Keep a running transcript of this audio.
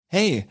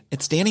Hey,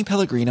 it's Danny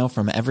Pellegrino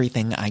from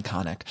Everything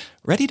Iconic.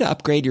 Ready to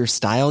upgrade your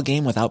style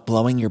game without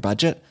blowing your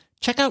budget?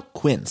 Check out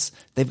Quince.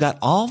 They've got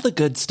all the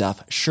good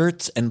stuff,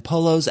 shirts and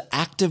polos,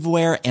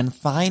 activewear, and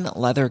fine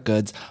leather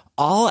goods,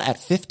 all at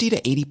 50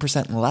 to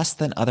 80% less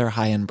than other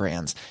high-end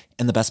brands.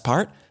 And the best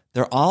part?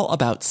 They're all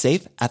about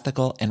safe,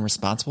 ethical, and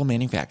responsible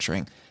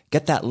manufacturing.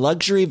 Get that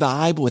luxury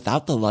vibe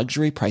without the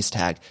luxury price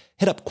tag.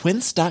 Hit up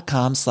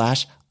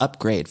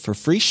quince.com/upgrade for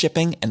free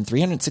shipping and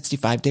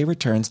 365-day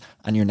returns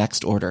on your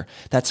next order.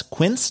 That's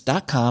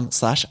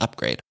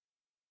quince.com/upgrade.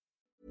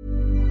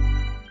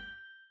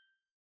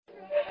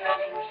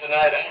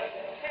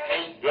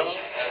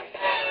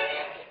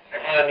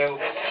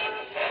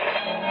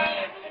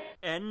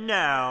 And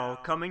now,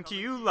 coming to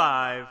you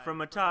live from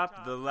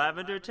atop the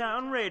Lavender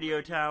Town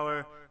Radio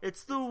Tower,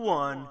 it's the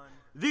one,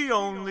 the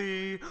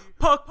only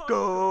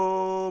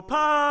Puckle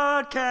Podcast.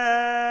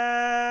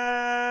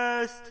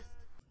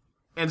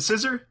 And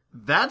Scissor,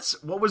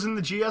 that's what was in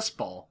the GS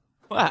ball.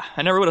 Wow,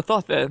 I never would have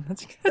thought that.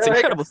 That's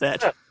incredible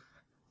stat.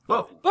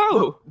 Whoa,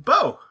 Bo!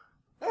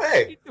 How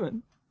Hey, you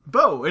doing?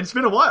 Bo, it's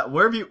been a while.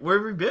 Where have you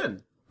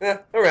been?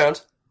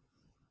 around.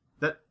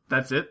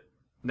 That's it.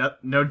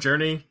 No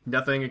journey,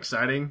 nothing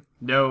exciting,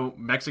 no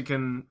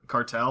Mexican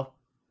cartel.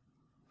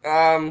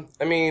 I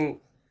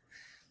mean,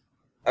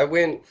 I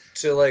went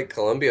to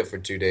Colombia for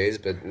 2 days,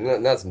 but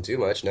nothing too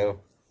much. No.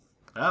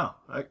 Oh,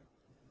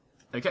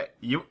 okay.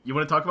 You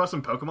want to talk about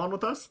some Pokemon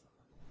with us?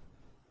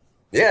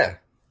 Yeah.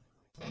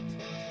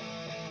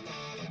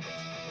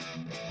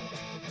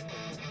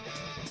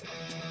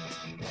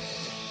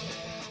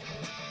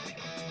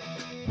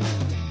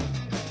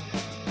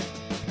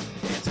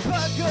 It's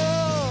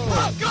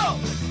Puckle!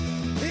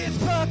 It's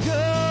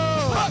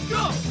Puckle!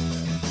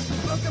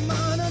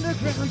 Pokemon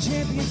Underground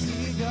Champions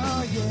League,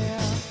 oh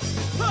yeah!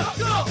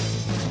 Puckle!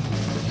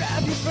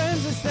 Grab your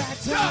friends, it's that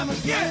time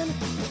again!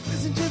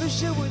 Listen to the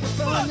show where the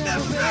fun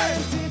never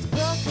ends! It's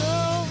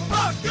Puckle!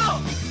 Oh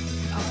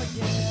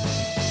yeah!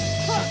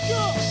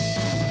 Puckle!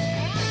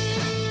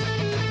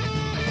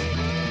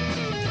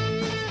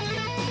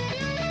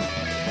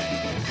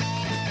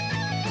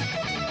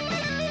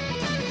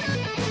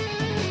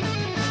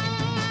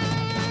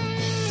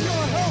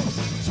 Your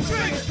host,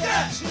 Trainer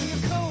Thatch, and your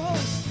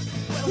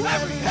co-host,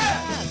 Larry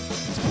Hat.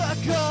 It's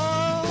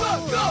Puckle!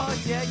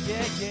 Oh, yeah.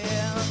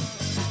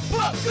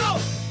 Puckle!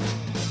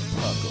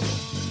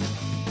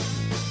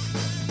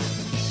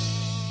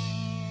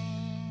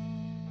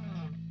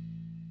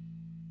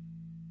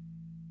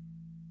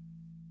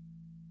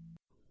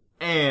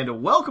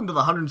 And welcome to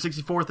the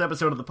 164th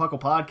episode of the Puckle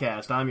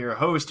Podcast. I'm your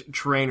host,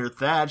 Trainer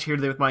Thatch, here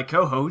today with my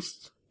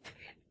co-hosts.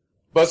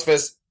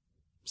 Buzzfist.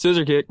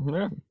 Scissor kick.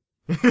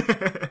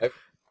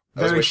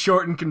 Very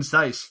short and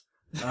concise.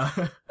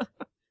 Gotta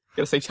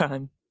save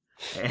time.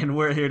 And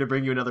we're here to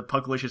bring you another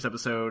Puckalicious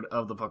episode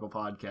of the Puckle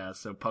Podcast.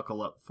 So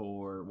Puckle up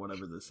for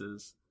whatever this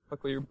is.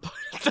 Buckle your butt.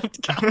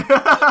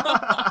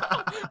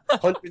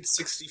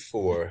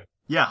 164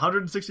 Yeah,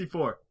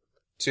 164.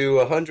 to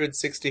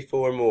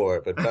 164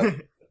 more, but not,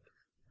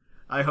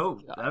 I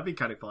hope. That'd be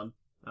kind of fun.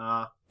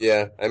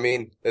 yeah. I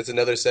mean, that's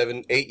another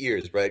 8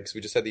 years, right? Because we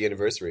just had the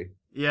anniversary.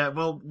 Yeah,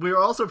 well, we're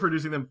also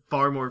producing them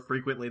far more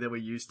frequently than we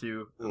used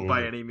to,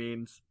 by any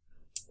means.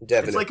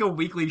 Definitely. It's like a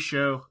weekly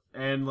show,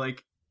 and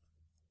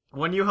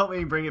when you helped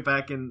me bring it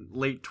back in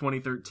late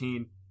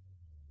 2013,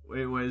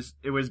 it was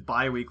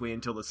bi-weekly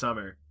until the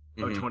summer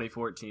of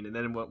 2014, and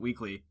then it went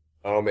weekly.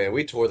 Oh man,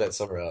 we tore that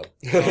summer up.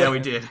 Yeah, we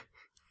did.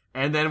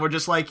 And then I was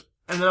just like,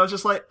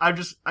 I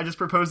just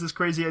proposed this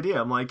crazy idea.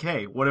 I'm like,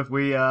 hey, what if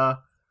we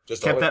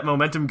Just kept always- that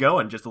momentum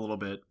going just a little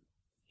bit?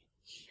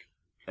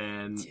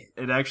 And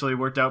it actually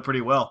worked out pretty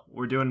well.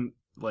 We're doing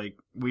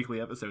weekly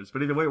episodes.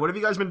 But either way, what have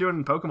you guys been doing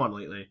in Pokemon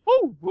lately?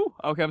 Woo!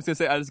 Okay, I was gonna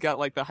say I just got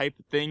the hype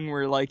thing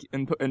where in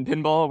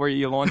pinball where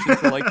you launch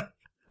into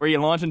where you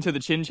launch into the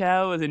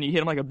Chinchou and then you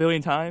hit him a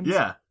billion times.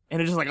 Yeah.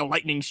 And it's just a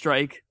lightning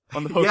strike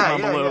on the Pokemon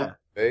below. Yeah.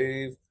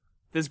 Fave.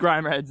 This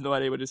Grimer has no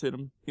idea what just hit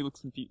him. He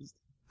looks confused.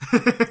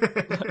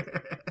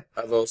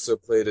 I've also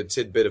played a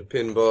tidbit of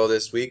pinball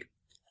this week,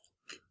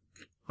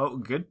 Oh,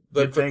 good.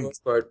 but Good for thing.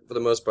 the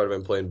most part, I've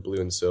been playing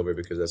blue and silver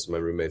because that's what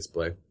my roommates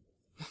play.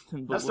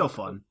 That's still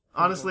fun.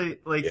 Honestly,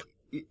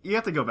 you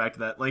have to go back to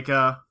that.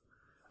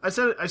 I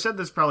said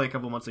this probably a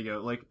couple months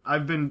ago.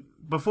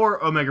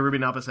 Before Omega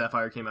Ruby Alpha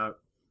Sapphire came out,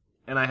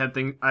 and I have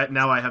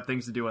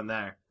things to do in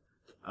there.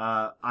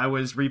 I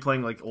was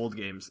replaying old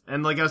games,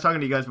 and I was talking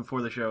to you guys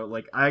before the show.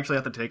 I actually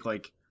have to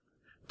take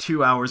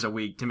 2 hours a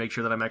week to make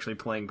sure that I'm actually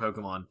playing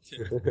Pokemon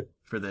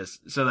for this,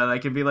 so that I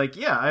can be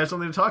yeah, I have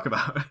something to talk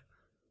about.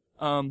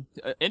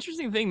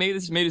 Interesting thing. Maybe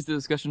this is the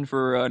discussion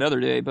for another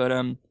day, but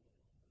I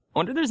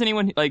wonder if there's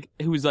anyone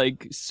who's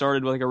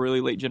started with a really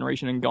late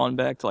generation and gone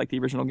back to the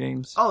original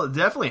games. Oh, it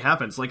definitely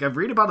happens. I've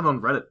read about it on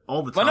Reddit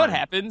all the time. Well, I know it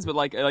happens, but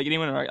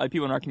anyone in our,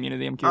 people in our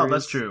community, I'm curious. Oh,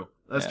 that's true.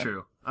 That's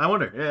true. I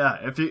wonder. Yeah,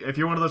 if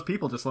you're one of those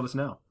people, just let us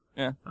know.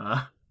 Yeah.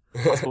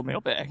 Possible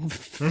mailbag.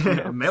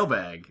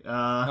 Mailbag.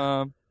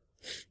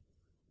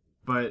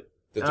 But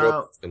The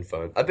throwback's been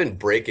fun. I've been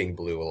breaking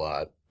blue a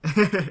lot.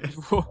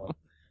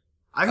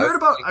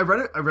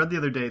 I read the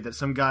other day that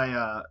some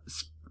guy,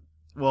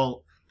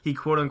 he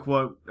quote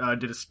unquote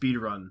did a speed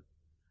run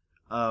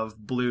of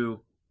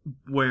Blue,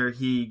 where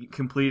he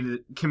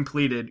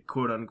completed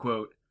quote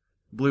unquote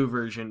Blue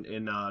version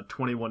in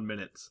 21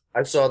 minutes.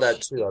 I saw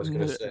that too. I was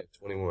gonna say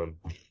 21.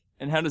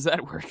 And how does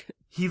that work?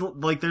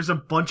 There's a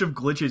bunch of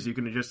glitches you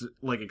can just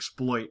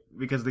exploit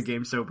because the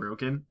game's so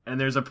broken, and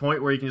there's a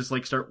point where you can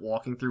just start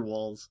walking through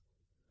walls.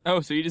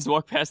 Oh, so you just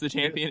walk past the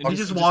champion? You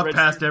just walk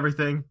past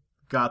everything.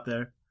 Got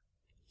there.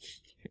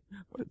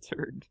 What a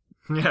turd.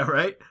 Yeah,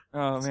 right?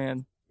 Oh,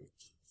 man.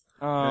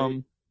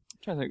 Right.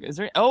 Trying to think. Is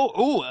there...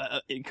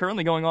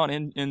 currently going on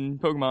in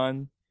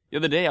Pokemon. The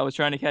other day, I was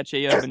trying to catch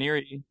a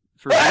Baneri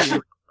for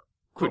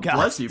quick.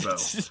 Bless you, Bo.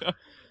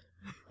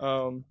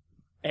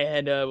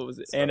 And what was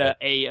it? And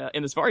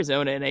in the Safari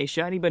Zone, and a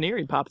shiny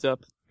Baneri popped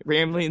up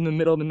randomly in the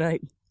middle of the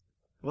night.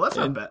 Well, that's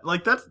not bad.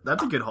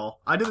 That's a good haul.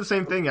 I did the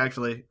same thing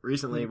actually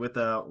recently with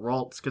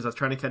Ralts, because I was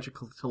trying to catch a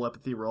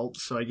telepathy Ralts,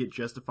 so I get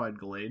Justified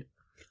Glade,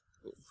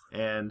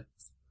 and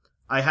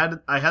I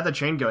had the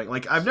chain going.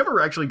 I've never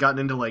actually gotten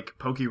into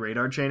Poke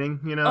Radar chaining,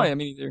 you know? Oh yeah,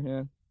 me neither.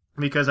 Yeah.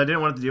 Because I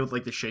didn't want to deal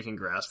with the shaking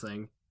grass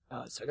thing.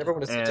 I never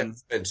want to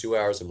spend 2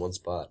 hours in one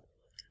spot.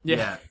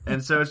 Yeah.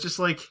 And so it's just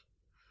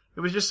it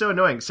was just so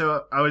annoying.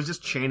 So I was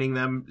just chaining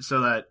them so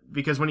that,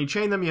 because when you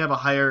chain them, you have a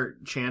higher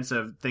chance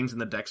of things in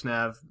the Dex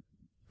Nav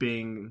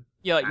being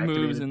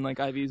moves and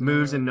IVs.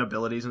 Moves and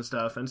abilities and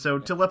stuff. And so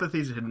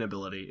telepathy is a hidden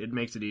ability. It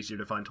makes it easier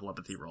to find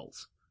telepathy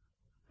rolls.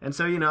 And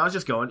so, I was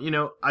just going,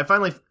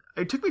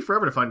 it took me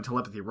forever to find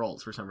telepathy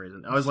rolls for some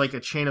reason. I was a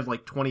chain of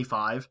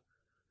 25.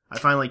 I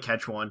finally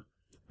catch one.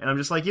 And I'm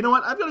just you know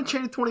what? I've got a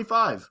chain of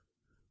 25.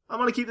 I'm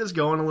going to keep this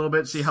going a little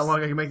bit, see how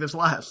long I can make this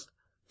last.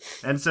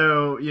 And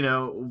so,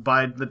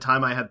 by the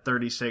time I had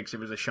 36, it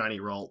was a shiny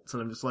roll. So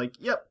I'm just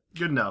yep,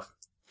 good enough.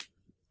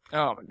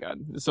 Oh my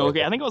god. So,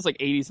 okay, I think it was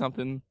 80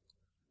 something.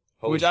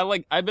 Which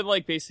I've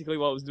been basically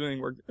while I was doing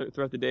work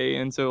throughout the day.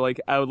 And so,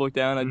 I would look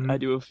down,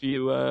 I'd do a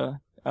few,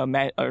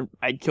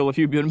 I'd kill a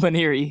few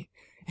Baneri,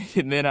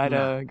 and then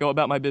I'd go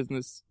about my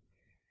business.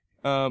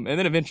 And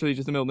then eventually,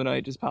 just in the middle of the night,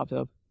 it just popped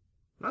up.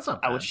 That's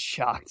not bad. I was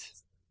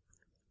shocked.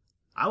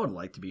 I would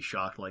like to be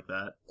shocked like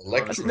that.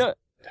 No,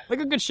 a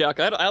good shock.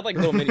 I had a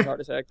little mini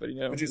heart attack, but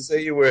Would you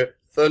say you were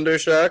thunder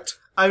shocked?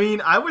 I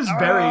mean, I was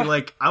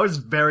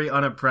very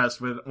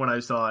unimpressed with when I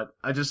saw it.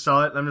 I just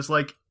saw it and I'm just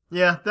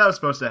yeah, that was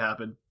supposed to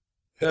happen.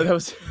 Yeah, that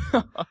was.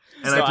 And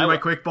I threw my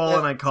quick ball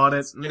and I caught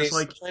it. And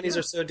Chinese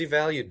are so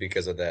devalued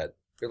because of that.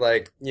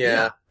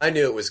 You're I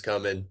knew it was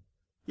coming.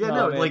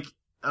 Yeah,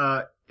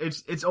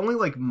 it's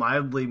only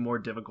mildly more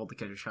difficult to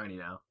catch a shiny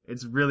now.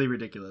 It's really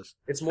ridiculous.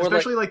 It's more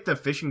especially the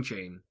fishing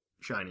chain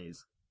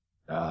shinies.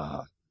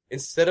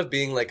 Instead of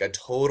being a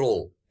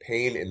total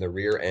pain in the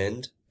rear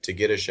end to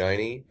get a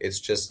shiny, it's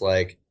just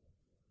a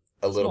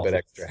little bit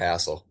extra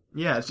hassle.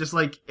 Yeah, it's just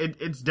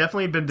it's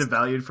definitely been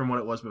devalued from what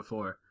it was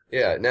before.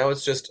 Yeah, now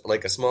it's just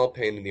a small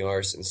pain in the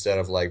arse instead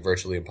of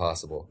virtually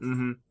impossible.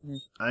 Mm-hmm.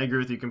 I agree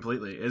with you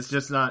completely. It's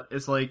just not.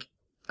 It's I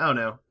don't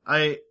know.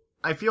 I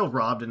feel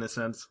robbed in a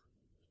sense.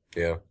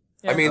 Yeah.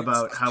 Yeah. I mean,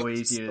 about how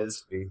easy it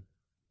is.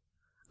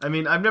 I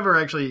mean, I've never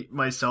actually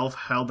myself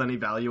held any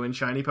value in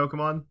shiny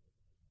Pokemon.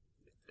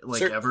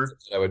 Ever.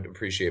 I would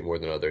appreciate more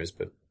than others,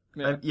 but...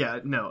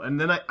 No. And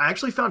then I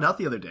actually found out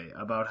the other day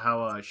about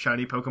how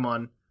shiny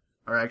Pokemon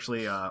are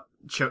actually, how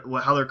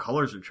their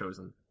colors are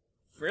chosen.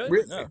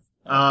 Really? No.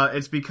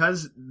 It's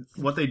because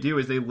what they do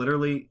is they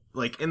literally,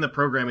 in the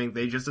programming,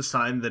 they just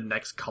assign the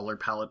next color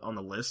palette on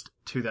the list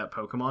to that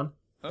Pokemon.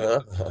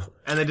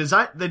 And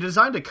they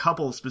designed a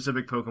couple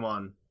specific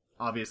Pokemon,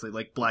 obviously,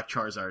 like Black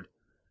Charizard.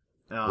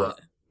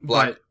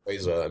 Black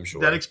Rayza, I'm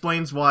sure. That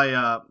explains why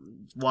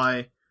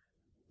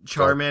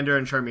Charmander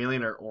and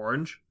Charmeleon are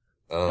orange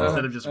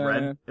instead of just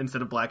red,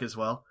 instead of black as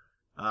well,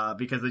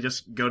 because they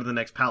just go to the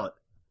next palette,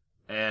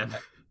 and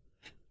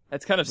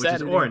that's kind of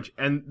sad. Which is orange,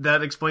 and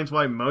that explains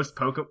why most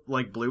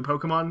blue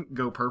Pokemon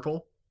go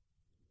purple.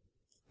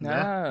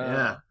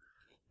 Yeah.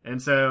 And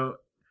so,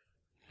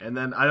 and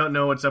then I don't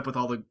know what's up with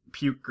all the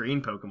puke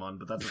green Pokemon,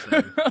 but that's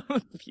the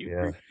thing.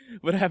 Yeah.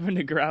 What happened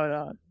to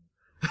Groudon?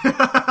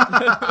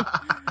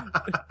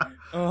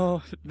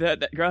 Oh,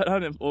 that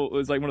Groudon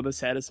was one of the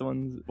saddest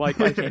ones. Why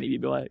can't he be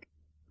black?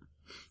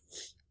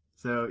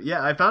 So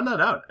yeah, I found that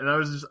out, and I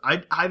was just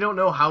I don't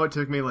know how it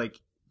took me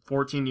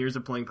 14 years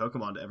of playing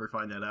Pokemon to ever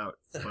find that out,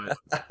 but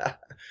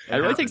it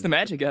really takes the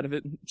magic out of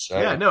it.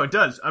 Yeah, no, it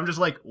does. I'm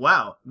just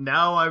wow,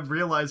 now I've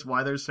realized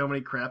why there's so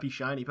many crappy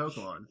shiny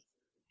Pokemon.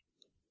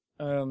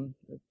 I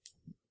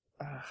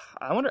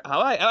wonder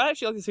how I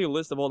actually like to see a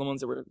list of all the ones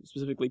that were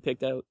specifically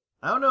picked out.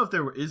 I don't know if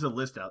there is a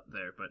list out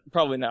there, but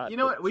probably not. You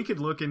know what? We could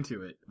look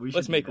into it.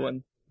 Let's make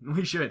one.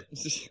 We should.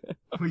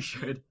 We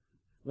should.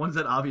 Ones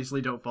that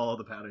obviously don't follow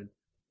the pattern.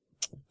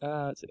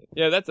 Let's see.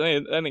 Yeah, I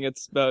think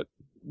it's about.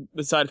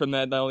 Aside from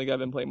that, I don't think I've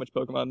been playing much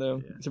Pokemon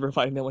though, except for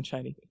finding that one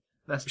shiny.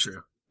 That's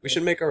true. We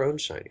should make our own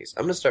shinies.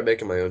 I'm gonna start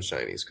making my own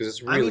shinies because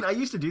it's really. I mean, I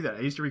used to do that. I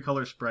used to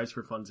recolor sprites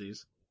for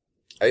funsies.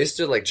 I used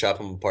to chop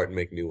them apart and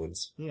make new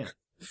ones. Yeah.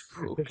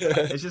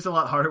 It's just a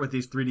lot harder with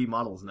these 3D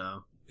models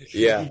now.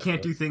 Yeah. You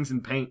can't do things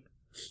in Paint.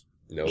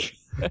 Nope.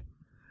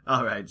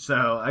 All right,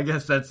 so I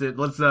guess that's it.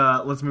 Let's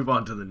move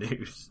on to the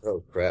news.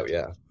 Oh crap!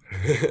 Yeah.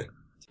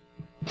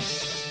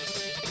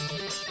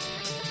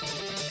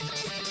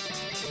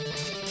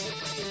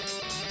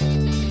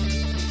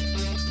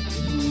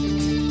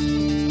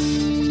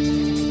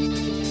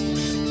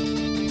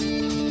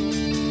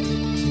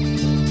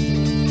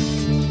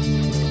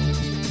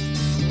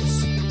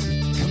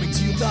 Coming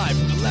to you live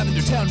from the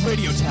Lavender Town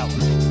Radio Tower.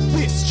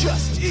 This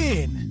just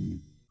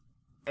in.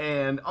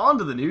 And on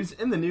to the news.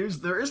 In the news,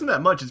 there isn't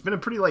that much. It's been a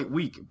pretty light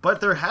week,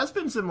 but there has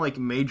been some like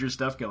major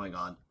stuff going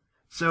on.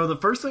 So the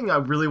first thing I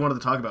really wanted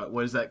to talk about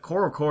was that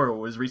CoroCoro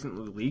was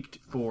recently leaked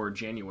for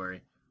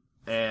January.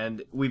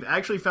 And we've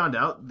actually found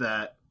out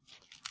that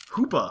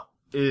Hoopa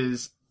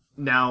is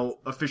now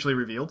officially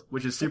revealed,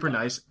 which is super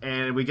nice.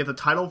 And we get the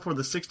title for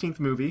the 16th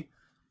movie,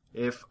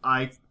 if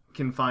I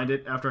can find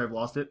it after I've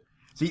lost it.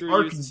 The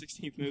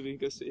 16th movie.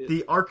 Go see it.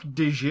 The Arc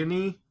de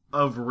Genie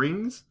of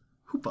Rings,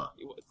 Hoopa.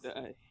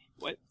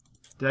 What?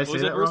 Did I say What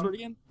was that that first wrong? word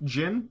again?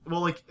 Jin?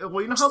 Well,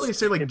 you know how they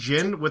say like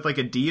Jin with like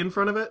a D in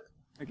front of it?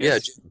 I Yeah.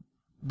 guess.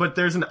 But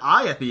there's an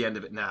I at the end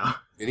of it now.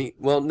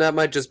 Well, that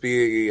might just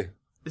be.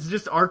 Is it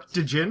just Arc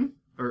de Jin?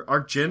 Or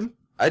Arc Jin?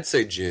 I'd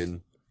say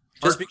Jin.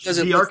 Just because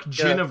the it Arc looks,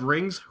 Jin of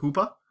Rings,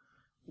 Hoopa?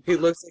 he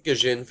looks like a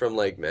Jin from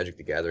like Magic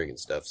the Gathering and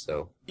stuff.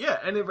 So Yeah,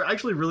 and it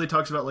actually really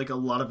talks about like a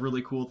lot of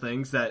really cool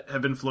things that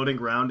have been floating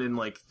around in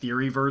like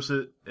theory on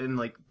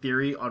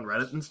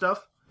Reddit and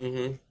stuff.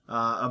 mm-hmm.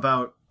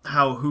 About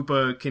how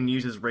Hoopa can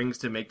use his rings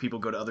to make people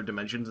go to other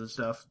dimensions and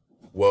stuff.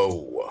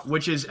 Whoa.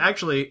 Which is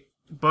actually,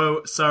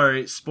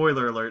 sorry,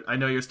 spoiler alert. I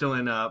know you're still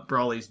in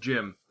Brawly's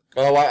gym.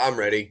 Oh, I'm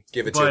ready.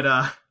 Give it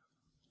to.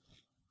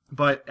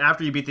 But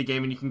after you beat the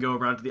game and you can go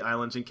around to the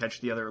islands and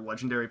catch the other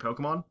legendary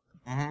Pokemon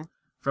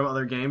from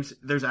other games,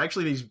 there's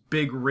actually these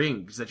big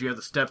rings that you have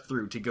to step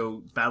through to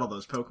go battle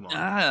those Pokemon.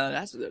 Ah,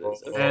 that's what that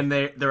is. Okay. And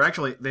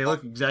they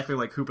look exactly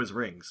like Hoopa's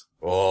rings.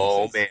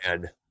 Oh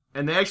man.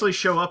 And they actually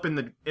show up in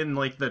the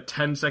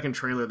 10-second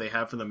trailer they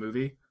have for the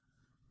movie.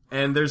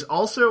 And there's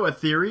also a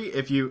theory,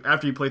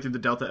 after you play through the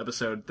Delta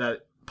episode,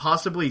 that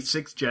possibly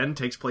 6th Gen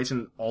takes place in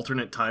an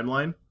alternate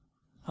timeline.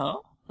 Huh?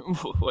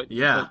 What?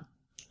 Yeah.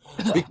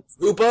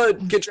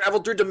 Hoopa can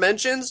travel through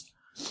dimensions?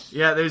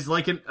 Yeah, there's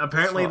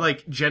apparently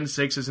like Gen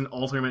 6 is an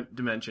alternate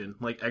dimension,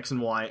 like X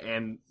and Y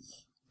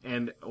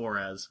and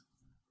Oraz.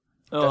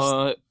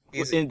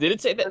 Easy. And did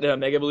it say that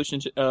Mega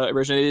Evolution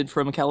originated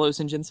from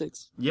Kalos in Gen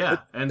 6? Yeah,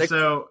 and That-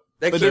 so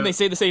That, But then they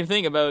say the same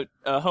thing about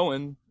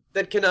Hoenn.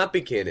 that cannot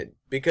be canon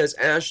because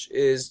Ash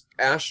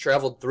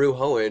traveled through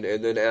Hoenn,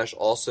 and then Ash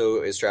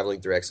also is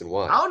traveling through X and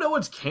Y. I don't know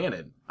what's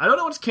canon. I don't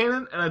know what's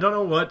canon, and I don't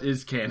know what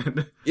is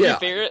canon. Yeah,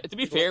 To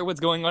be fair, what's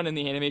going on in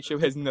the anime show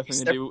has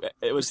nothing to do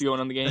with what's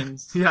going on in the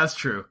games. Yeah, that's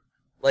true.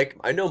 like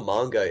I know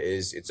manga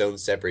is its own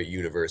separate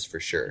universe for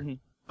sure. Mm-hmm.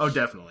 Oh,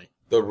 definitely.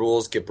 The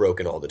rules get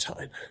broken all the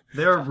time.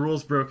 There are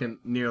rules broken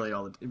nearly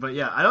all the time. But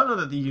yeah, I don't know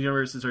that the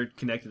universes are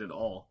connected at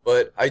all.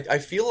 But I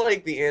feel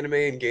like the anime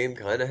and game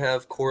kind of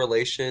have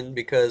correlation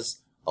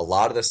because a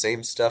lot of the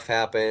same stuff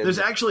happens. There's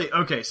actually,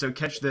 okay, so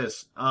catch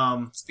this.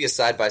 It's be a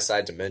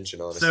side-by-side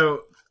dimension, honestly.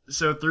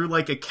 So through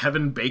like a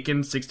Kevin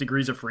Bacon 6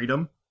 Degrees of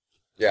Freedom,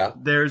 yeah.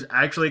 there's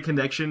actually a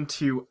connection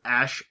to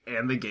Ash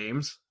and the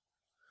games.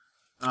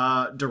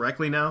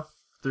 Directly now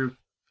through,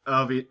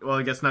 well,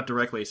 I guess not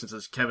directly since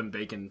it's Kevin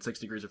Bacon 6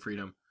 Degrees of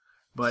Freedom.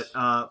 But,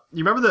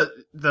 you remember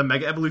the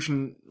Mega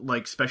Evolution,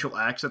 like, special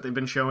acts that they've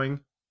been showing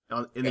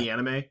in the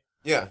anime?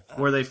 Yeah.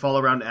 Where they fall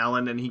around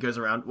Alan and he goes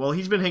around. Well,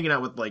 he's been hanging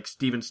out with, like,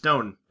 Steven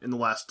Stone in the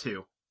last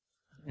 2.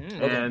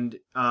 And,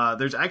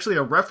 there's actually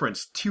a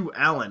reference to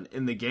Alan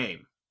in the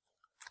game.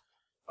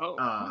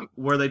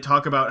 Where they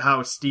talk about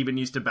how Steven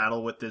used to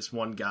battle with this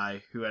one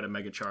guy who had a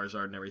Mega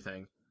Charizard and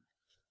everything.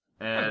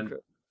 And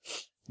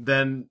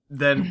then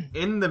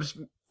in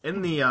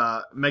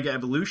the Mega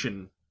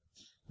Evolution,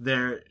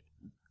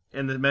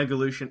 in the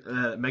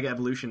Mega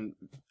Evolution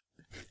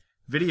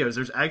videos,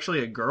 there's actually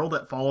a girl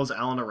that follows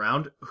Alan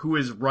around who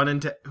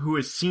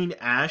has seen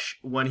Ash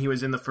when he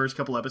was in the first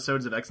couple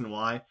episodes of X and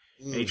Y,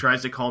 and he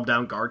tries to calm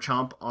down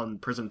Garchomp on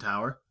Prism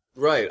Tower.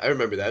 Right, I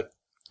remember that.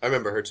 I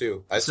remember her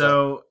too. This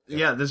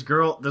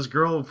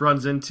girl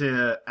runs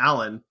into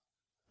Alan,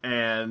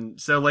 and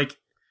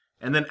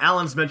then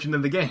Alan's mentioned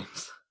in the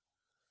games.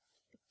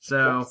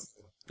 So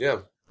yeah,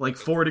 like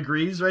 4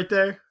 degrees right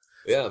there.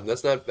 Yeah,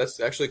 that's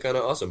actually kind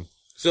of awesome.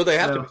 So they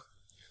have to.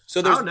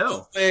 So there's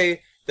no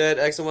way that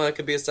X and Y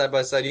could be a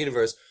side-by-side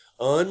universe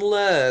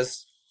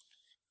unless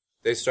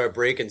they start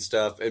breaking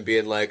stuff and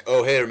being like,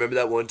 "Oh, hey, remember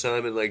that one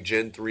time in like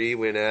Gen 3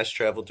 when Ash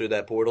traveled through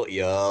that portal?"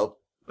 Yup.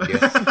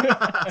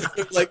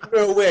 Like,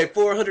 no way.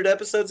 400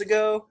 episodes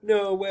ago?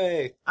 No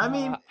way. I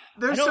mean,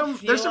 there's some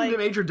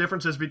major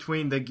differences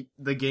between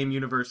the game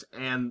universe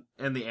and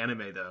the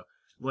anime though.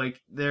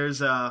 Like there's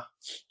the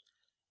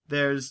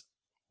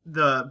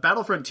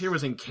Battle Frontier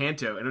was in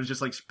Kanto and it was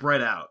just like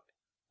spread out.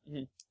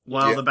 Mm-hmm.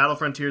 While the Battle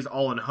Frontier is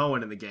all in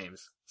Hoenn in the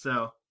games.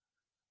 So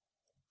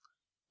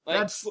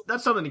that's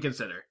something to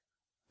consider.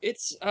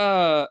 It's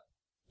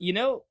you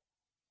know,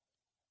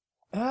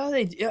 Oh,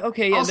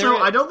 okay, yeah. Also,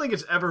 I don't think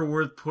it's ever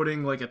worth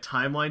putting like a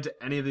timeline to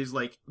any of these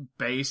like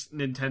base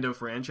Nintendo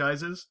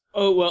franchises.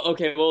 Oh well,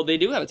 okay. Well, they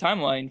do have a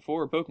timeline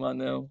for Pokemon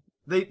though.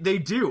 They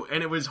do,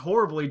 and it was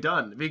horribly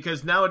done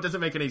because now it doesn't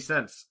make any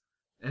sense.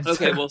 And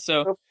okay, well,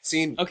 so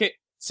okay.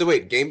 So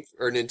wait,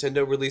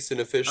 Nintendo released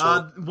an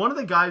official. One of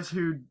the guys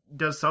who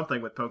does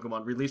something with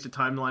Pokemon released a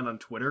timeline on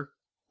Twitter,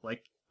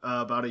 like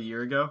about a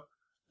year ago.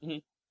 Mm-hmm.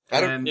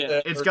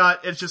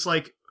 It's just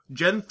like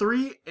Gen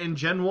 3 and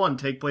Gen 1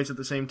 take place at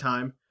the same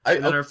time,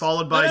 and then are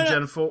followed by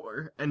Gen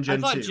 4 and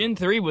Gen 2. I thought Gen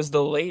 3 was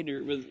the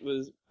later.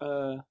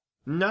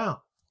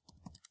 No.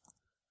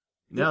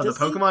 No, the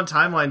Pokemon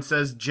timeline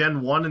says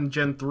Gen 1 and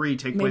Gen 3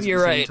 take place at the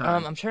same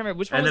time. I'm trying to remember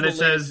which one. And then it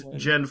says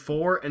Gen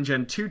 4 and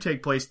Gen 2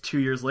 take place 2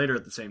 years later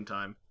at the same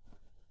time.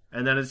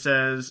 And then it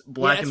says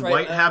Black and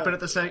White happen at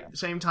the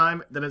same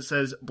time. Then it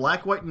says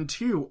Black, White, and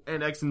 2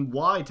 and X and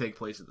Y take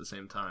place at the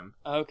same time.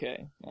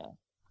 Okay, yeah.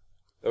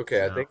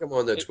 Okay, I think I'm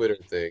on the Twitter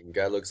thing.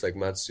 Guy looks like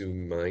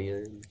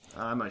Matsumayan.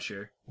 I'm not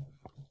sure.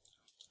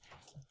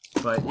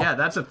 But yeah,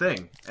 that's a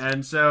thing.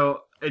 And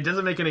so it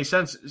doesn't make any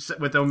sense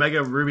with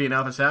Omega Ruby and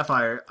Alpha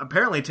Sapphire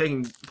apparently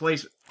taking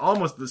place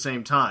almost at the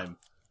same time.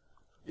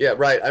 Yeah,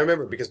 right. I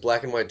remember because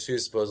Black and White 2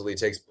 supposedly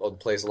takes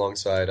place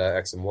alongside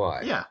X and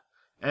Y. Yeah.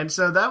 And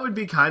so that would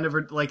be kind of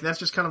like, that's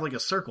just kind of like a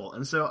circle.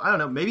 And so, I don't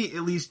know, maybe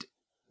at least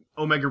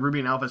Omega Ruby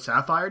and Alpha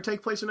Sapphire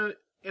take place in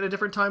a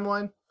different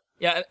timeline?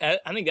 Yeah,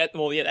 I think that,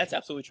 well, yeah, that's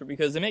absolutely true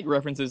because they make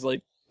references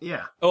like...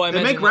 Yeah. Oh,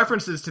 they make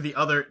references to the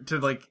other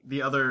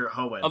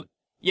Hoenn.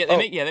 Yeah,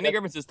 they make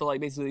references to like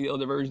basically the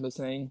other version of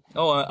saying,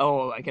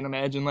 I can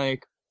imagine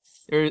like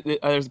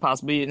there's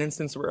possibly an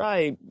instance where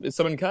I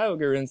summoned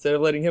Kyogre instead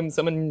of letting him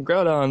summon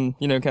Groudon,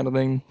 kind of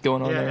thing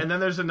going on. Yeah, there. And then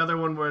there's another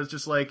one where it's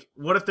just like,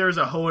 what if there's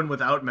a Hoenn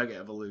without Mega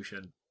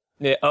Evolution?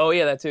 Yeah. Oh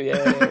yeah, that too. Yeah.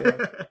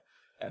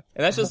 Yeah.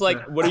 And that's just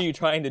like, what are you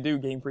trying to do,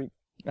 Game Freak?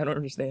 I don't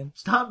understand.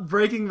 Stop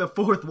breaking the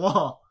fourth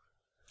wall.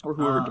 Or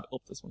whoever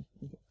developed this one.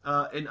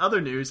 In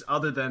other news,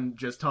 other than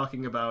just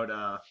talking about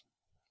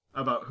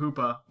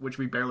Hoopa, which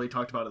we barely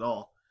talked about at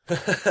all.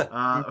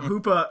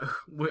 Hoopa,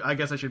 I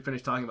guess I should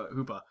finish talking about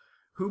Hoopa.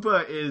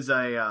 Hoopa is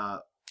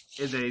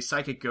a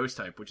psychic ghost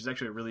type, which is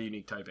actually a really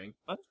unique typing.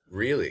 What?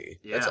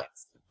 Really? Yeah. That's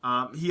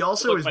awesome. He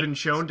also has been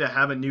shown to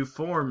have a new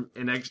form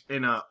in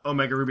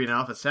Omega Ruby and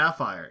Alpha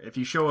Sapphire. If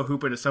you show a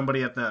Hoopa to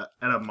somebody at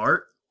a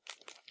mart,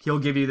 he'll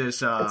give you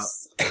this.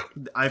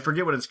 I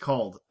forget what it's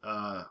called.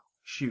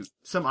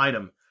 Some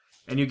item,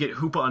 and you get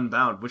Hoopa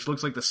Unbound, which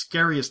looks like the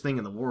scariest thing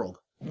in the world.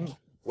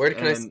 Where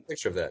can I see a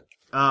picture of that?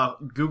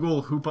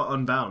 Google Hoopa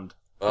Unbound.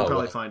 You'll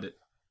probably find it.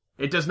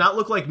 It does not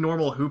look like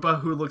normal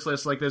Hoopa, who looks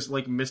like this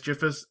like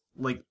mischievous,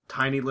 like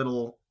tiny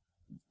little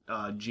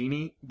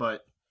genie,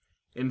 but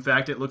in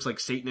fact it looks like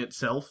Satan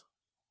itself.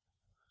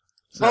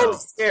 So,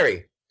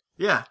 scary.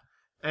 Yeah.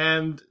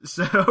 And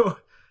so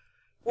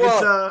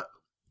Whoa.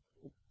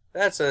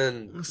 it's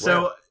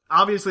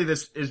obviously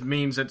this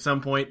means at some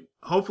point,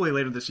 hopefully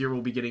later this year,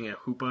 we'll be getting a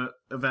Hoopa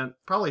event,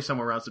 probably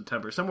somewhere around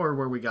September, somewhere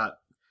where we got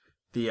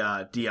the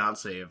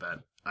Deoncé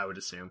event, I would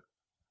assume.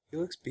 He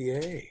looks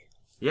BA.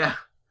 Yeah.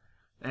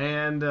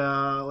 And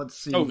let's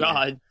see. Oh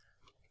God.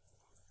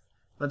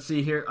 Let's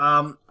see here.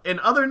 In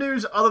other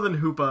news, other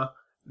than Hoopa,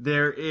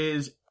 there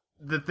is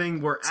the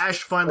thing where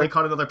Ash finally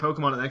caught another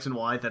Pokemon in X and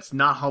Y that's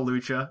not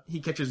Hawlucha. He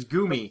catches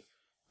Goomy.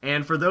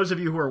 And for those of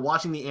you who are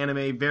watching the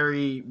anime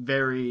very,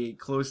 very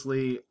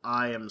closely,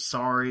 I am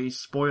sorry.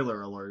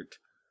 Spoiler alert.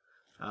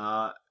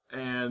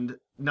 And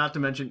not to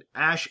mention,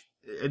 Ash,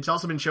 it's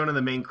also been shown in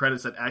the main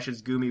credits that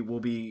Ash's Goomy will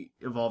be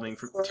evolving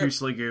to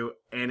Sliggoo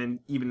and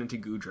even into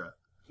Goodra.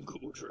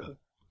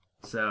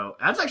 So,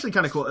 that's actually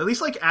kind of cool. At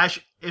least, like,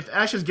 if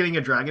Ash is getting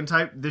a Dragon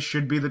type, this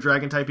should be the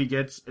Dragon type he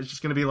gets. It's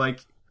just gonna be,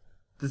 like,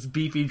 this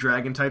beefy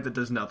Dragon type that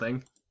does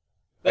nothing.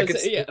 I could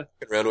see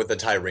around with a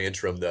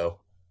Tyrantrum, though.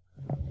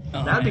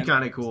 Oh, that'd be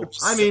kind of cool.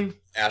 I mean,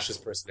 Ash's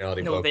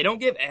personality. No, they don't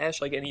give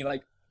Ash like any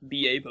like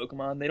BA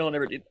Pokemon. They don't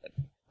ever do that.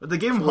 But they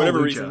gave him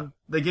Hawlucha.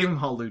 They gave him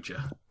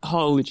Hawlucha.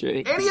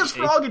 Hawlucha. And he has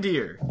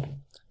Frogadier.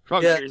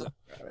 Frogadier.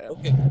 Yeah.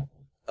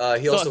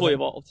 Okay. He also fully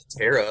evolved.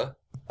 Torterra.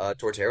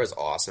 Torterra's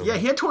awesome. Yeah,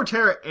 he had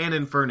Torterra and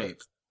Infernape.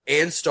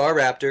 And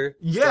Staraptor.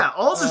 Yeah,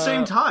 all at the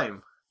same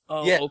time.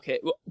 Oh, yeah. Okay.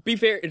 Well, be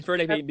fair,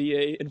 Infernape ain't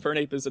BA.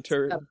 Infernape is a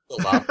turd.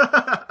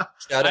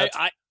 Shout out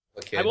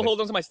I will hold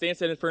on to my stance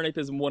that Infernape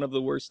is one of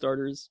the worst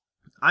starters.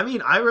 I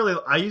mean, I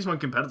use one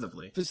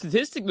competitively. For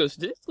statistically,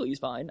 he's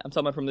fine. I'm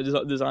talking about from the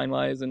design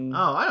wise and.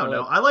 Oh, I don't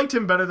know. I liked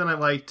him better than I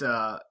liked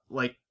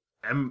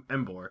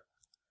Emboar.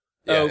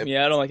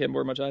 Yeah, I don't like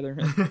Emboar much either.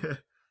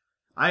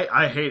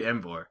 I hate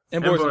Emboar.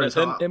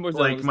 Emboar's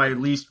like my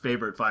least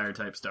favorite fire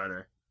type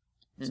starter.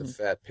 It's a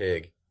fat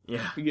pig.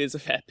 Yeah, he is a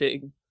fat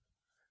pig.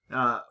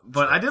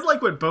 But I did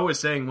like what Bo was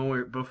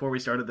saying before we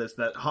started this,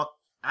 that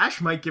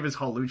Ash might give his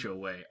Hawlucha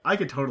away. I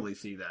could totally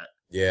see that.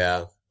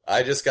 Yeah.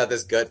 I just got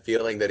this gut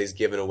feeling that he's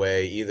giving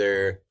away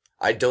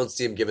I don't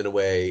see him giving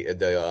away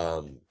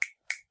the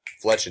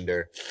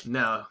Fletchinder.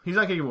 No, he's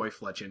not going to give away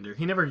Fletchinder.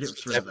 He never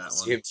gets rid of that one.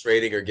 See him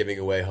trading or giving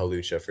away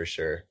Hawlucha for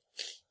sure.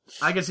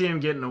 I can see him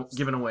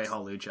giving away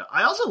Hawlucha.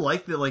 I also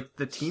like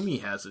the team he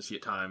has this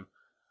time.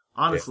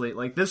 Honestly,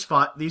 like these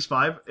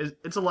five,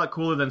 it's a lot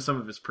cooler than some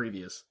of his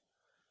previous.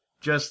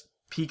 Just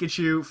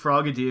Pikachu,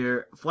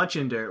 Frogadier,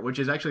 Fletchinder, which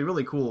is actually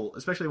really cool,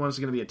 especially when it's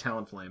going to be a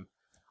Talonflame.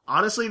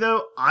 Honestly,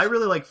 though, I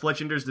really like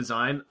Fletchinder's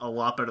design a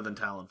lot better than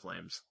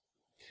Talonflame's.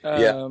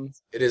 Yeah,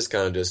 it is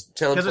kind of just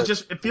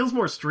because it feels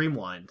more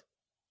streamlined.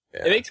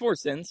 Yeah. It makes more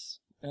sense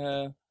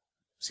with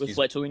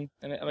Fletchling,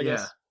 I guess.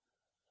 Yeah.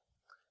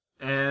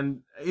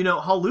 And,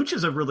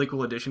 Hawlucha's a really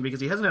cool addition because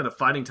he hasn't had a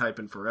fighting type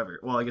in forever.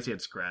 Well, I guess he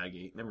had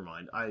Scraggy. Never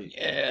mind.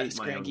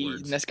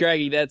 Scraggy.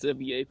 Scraggy, that's a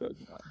VA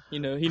Pokemon. He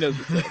knows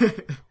what's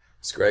up.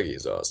 Scraggy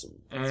is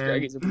awesome.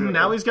 And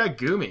now he's got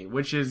Goomy,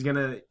 which is going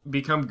to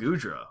become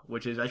Goodra,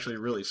 which is actually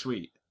really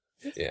sweet.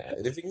 Yeah,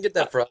 and if you can get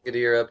that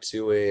Frogadier up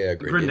to a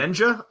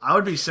Greninja, I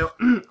would be so.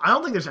 I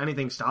don't think there's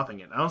anything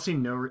stopping it. I see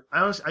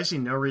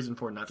no reason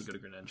for it not to go to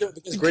Greninja. No,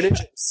 because Greninja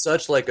is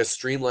such like a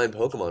streamlined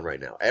Pokemon right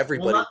now.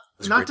 Everybody,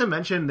 not to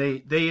mention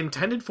they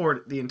intended for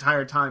it the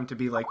entire time to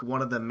be like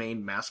one of the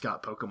main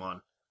mascot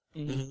Pokemon.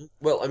 Mm-hmm.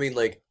 Well, I mean,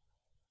 like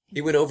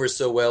he went over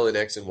so well in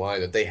X and Y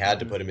that they had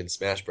to put him in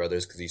Smash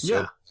Brothers because he's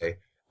so okay.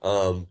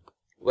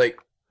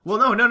 Well,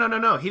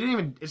 no. He didn't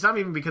even. It's not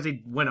even because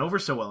he went over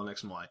so well in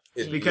X and Y.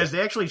 It's because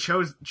they actually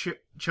chose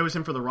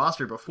him for the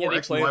roster before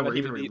X and Y were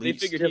even released.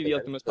 They figured he'd be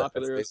the most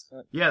popular.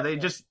 Yeah, they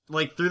just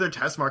through their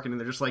test marketing,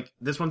 they're just like,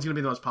 this one's gonna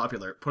be the most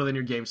popular. Put it in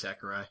your game,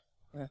 Sakurai.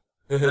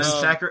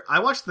 I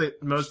watched the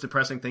most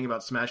depressing thing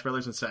about Smash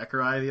Brothers and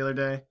Sakurai the other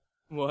day.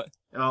 What?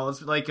 Well,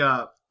 it's like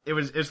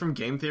it's from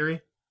Game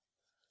Theory,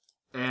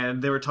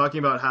 and they were talking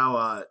about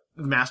how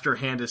Master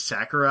Hand is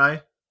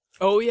Sakurai.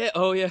 Oh yeah.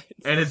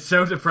 And it's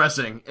so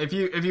depressing. If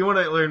you want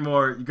to learn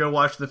more, you go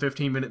watch the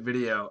 15-minute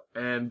video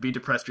and be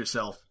depressed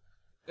yourself.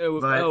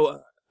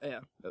 Yeah.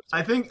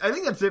 I think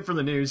that's it for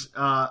the news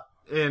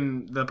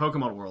in the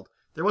Pokemon world.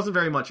 There wasn't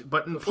very much,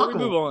 but in Before Puckle, we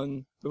move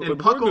on, we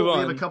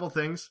have a couple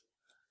things.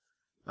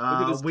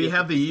 We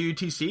have the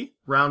UTC.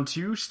 Round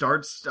 2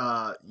 starts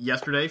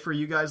yesterday for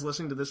you guys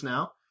listening to this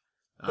now.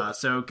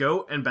 So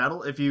go and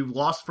battle. If you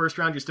lost first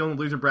round, you're still in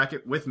the loser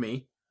bracket with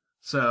me.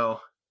 So...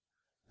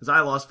 because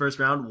I lost first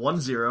round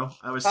 1-0.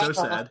 I was so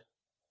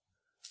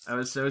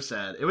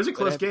sad. It was a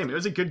close game. It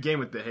was a good game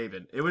with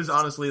Behaven. It was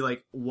honestly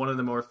like one of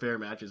the more fair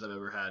matches I've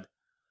ever had.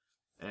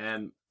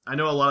 And I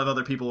know a lot of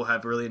other people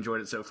have really enjoyed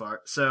it so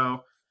far.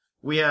 So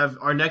we have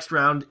our next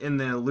round in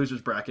the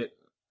losers bracket.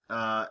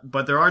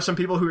 But there are some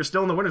people who are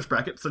still in the winners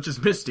bracket, such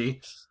as Misty.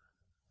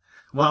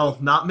 Well,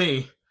 not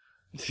me.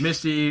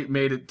 Misty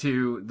made it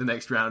to the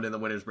next round in the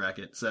winners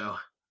bracket. So how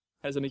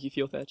does that make you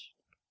feel, Fetch?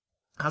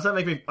 How's that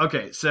make me?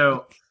 Okay,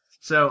 So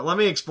let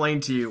me explain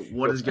to you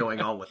what is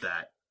going on with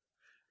that.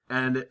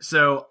 And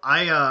so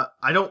I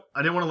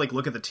didn't want to like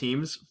look at the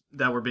teams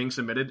that were being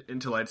submitted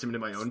until I had submitted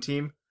my own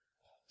team,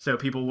 so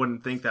people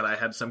wouldn't think that I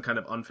had some kind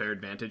of unfair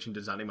advantage in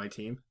designing my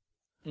team.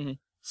 Mm-hmm.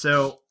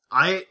 So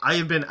I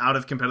have been out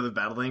of competitive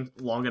battling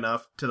long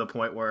enough to the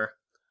point where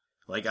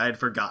like I had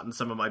forgotten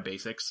some of my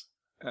basics.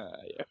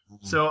 Yeah.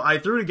 So I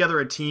threw together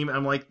a team and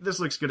I'm like, this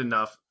looks good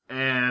enough,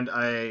 and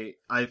I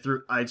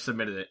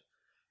submitted it.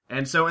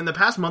 And so in the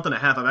past month and a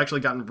half, I've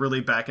actually gotten really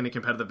back into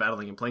competitive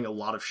battling and playing a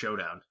lot of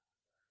Showdown.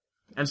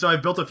 And so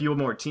I've built a few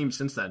more teams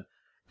since then.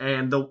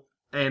 And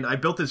I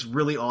built this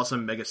really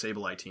awesome Mega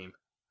Sableye team.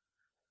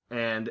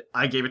 And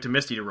I gave it to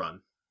Misty to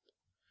run.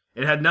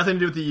 It had nothing to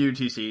do with the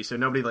UTC, so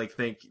nobody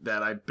think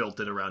that I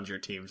built it around your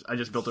teams. I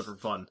just built it for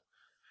fun.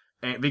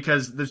 And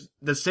because the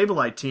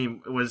Sableye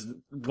team was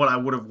what I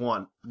would have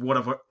won,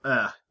 what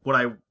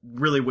I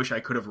really wish I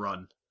could have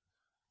run.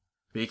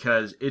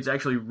 Because it's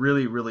actually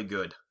really, really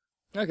good.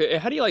 Okay,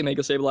 how do you like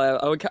Mega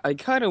Sableye? I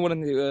kind of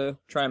wanted to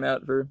try him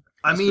out for...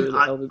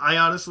 I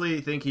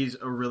honestly think he's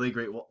a really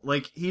great...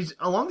 he's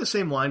along the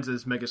same lines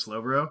as Mega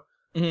Slowbro.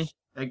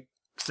 Mm-hmm.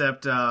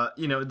 Except,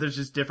 there's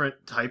just different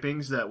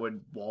typings that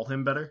would wall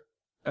him better.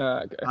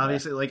 Okay.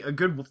 Obviously, a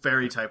good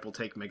fairy type will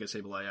take Mega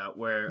Sableye out,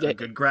 where a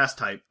good grass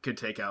type could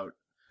take out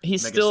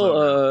He's Mega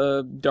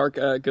still Dark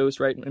Ghost,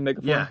 right, in Mega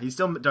form? Yeah, he's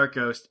still Dark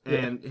Ghost,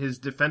 and his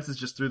defense is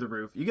just through the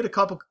roof. You get a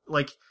couple...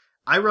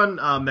 I run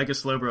Mega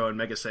Slowbro and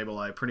Mega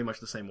Sableye pretty much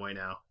the same way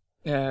now.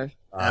 Yeah.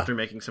 After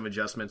making some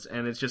adjustments,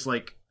 and it's just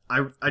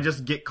I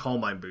just get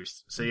Calm Mind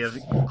boost. So you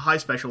have high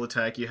special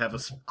attack, you have a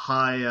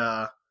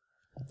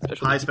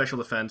high special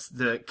defense,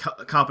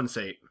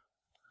 compensate.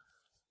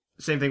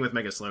 Same thing with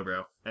Mega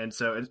Slowbro, and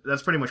so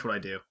that's pretty much what I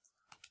do.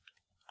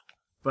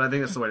 But I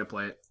think that's the way to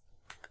play it.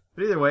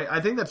 But either way,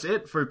 I think that's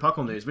it for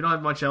Puckle News. We don't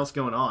have much else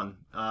going on.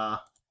 I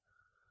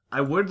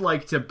would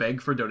like to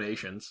beg for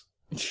donations.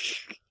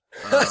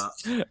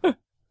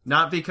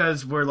 Not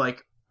because we're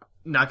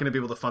not going to be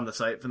able to fund the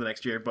site for the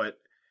next year, but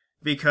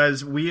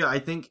because I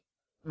think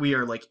we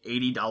are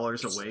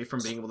 $80 away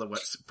from being able to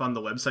fund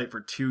the website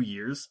for 2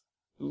 years.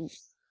 Ooh.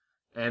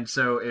 And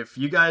so if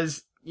you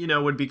guys,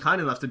 would be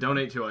kind enough to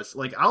donate to us,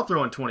 I'll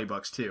throw in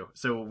 $20 too.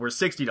 So we're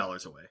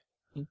 $60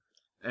 away.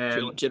 And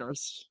feeling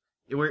generous.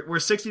 We're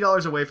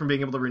 $60 away from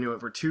being able to renew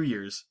it for 2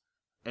 years.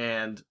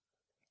 And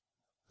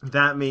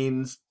that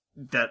means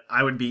that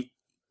I would be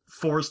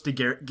forced to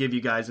give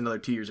you guys another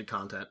 2 years of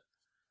content.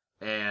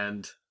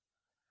 And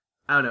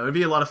I don't know, it'd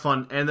be a lot of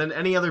fun. And then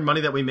any other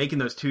money that we make in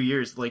those 2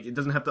 years, like, it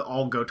doesn't have to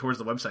all go towards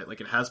the website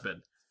like it has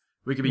been.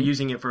 We could be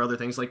using it for other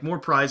things, like more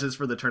prizes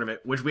for the tournament,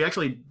 which we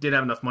actually did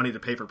have enough money to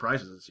pay for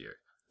prizes this year.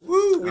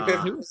 Woo! We paid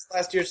for this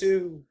last year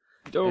too.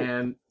 Dope.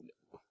 And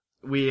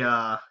we,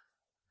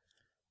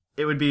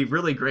 it would be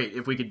really great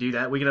if we could do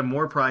that. We could have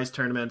more prize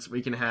tournaments.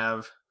 We can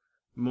have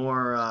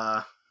more,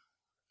 I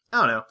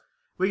don't know.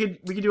 We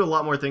could do a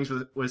lot more things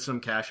with some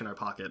cash in our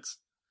pockets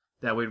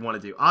that we'd want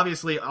to do.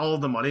 Obviously, all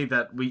of the money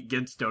that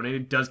gets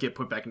donated does get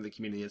put back into the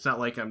community. It's not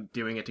like I'm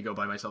doing it to go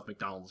buy myself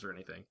McDonald's or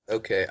anything.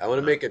 Okay, I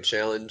want to make a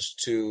challenge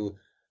to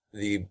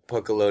the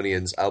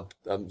Puckalonians.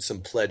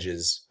 Some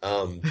pledges.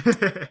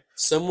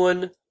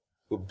 Someone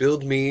will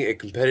build me a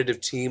competitive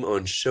team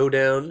on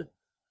Showdown,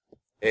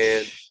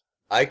 and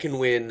I can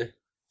win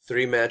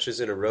 3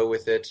 matches in a row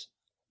with it.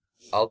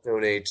 I'll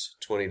donate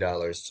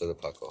 $20 to the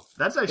Puckle.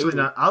 That's actually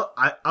not.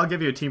 I'll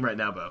give you a team right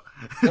now, Bo.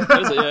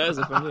 That's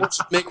a fun game.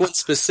 Make one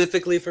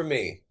specifically for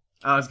me.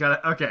 Oh, it's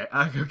got okay.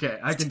 I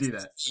can do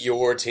that.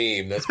 Your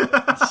team. That's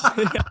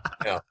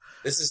no.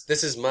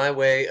 This is my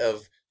way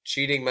of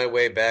cheating my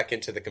way back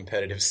into the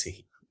competitive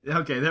scene.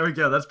 Okay, there we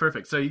go. That's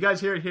perfect. So you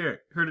guys heard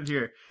it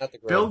here.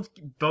 Build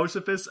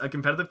Bocephus a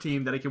competitive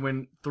team that he can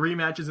win 3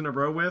 matches in a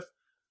row with,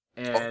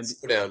 and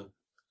down.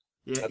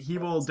 Yeah, he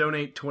will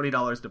donate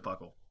 $20 to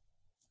Puckle.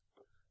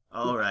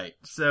 All right,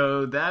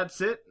 so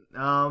that's it.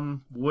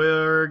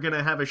 We're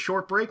gonna have a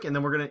short break, and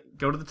then we're gonna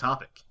go to the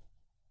topic.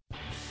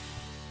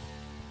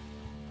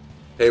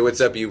 Hey,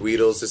 what's up, you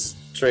Weedles? This is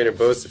Trainer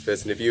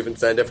Bocephus, and if you haven't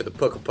signed up for the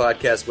Puckle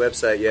Podcast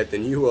website yet,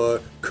 then you are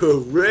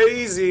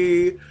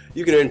crazy!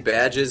 You can earn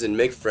badges and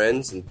make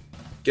friends and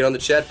get on the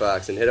chat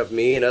box and hit up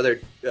me and other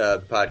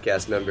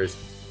podcast members.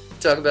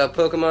 Talk about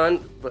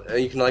Pokemon.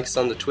 You can like us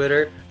on the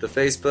Twitter, the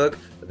Facebook,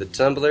 the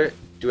Tumblr.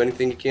 Do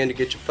anything you can to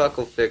get your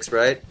Puckle fix,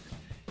 right?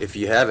 If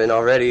you haven't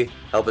already,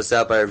 help us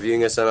out by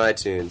reviewing us on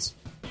iTunes.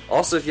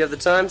 Also, if you have the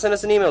time, send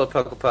us an email at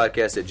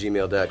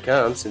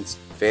pucklepodcast@gmail.com, since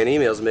fan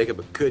emails make up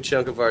a good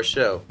chunk of our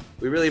show.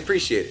 We really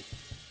appreciate it.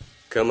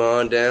 Come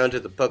on down to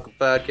the Puckle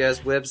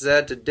Podcast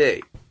website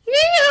today.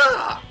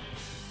 Yeah!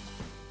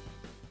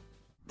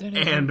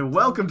 And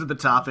welcome to the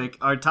topic.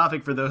 Our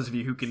topic, for those of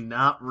you who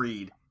cannot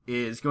read,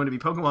 is going to be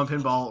Pokemon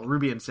Pinball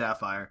Ruby and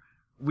Sapphire.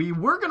 We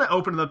were going to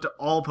open it up to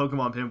all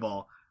Pokemon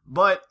Pinball,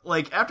 but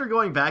like after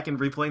going back and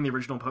replaying the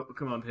original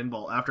Pokemon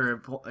Pinball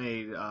after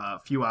a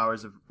few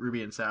hours of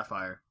Ruby and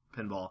Sapphire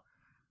Pinball,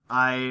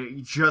 I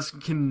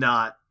just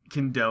cannot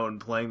condone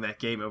playing that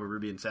game over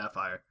Ruby and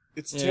Sapphire.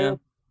 It's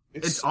terrible.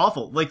 It's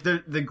awful. Like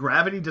the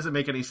gravity doesn't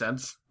make any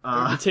sense.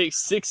 It takes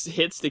 6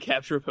 hits to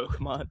capture a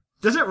Pokemon.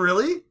 Does it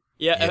really?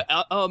 Yeah.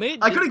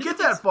 I couldn't get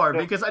that far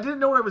because I didn't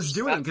know what I was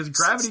doing because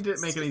gravity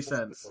didn't make any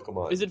sense.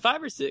 Is it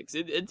 5 or 6?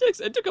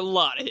 It took a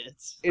lot of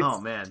hits.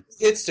 Oh man,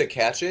 it's to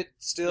catch it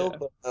still,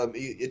 but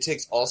it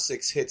takes all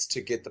 6 hits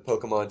to get the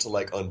Pokemon to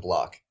like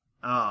unblock.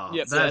 Oh,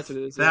 yep, that's what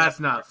it is.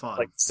 That's not fun.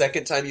 Like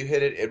second time you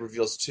hit it, it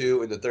reveals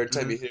 2, and the third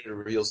time you hit it, it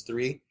reveals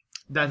 3.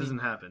 That doesn't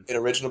happen. In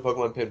original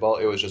Pokemon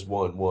Pinball, it was just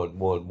 1, 1,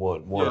 1,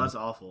 1, 1. Yeah, that's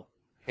awful.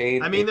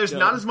 Pain. I mean, there's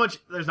not as much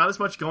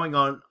going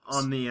on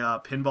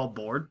the pinball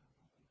board,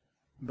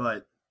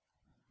 but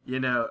you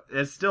know,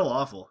 it's still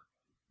awful.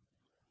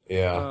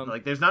 Yeah.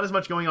 Like, there's not as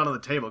much going on the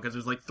table because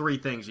there's like 3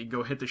 things. You can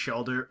go hit the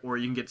shelter, or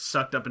you can get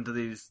sucked up into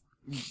these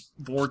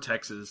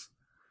vortexes,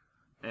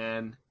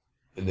 and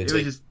they it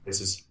take was just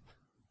places.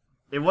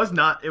 It was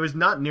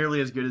not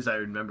nearly as good as I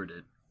remembered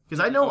it.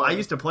 Because I know I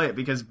used to play it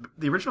because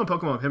the original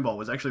Pokemon Pinball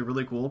was actually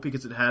really cool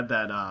because it had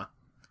that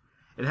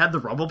it had the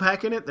Rumble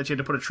Pack in it that you had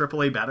to put a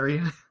AAA battery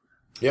in.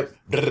 Yep.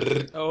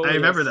 I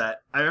remember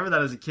that. I remember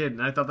that as a kid,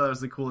 and I thought that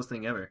was the coolest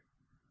thing ever.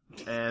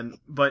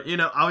 But you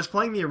know, I was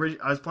playing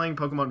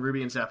Pokemon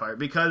Ruby and Sapphire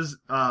because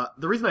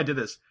the reason I did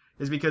this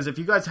is because if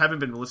you guys haven't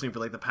been listening for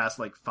like the past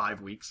like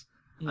 5 weeks,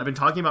 I've been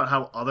talking about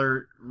how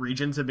other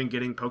regions have been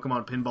getting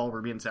Pokemon Pinball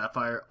Ruby and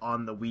Sapphire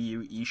on the Wii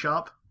U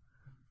eShop,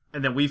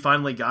 and then we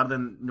finally got it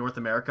in North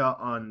America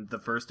on the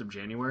 1st of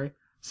January.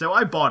 So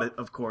I bought it,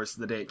 of course,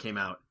 the day it came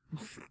out,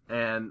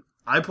 and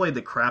I played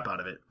the crap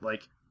out of it.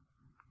 Like,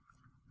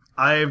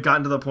 I've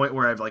gotten to the point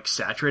where I've like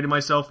saturated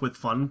myself with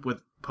fun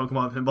with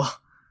Pokemon Pinball.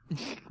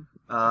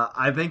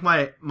 I think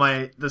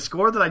the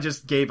score that I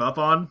just gave up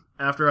on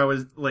after I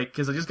was like,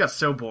 because I just got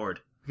so bored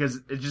because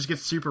it just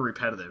gets super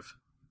repetitive,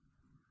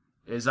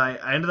 is I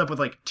ended up with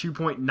like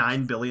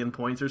 2.9 billion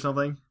points or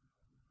something.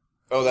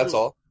 Oh, that's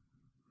all?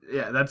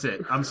 Yeah, that's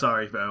it. I'm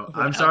sorry, Bo.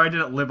 I'm sorry I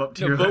didn't live up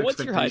to your expectations.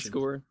 What's your high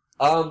score?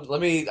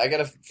 I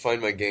gotta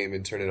find my game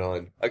and turn it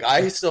on. Like,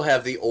 I still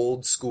have the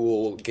old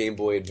school Game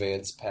Boy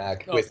Advance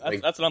pack with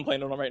like... That's what I'm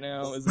playing on right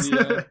now, is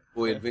the...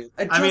 Boy Advance.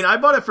 I mean, I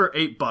bought it for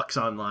 $8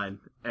 online,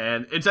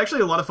 and it's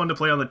actually a lot of fun to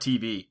play on the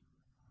TV.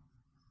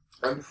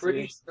 I'm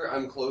pretty sure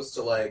I'm close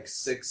to like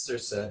 6 or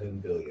 7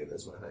 billion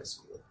as my high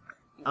score.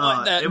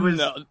 It was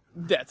no,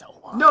 that's a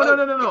lot. No.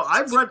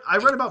 I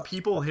read about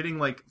people hitting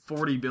like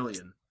 40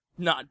 billion.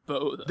 Not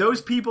both.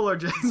 Those people are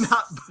just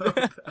not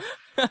both.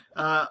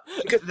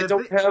 Because they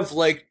don't have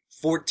like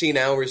 14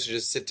 hours to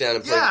just sit down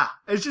and play. Yeah,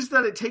 it's just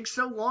that it takes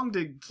so long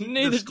to keep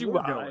the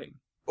score going.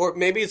 Or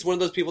maybe it's one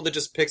of those people that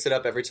just picks it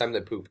up every time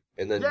they poop,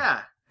 and then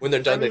when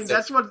they're done,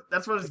 that's what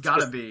it's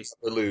got to be.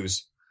 Or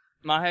lose.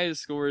 My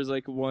highest score is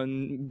like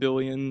 1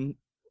 billion.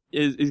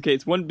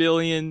 It's 1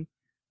 billion,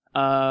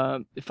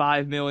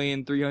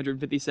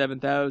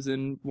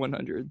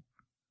 5,357,100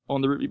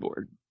 on the Ruby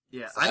board.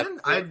 Yeah,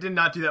 I did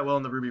not do that well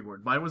on the Ruby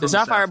board. Mine was the on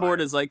Sapphire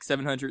board is like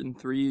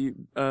 703. Is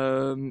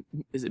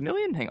it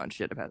million? Hang on,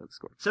 shit, I've had the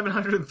score.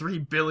 703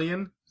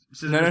 billion.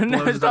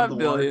 No, it's not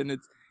billion.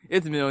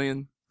 It's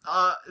million.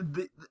 I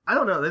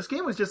don't know. This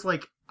game was just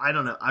like, I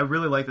don't know. I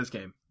really like this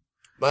game.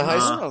 My high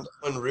score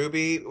on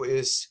Ruby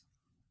is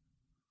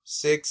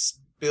 6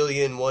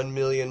 billion, 1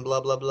 million,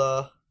 blah blah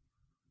blah,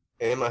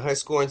 and my high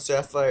score on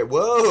Sapphire.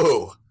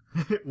 Whoa!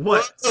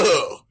 What?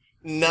 Whoa!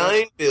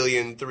 9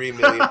 billion, 3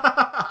 million.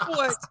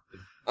 What?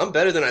 I'm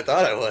better than I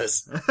thought I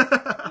was.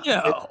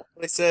 No.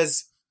 It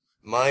says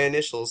my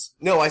initials.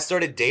 No, I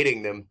started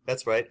dating them.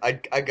 That's right.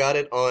 I got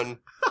it on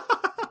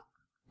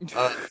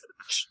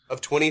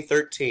of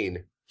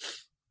 2013.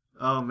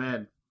 Oh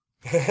man.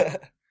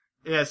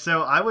 Yeah,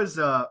 so I was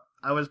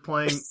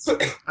playing.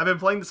 I've been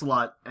playing this a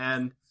lot,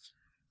 and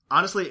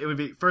honestly, it would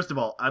be, first of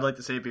all, I'd like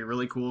to say it'd be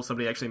really cool if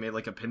somebody actually made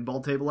like a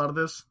pinball table out of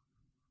this.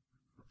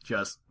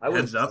 Just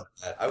heads up.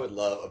 I would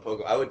love a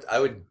Pokemon. I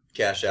would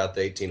cash out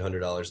the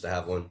 $1,800 to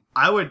have one.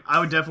 I would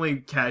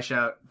definitely cash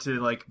out to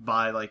like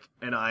buy like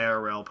an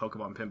IRL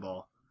Pokemon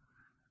pinball.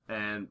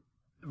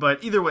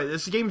 But either way,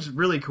 this game's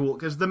really cool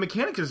because the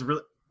mechanic is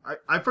really.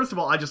 I first of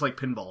all, I just like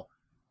pinball.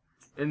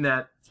 In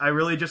that, I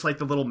really just like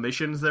the little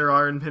missions there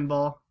are in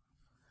pinball.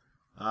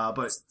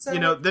 But you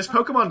know, this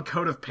Pokemon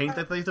coat of paint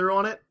that they threw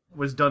on it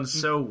was done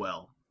so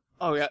well.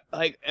 Oh yeah,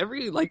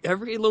 every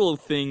little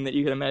thing that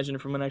you can imagine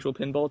from an actual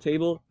pinball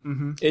table.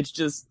 Mm-hmm. It's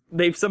just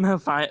they've somehow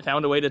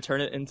found a way to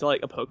turn it into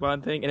like a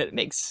Pokemon thing, and it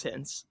makes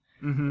sense.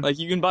 Mm-hmm. Like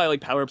you can buy like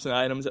power-ups and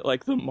items at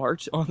like the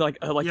March on like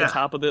the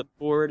top of the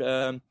board.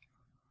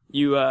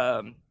 You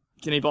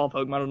can evolve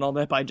Pokemon and all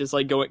that by just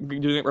like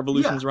doing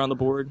revolutions around the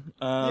board.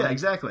 Yeah,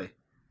 exactly.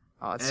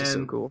 Oh, it's just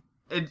so cool.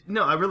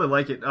 No, I really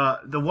like it.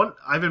 The one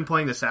I've been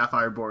playing the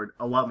Sapphire board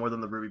a lot more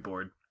than the Ruby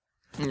board.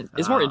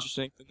 It's more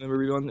interesting than the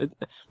Ruby one.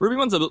 Ruby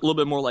one's a little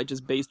bit more like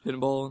just base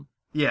pinball.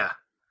 Yeah.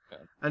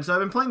 And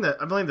so I'm playing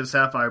the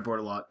Sapphire board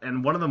a lot,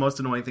 and one of the most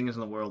annoying things in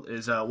the world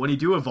is when you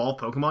do evolve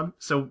Pokemon.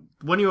 So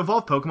when you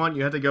evolve Pokemon,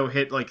 you have to go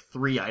hit like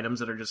 3 items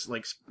that are just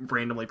like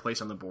randomly placed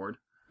on the board.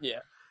 Yeah.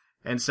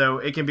 And so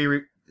it can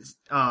be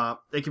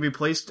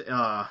placed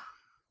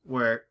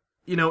where,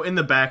 you know, in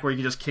the back where you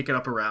can just kick it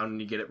up around and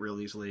you get it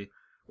real easily,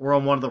 or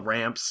on one of the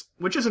ramps,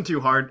 which isn't too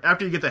hard.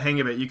 After you get the hang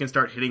of it, you can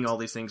start hitting all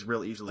these things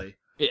real easily.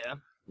 Yeah.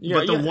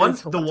 But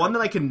the one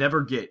that I can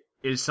never get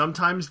is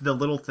sometimes the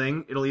little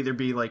thing, it'll either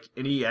be like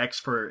an EX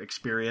for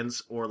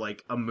experience or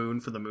like a moon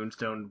for the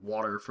Moonstone,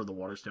 water for the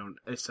Waterstone,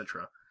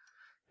 etc.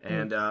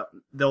 And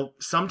they'll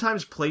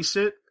sometimes place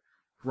it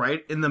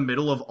right in the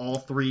middle of all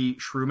 3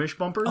 Shroomish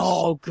bumpers.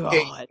 Oh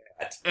god.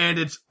 And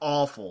it's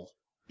awful.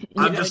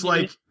 I'm just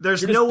like,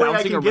 there's no way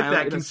I can get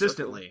that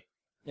consistently.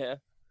 Yeah.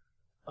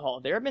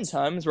 Oh, there have been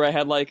times where I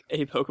had like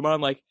a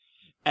Pokemon like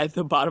at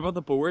the bottom of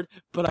the board,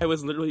 but I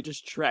was literally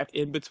just trapped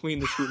in between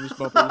the Shroomish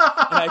bumpers, and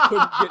I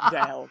couldn't get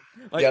down.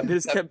 Like, yeah,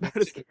 this kept or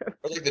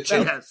like the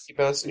chick keep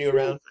bouncing you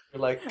around.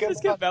 You're like,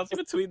 just kept bouncing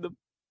between them.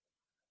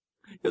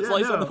 It's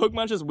like so the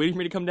Pokemon's just waiting for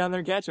me to come down there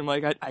and catch him.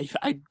 Like,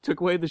 I took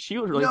away the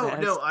shield really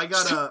fast. No, I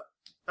gotta...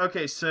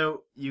 Okay,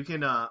 so you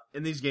can,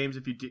 in these games,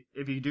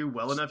 if you do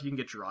well enough, you can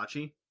get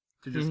Jirachi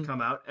to just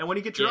come out. And when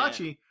you get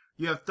Jirachi,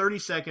 you have 30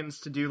 seconds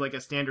to do like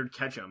a standard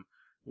catch-em.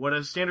 What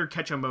a standard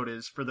catch-em mode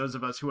is for those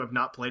of us who have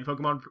not played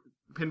Pokemon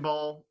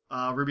Pinball,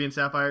 Ruby and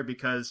Sapphire,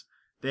 because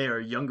they are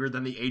younger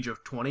than the age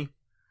of 20.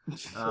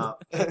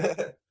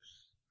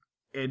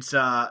 It's,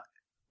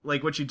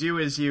 like what you do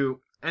is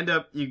you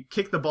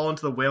kick the ball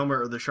into the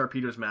Wailmer or the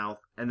Sharpedo's mouth,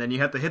 and then you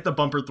have to hit the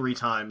bumper 3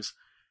 times,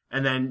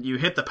 and then you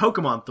hit the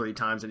Pokemon 3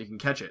 times and you can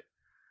catch it.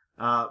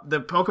 The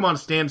Pokemon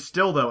stands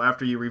still though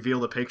after you reveal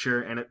the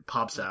picture and it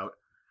pops out.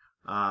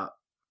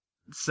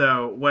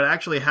 So what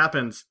actually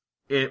happens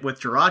with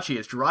Jirachi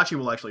is Jirachi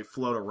will actually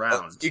float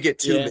around. You get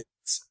 2 minutes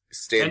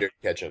standard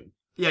catch 'em.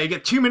 Yeah, you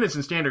get 2 minutes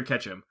in standard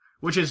catch 'em,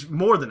 which is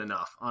more than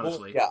enough,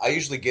 honestly. Well, yeah, I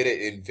usually get it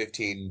in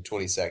 15,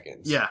 20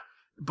 seconds. Yeah,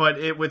 but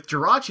with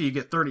Jirachi you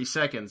get 30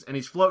 seconds, and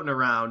he's floating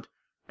around,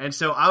 and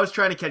so I was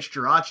trying to catch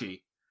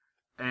Jirachi,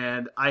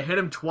 and I hit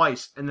him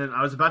twice, and then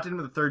I was about to hit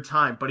him the 3rd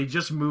time, but he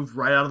just moved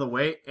right out of the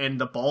way,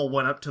 and the ball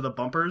went up to the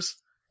bumpers,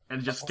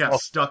 and just got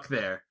stuck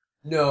there.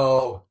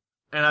 No.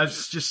 And I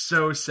was just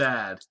so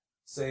sad.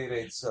 Say it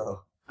ain't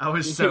so. I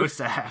was so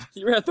sad.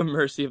 You were at the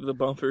mercy of the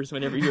bumpers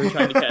whenever you were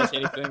trying to catch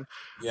anything.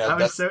 Yeah,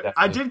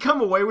 I did come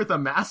away with a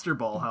Master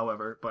Ball,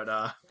 however,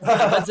 but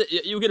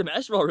you get a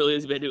Master Ball really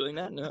easy by doing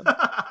that, no?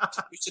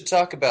 We should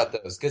talk about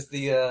those, because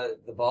the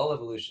ball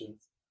evolutions.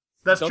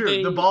 That's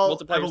true. The ball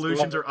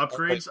evolutions are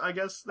upgrades, I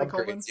guess they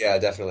call them. Yeah,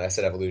 definitely. I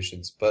said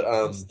evolutions, but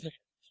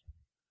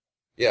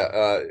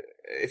Yeah,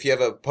 if you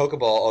have a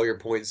Pokeball, all your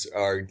points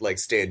are like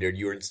standard.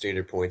 You earn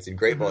standard points. In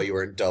Great Ball, you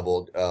earn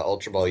doubled.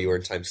 Ultra Ball, you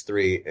earn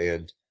 ×3,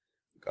 and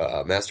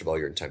Master Ball,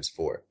 you earn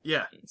 ×4.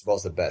 Yeah. This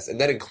ball's the best. And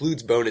that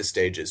includes bonus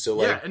stages. So,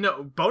 like, yeah,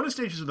 no, bonus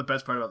stages are the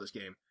best part about this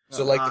game.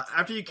 So, like,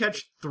 after you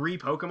catch 3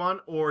 Pokemon,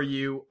 or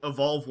you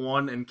evolve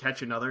one and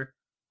catch another,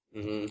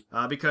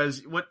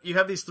 because what you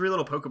have these 3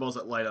 little Pokeballs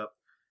that light up,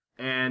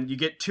 and you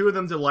get 2 of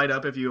them to light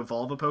up if you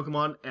evolve a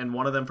Pokemon, and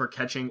 1 of them for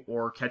catching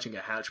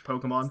a hatch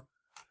Pokemon.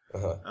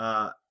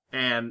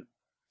 And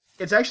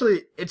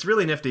it's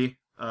really nifty.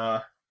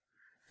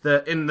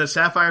 In the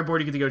Sapphire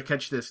board, you get to go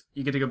catch this.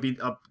 You get to go beat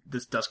up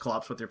this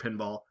Dusclops with your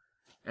pinball,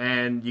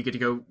 and you get to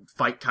go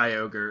fight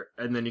Kyogre,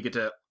 and then you get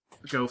to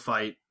go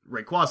fight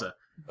Rayquaza.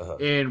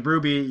 In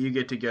Ruby, you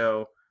get to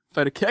go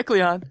fight a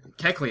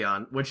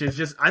Kecleon, which is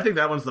just, I think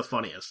that one's the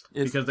funniest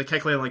because the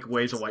Kecleon like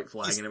waves a white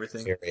flag and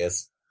everything.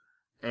 Serious.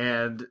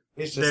 And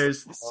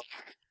there's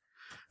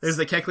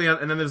the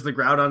Kecleon, and then there's the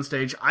Groudon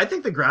stage. I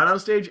think the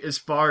Groudon stage is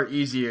far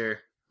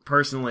easier,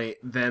 personally,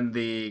 than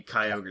the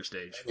Kyogre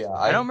stage. Yeah,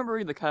 I don't remember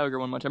reading the Kyogre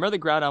one much. I remember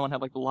the Groudon one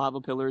had like the lava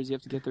pillars you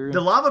have to get through.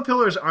 The lava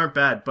pillars aren't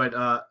bad, but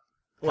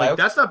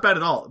that's not bad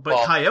at all.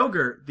 But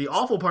Kyogre, the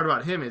awful part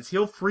about him is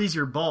he'll freeze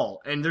your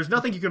ball, and there's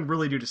nothing you can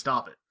really do to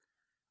stop it.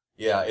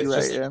 Yeah,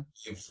 it's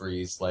you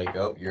freeze, like,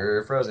 oh,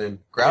 you're frozen.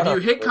 Groudon.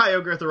 If you hit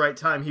Kyogre at the right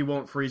time, he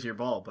won't freeze your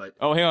ball, but...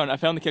 Oh, hang on, I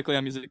found the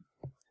Kecleon music.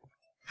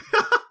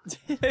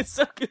 It's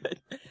so good.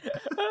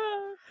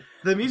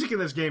 The music in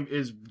this game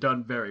is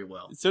done very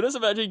well. So just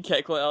imagine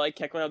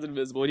Kecleon's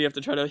invisible, and you have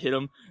to try to hit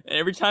him, and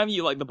every time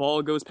the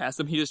ball goes past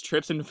him, he just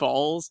trips and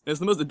falls. It's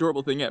the most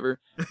adorable thing ever.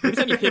 Every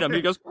time you hit him,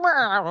 he goes...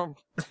 Well,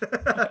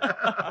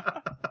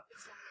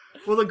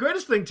 the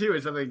greatest thing, too,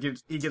 is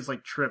that he gets,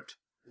 like, tripped.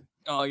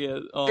 Oh, yeah.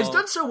 Oh. It's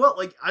done so well,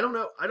 like, I don't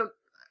know,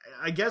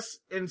 I guess,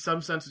 in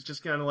some sense, it's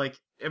just kind of, like,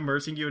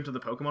 immersing you into the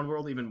Pokemon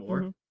world even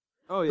more. Mm-hmm.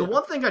 Oh, yeah. The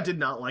one thing I did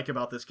not like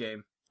about this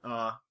game,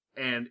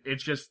 and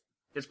it's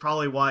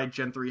probably why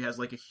Gen 3 has,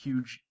 like, a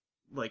huge,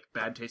 like,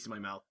 bad taste in my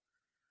mouth,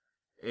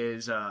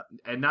 is,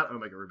 and not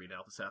Omega Ruby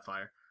now, the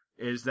Sapphire,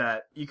 is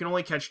that you can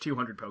only catch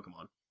 200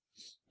 Pokemon.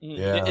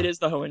 Yeah. It is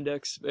the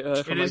Hoendex.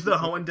 It is the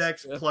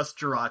Hoendex plus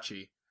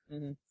Jirachi.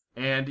 Mm-hmm.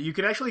 And you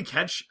can actually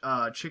catch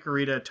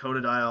Chikorita,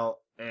 Totodile,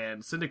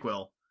 and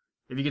Cyndaquil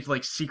if you get to,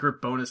 like,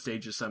 secret bonus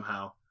stages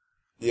somehow.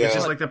 Yeah. It's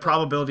just, like, the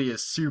probability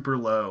is super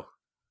low.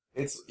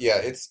 It's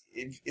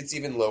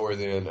even lower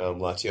than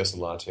Latios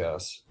and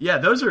Latias. Yeah,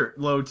 those are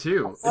low,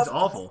 too. It's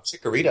awful.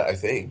 Chikorita, I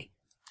think.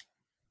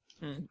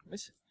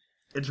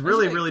 It's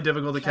really, really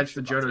difficult to catch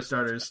the Johto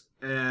starters.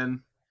 And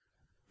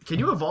can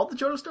you evolve the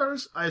Johto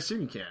starters? I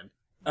assume you can.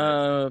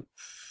 I've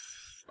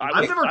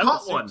never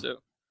caught one. So.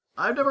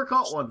 I've never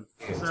caught one.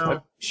 So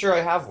I'm sure I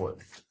have one.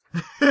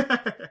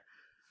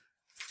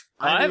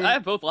 I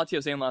have both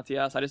Latios and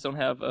Latias. I just don't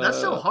have... That's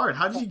so hard.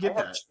 How did you get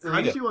that?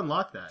 How did you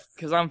unlock that?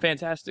 Because I'm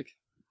fantastic.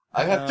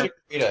 I have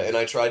Chikorita, and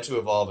I tried to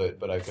evolve it,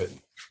 but I couldn't.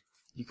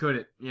 You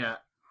couldn't, yeah.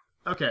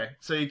 Okay,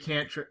 so you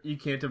can't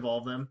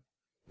evolve them?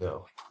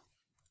 No.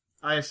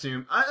 I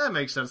assume. That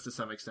makes sense to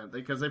some extent,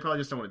 because they probably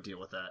just don't want to deal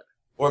with that.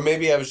 Or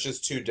maybe I was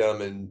just too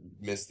dumb and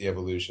missed the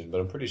evolution,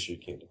 but I'm pretty sure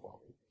you can't evolve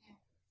it.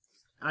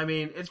 I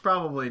mean, it's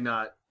probably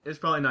not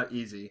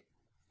easy.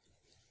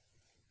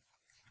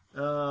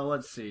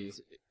 Let's see.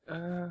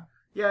 Yeah,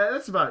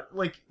 that's about,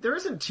 like, there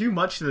isn't too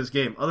much to this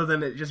game, other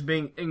than it just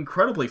being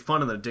incredibly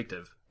fun and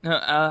addictive.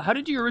 How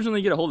did you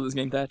originally get a hold of this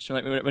game, Thatch?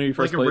 Like, when you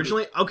first played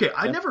originally? it? Okay,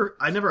 I never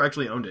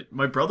actually owned it.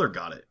 My brother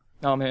got it.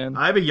 Oh, man.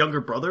 I have a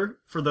younger brother,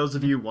 for those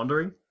of you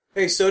wondering.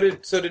 Hey, so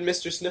did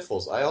Mr.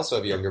 Sniffles. I also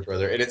have a younger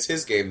brother, and it's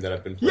his game that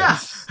I've been playing. Yeah,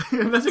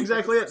 that's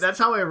exactly it. That's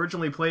how I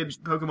originally played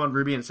Pokemon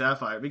Ruby and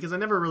Sapphire, because I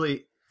never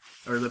really...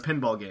 Or the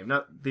pinball game,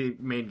 not the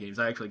main games.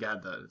 I actually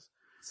got those.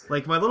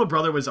 Like, my little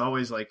brother was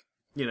always like,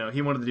 you know,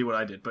 he wanted to do what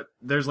I did, but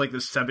there's like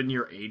this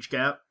 7-year age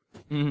gap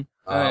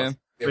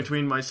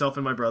between myself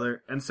and my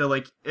brother, and so,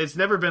 like, it's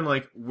never been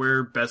like,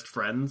 we're best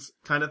friends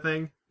kind of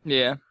thing.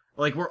 Yeah.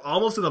 Like, we're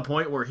almost to the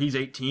point where he's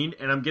 18,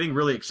 and I'm getting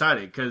really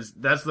excited, because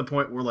that's the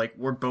point where, like,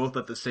 we're both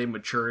at the same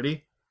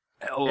maturity,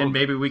 and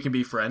maybe we can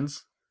be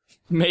friends.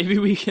 Maybe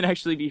we can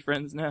actually be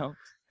friends now.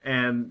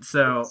 And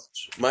so...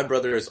 My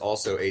brother is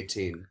also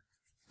 18.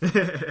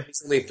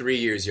 He's only 3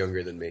 years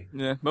younger than me.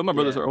 Yeah, but my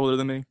brothers are older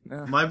than me.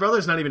 Yeah. My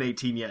brother's not even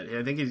 18 yet.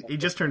 I think he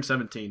just turned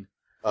 17.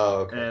 Oh,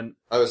 okay. And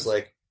I was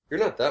like, you're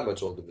not that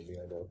much older than me,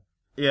 I know.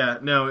 Yeah,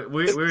 no,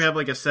 we have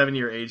like a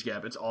 7-year age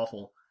gap. It's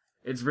awful.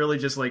 It's really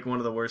just like one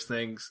of the worst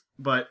things.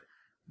 But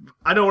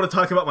I don't want to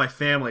talk about my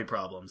family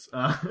problems.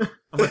 I'm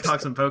going to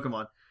talk some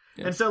Pokemon.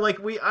 Yeah. And so, like,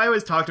 I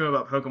always talked to him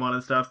about Pokemon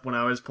and stuff when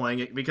I was playing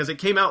it, because it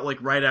came out,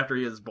 like, right after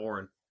he was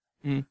born.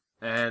 Mm.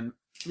 And,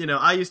 you know,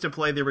 I used to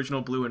play the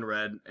original Blue and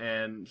Red,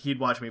 and he'd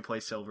watch me play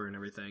Silver and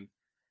everything.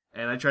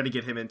 And I tried to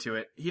get him into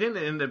it. He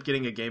didn't end up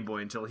getting a Game Boy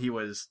until he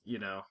was, you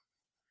know,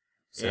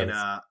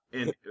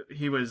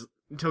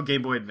 until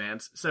Game Boy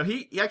Advance. So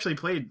he actually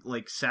played,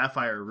 like,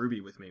 Sapphire or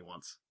Ruby with me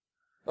once.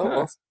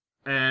 Oh,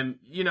 and,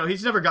 you know,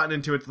 he's never gotten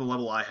into it to the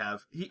level I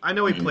have. I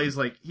know he plays,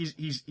 like,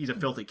 he's a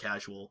filthy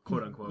casual,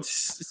 quote unquote.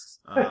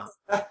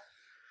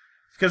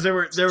 because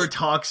there were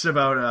talks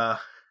about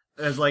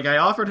as like I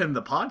offered him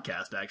the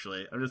podcast.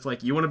 Actually, I'm just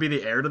like, you want to be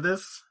the heir to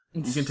this?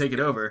 You can take it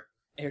over.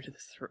 Heir to the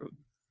throne.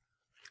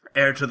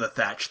 Heir to the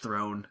thatch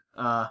throne.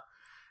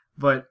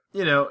 But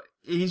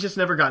he's just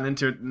never gotten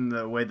into it in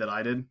the way that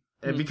I did.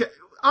 And because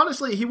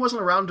honestly, he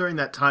wasn't around during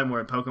that time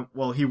where Pokemon.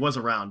 Well, he was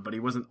around, but he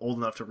wasn't old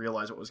enough to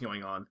realize what was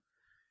going on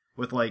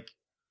with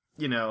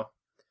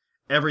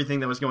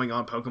everything that was going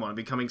on. Pokemon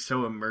becoming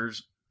so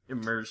immersed. Is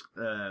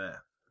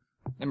that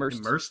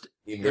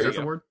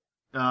the word?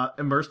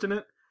 Immersed in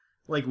it,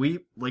 like we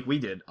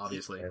did,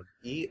 obviously.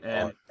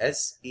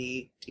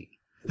 ERSET.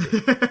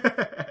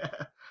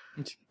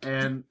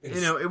 And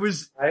it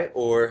was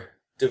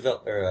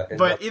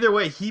but either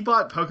way, he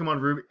bought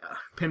Pokemon Ruby,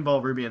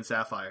 Pinball Ruby and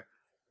Sapphire,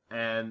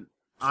 and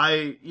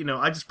I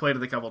just played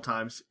it a couple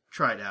times,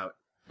 tried it out,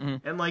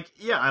 and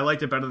I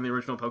liked it better than the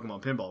original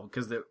Pokemon Pinball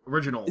because the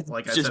original,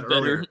 like I said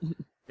earlier,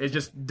 it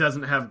just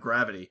doesn't have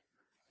gravity,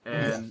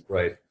 and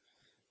right,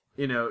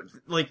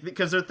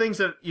 because there are things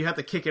that you have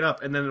to kick it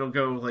up and then it'll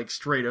go like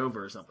straight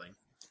over or something.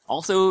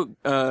 Also,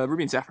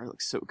 Ruby and Sapphire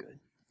look so good.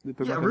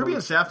 Yeah, Ruby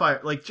and Sapphire,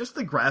 like just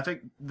the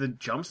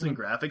jumps in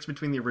graphics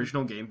between the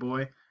original Game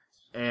Boy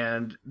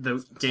and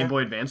the Game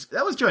Boy Advance,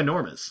 that was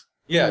ginormous.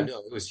 Yeah, no,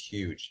 it was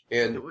huge.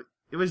 And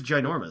it was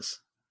ginormous.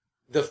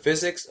 The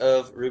physics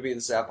of Ruby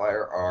and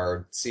Sapphire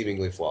are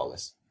seemingly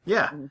flawless.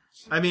 Yeah.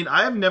 I mean,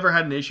 I have never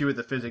had an issue with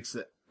the physics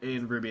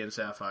in Ruby and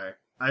Sapphire.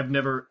 I've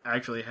never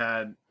actually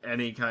had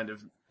any kind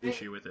of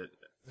issue with it.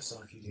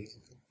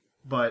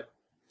 But,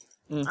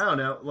 I don't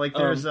know, like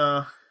there's,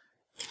 I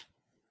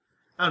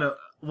don't know.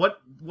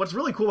 What's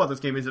really cool about this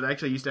game is it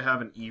actually used to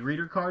have an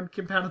e-reader card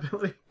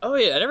compatibility. Oh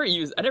yeah, I never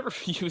used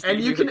and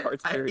you can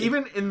cards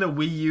even in the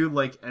Wii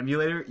U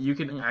emulator, you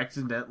can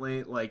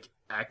accidentally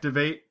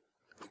activate.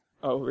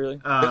 Oh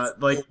really?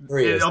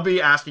 It'll be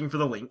asking for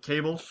the link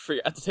cable.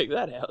 Forgot to take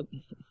that out.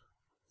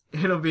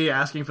 It'll be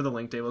asking for the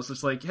link cable. It's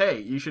just like, hey,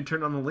 you should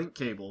turn on the link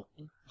cable.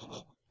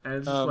 And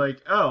it's just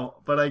like, oh,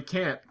 but I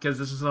can't because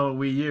this is not a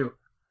Wii U.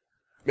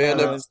 Man,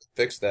 I must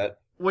fix that.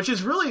 Which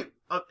is really.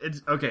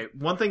 It's okay.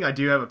 One thing I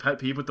do have a pet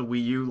peeve with the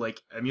Wii U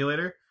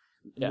emulator.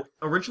 Yeah.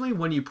 Originally,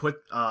 when you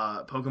put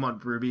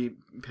Pokemon Ruby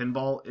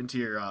Pinball into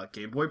your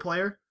Game Boy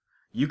player,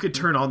 you could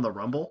turn on the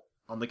rumble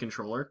on the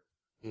controller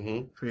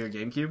for your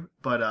GameCube,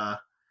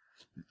 but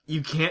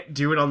you can't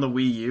do it on the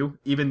Wii U,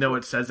 even though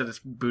it says that it's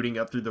booting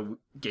up through the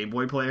Game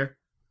Boy player.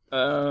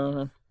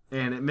 And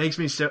it makes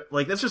me so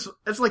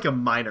it's like a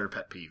minor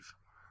pet peeve,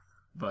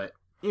 but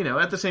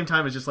at the same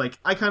time, it's just like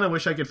I kind of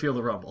wish I could feel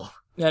the rumble.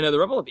 Yeah, no, the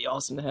rumble would be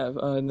awesome to have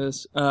in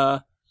this.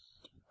 I'm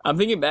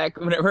thinking back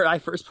whenever I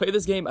first played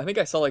this game. I think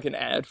I saw an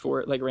ad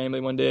for it randomly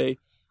one day,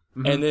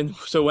 and then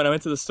so when I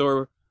went to the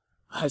store,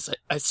 I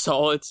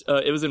saw it.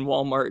 It was in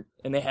Walmart,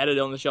 and they had it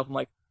on the shelf. I'm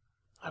like,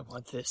 I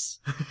want this,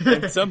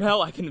 and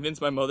somehow I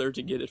convinced my mother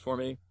to get it for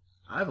me.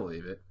 I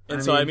believe it.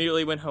 And I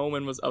immediately went home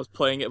and I was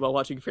playing it while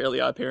watching Fairly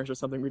Odd Parents or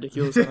something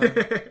ridiculous.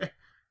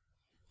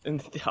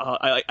 And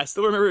I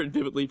still remember it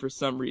vividly for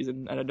some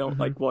reason, and I don't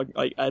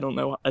I don't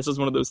know. It's just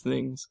one of those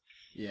things.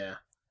 Yeah,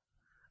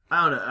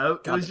 I don't know.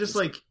 It was just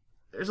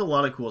there's a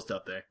lot of cool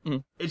stuff there.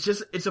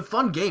 It's a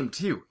fun game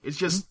too. It's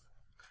just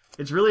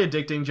it's really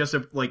addicting just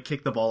to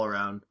kick the ball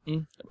around.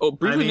 Oh,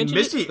 briefly mention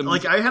Misty.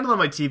 I had it on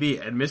my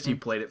TV, and Misty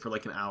played it for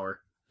an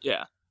hour.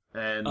 Yeah,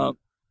 and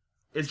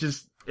it's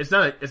just. It's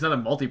not a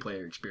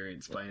multiplayer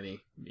experience by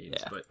any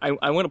means, but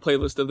I want a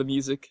playlist of the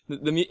music.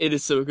 It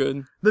is so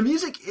good. The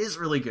music is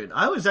really good.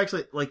 I was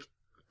actually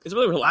it's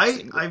really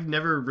relaxing. I've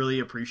never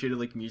really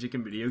appreciated music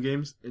in video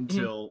games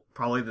until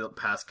probably the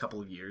past couple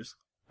of years.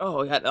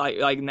 Oh yeah,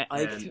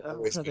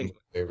 Always been my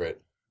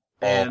favorite.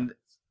 And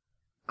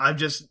I've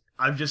just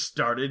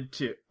started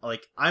to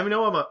I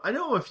know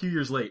I'm a few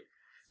years late.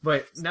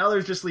 But now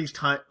there's just these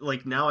time,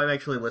 now I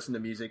actually listen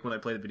to music when I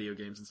play the video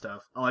games and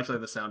stuff. I'll actually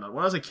have the sound on.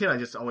 When I was a kid, I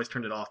just always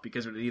turned it off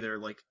because it would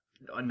either,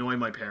 annoy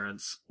my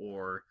parents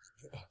or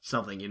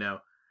something,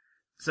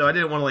 So I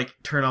didn't want to,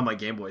 turn on my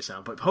Game Boy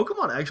sound. But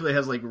Pokemon actually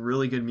has,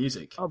 really good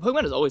music. Oh,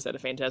 Pokemon has always had a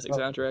fantastic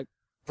soundtrack.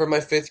 For my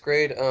 5th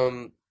grade,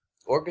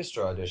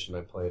 orchestra audition,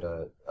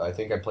 I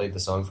think I played the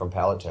song from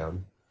Pallet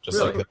Town. Just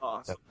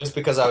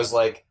because I was,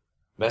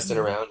 messing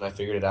around and I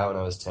figured it out when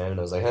I was 10 and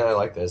I was like, hey, I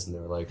like this, and they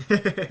were like,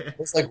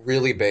 it's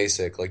really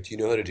basic, do you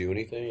know how to do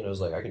anything? And I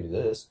was like, I can do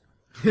this.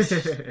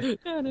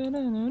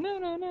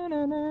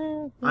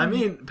 I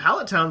mean,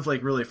 Pallet Town's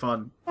really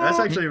fun. That's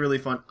actually really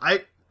fun.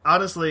 I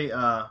honestly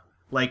I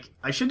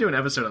should do an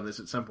episode on this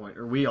at some point,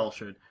 or we all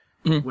should.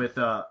 With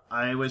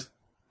I was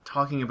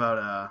talking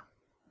about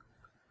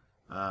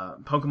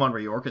Pokemon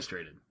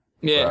Reorchestrated.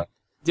 Yeah.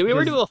 Did we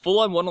ever do a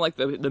full-on one on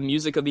the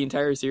music of the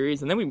entire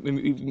series? And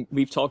then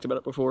we've talked about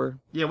it before.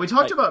 Yeah, we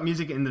talked about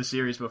music in the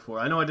series before.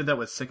 I know I did that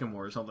with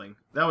Sycamore or something.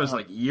 That was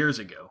years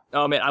ago.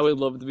 Oh man, I would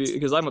love to be,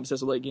 because I'm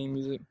obsessed with game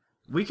music.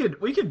 We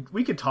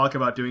could talk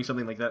about doing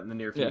something like that in the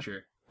near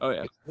future. Oh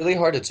yeah. It's really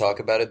hard to talk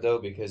about it though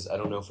because I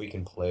don't know if we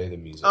can play the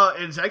music.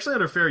 It's actually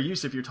under fair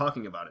use if you're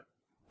talking about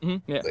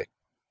it. Yeah.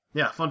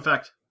 Yeah. Fun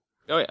fact.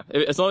 Oh yeah,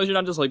 as long as you're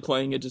not just like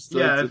playing it, just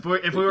if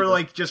we were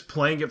like just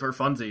playing it for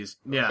funsies,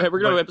 yeah. We're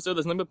gonna have an episode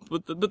that's nothing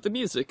but the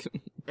music.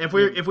 If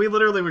we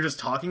literally were just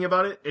talking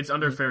about it, it's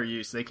under fair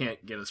use. They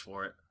can't get us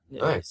for it.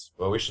 Yeah. Nice.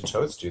 Well, we should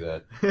totes do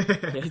that.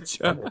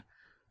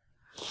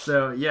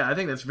 So yeah, I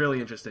think that's really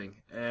interesting,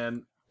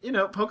 and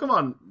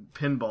Pokemon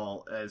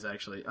Pinball is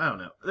actually I don't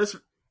know this.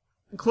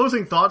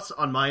 Closing thoughts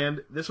on my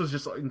end. This was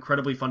just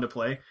incredibly fun to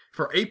play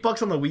for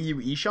 $8 on the Wii U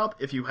eShop.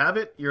 If you have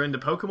it, you're into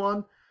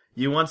Pokemon.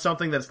 You want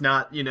something that's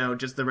not,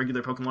 just the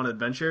regular Pokemon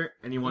Adventure,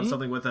 and you want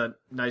something with a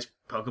nice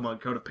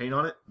Pokemon coat of paint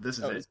on it, this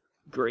is it. It's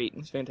great.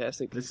 It's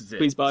fantastic. This is it.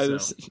 Please buy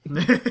this.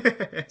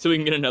 So we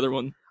can get another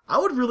one. I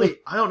would really,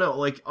 I don't know,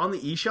 like, on the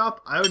eShop,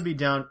 I would be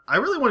down. I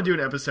really want to do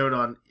an episode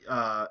on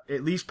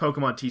at least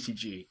Pokemon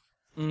TCG.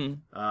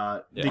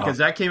 Because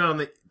that came out on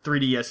the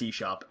 3DS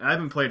eShop, and I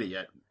haven't played it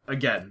yet.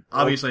 Again,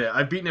 obviously,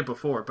 I've beaten it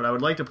before, but I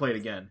would like to play it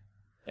again.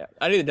 Yeah,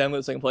 I need to download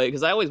it so I can play it,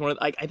 because I always wanted...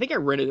 I think I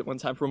rented it one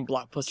time from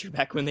Blockbuster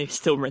back when they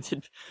still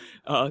rented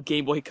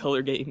Game Boy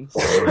Color games.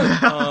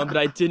 But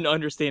I didn't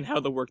understand how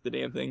to work the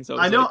damn thing, so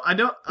I know. I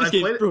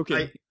played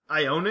it.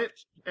 I own it,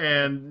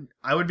 and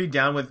I would be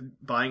down with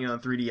buying it on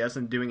 3DS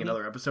and doing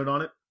another episode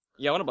on it.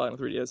 Yeah, I want to buy it on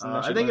 3DS.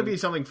 I think it'd be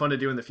something fun to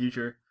do in the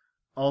future.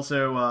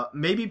 Also,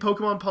 maybe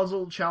Pokemon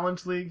Puzzle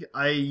Challenge League.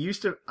 I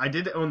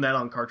did own that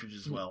on cartridge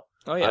as well.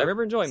 Oh yeah, I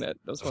remember enjoying that.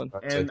 That was fun.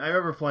 And I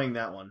remember playing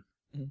that one.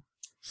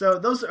 So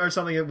those are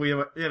something that we,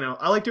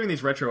 I like doing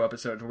these retro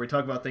episodes where we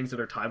talk about things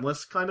that are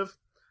timeless, kind of.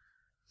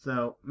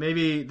 So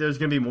everyone there's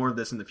going to be more of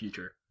this in the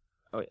future.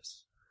 Oh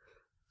yes.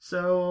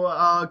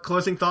 So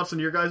closing thoughts on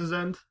your guys'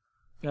 end?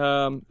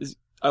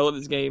 I love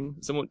this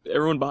game.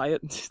 Everyone buy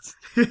it.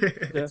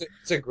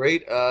 It's a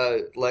great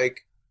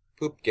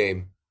poop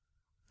game.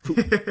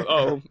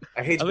 Oh,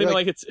 I hate. I think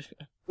like it's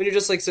when you're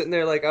just like sitting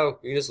there, like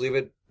you just leave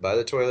it by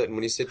the toilet, and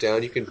when you sit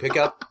down, you can pick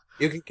up,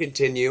 you can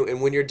continue,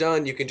 and when you're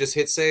done, you can just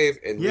hit save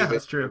and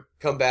that's true.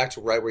 Come back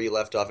to right where you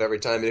left off every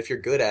time. And if you're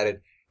good at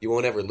it, you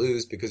won't ever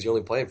lose because you're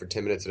only playing for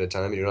 10 minutes at a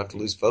time, and you don't have to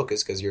lose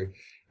focus because you're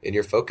in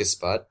your focus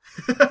spot.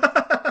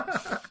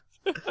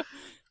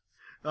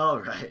 All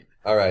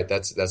right.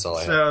 That's all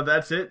I have. So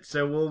that's it.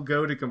 So we'll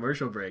go to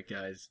commercial break,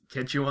 guys.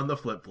 Catch you on the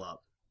flip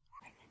flop.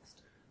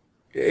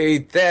 Hey,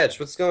 Thatch,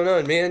 what's going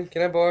on, man?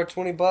 Can I borrow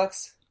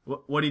 $20?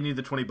 What do you need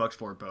the $20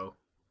 for, Bo?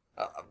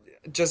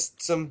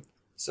 Just some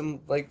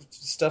like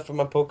stuff for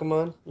my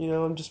Pokemon.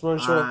 I'm just running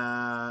short.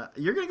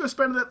 You're gonna go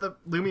spend it at the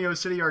Lumio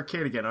City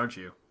Arcade again, aren't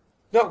you?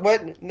 No,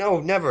 what? No,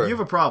 never. You have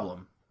a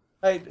problem.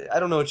 I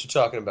don't know what you're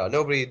talking about.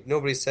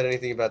 Nobody said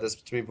anything about this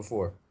to me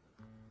before.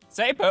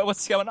 Say, Bo,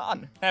 what's going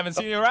on? Haven't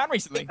seen you around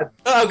recently.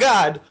 Oh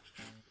God.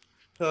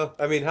 Oh,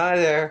 hi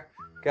there,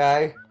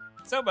 guy.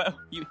 So, Bo,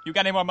 you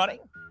got any more money?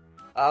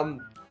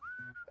 Not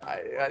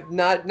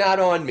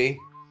on me.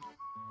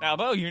 Now,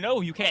 Bo,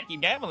 you can't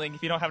keep gambling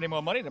if you don't have any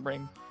more money to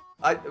bring.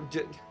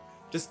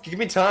 Just give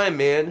me time,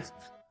 man.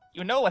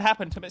 You know what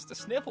happened to Mr.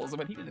 Sniffles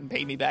when he didn't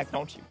pay me back,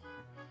 don't you?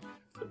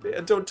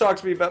 Man, don't talk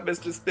to me about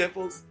Mr.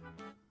 Sniffles.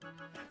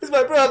 He's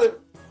my brother.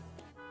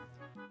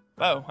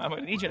 Bo, I'm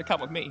gonna need you to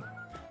come with me.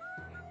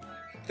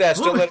 Thatch,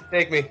 don't let him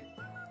take me.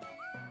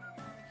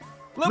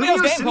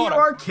 Lumio City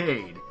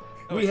Arcade.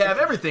 We have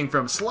everything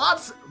from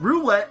slots,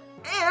 roulette,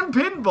 and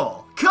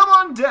pinball. Come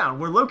on down.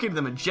 We're located in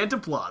the Magenta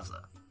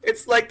Plaza.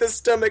 It's like the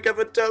stomach of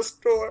a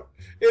dust door.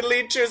 It'll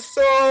eat your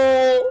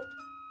soul.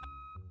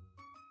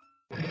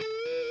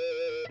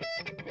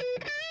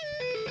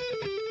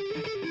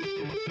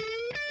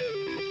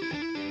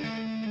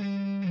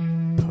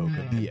 Poke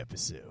of the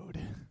episode.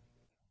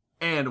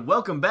 And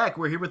welcome back.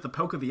 We're here with the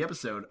Poke of the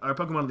episode. Our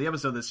Pokemon of the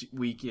episode this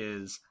week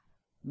is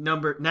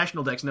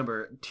National Dex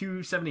number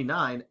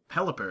 279,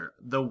 Pelipper,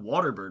 the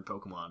Waterbird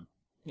Pokemon.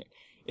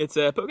 Its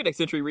Pokedex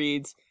entry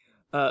reads,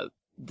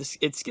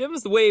 it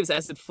skims the waves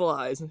as it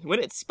flies. When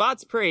it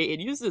spots prey, it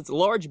uses its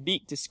large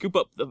beak to scoop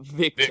up the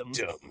victim.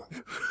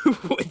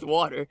 With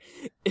water.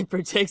 It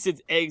protects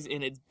its eggs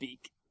in its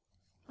beak.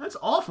 That's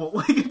awful.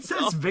 Like, it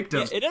says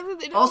victim. Yeah, it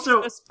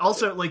doesn't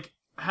also, like,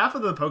 half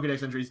of the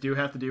Pokedex entries do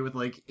have to do with,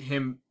 like,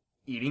 him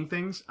eating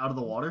things out of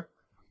the water.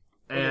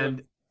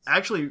 And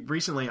actually,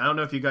 recently, I don't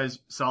know if you guys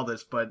saw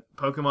this, but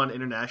Pokemon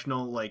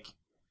International, like,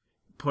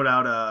 put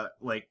out a,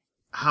 like,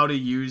 how to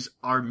use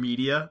our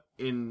media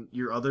in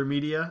your other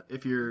media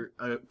if you're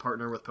a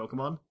partner with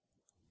Pokemon.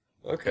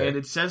 Okay. And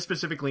it says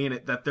specifically in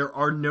it that there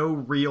are no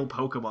real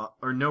Pokemon,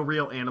 or no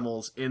real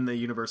animals in the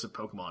universe of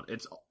Pokemon.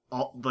 It's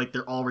all, like,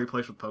 they're all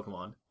replaced with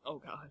Pokemon. Oh,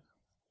 God.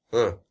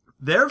 Huh.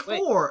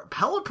 Therefore,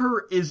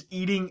 Pelipper is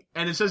eating,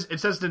 and it says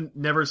to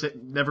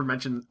never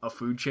mention a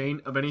food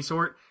chain of any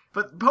sort,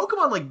 but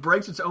Pokemon, like,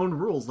 breaks its own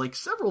rules, like,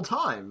 several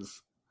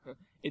times.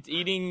 It's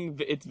eating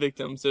its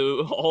victim,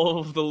 so all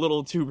of the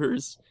little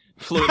tubers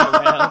floating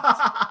around.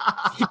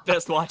 You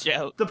best watch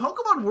out. The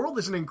Pokemon world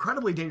is an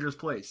incredibly dangerous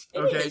place.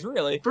 Okay, it is,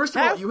 really. First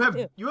of all, you have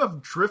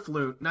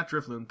Drifloon, not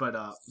Drifloon, but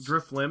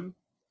Driflim.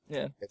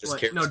 Yeah.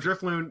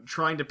 Drifloon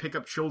trying to pick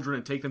up children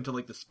and take them to,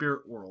 like, the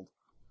spirit world.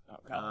 Oh,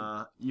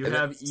 God. You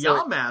have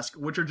Yamask,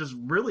 which are just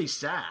really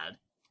sad.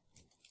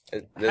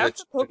 And half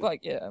the Pokemon,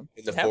 yeah.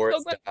 In the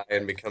forest, die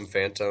and become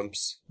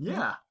phantoms.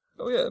 Yeah.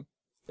 Oh yeah.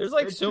 There's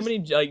like so many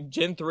like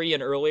Gen 3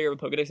 and earlier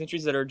Pokedex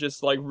entries that are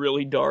just like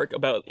really dark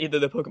about either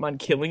the Pokemon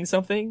killing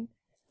something,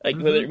 like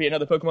whether it be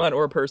another Pokemon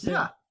or a person,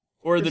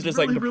 or they're just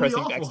really, like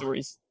depressing really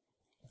backstories.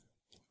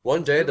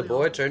 One day the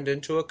boy turned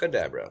into a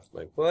Kadabra.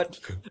 Like, what?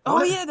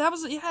 Oh yeah,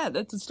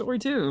 that's a story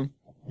too.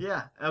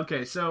 Yeah,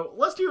 okay, so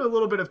let's do a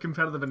little bit of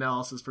competitive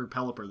analysis for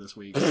Pelipper this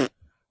week.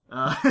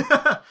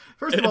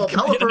 First of all,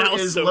 Pelipper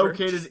is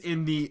located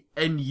in the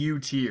NU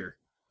tier.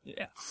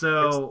 Yeah.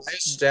 So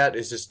his stat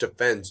is his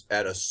defense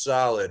at a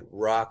solid,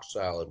 rock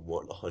solid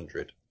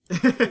 100.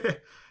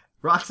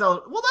 Rock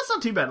solid. Well, that's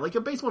not too bad. Like,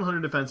 a base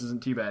 100 defense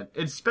isn't too bad.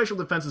 Its special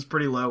defense is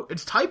pretty low.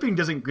 Its typing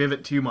doesn't give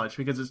it too much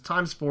because it's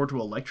 ×4 to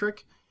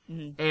electric.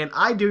 And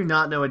I do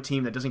not know a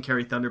team that doesn't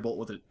carry Thunderbolt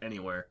with it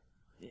anywhere.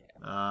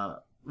 Yeah.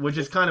 Which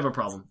is kind of a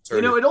problem.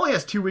 You know, it only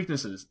has 2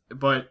 weaknesses,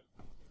 but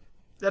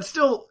that's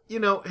still, you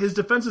know, his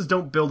defenses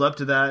don't build up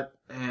to that,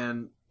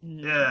 and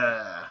you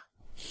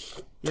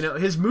know,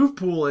 his move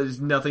pool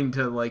is nothing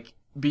to, like,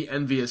 be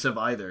envious of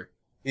either.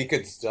 He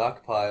could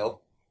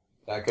stockpile.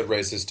 That could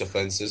raise his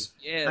defenses.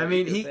 Yeah. I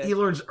mean, he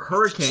learns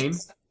Hurricane.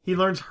 He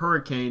learns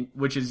Hurricane,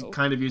 which is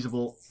kind of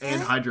usable, and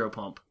Hydro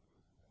Pump.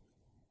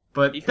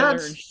 But he can learn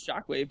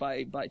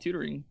Shockwave by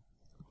tutoring.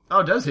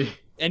 Oh, does he?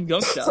 And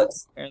Gunk Shot,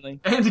 apparently.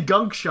 And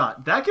Gunk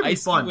Shot. That could be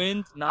fun.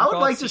 Wind, I would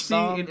like to see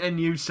in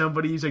NU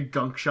somebody use a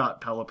Gunk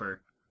Shot Pelipper.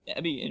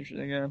 That'd be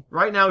interesting, yeah.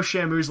 Right now,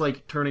 Shamu's,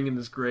 like, turning in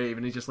his grave,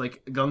 and he's just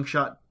like, Gunk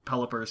Shot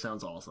Pelipper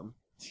sounds awesome.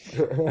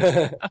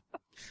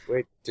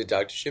 Wait, did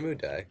Dr. Shamu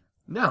die?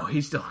 No,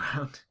 he's still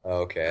around.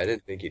 Oh, okay, I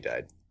didn't think he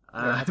died.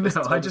 No,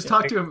 I just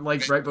talked to him,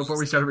 like, right before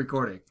we started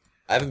recording.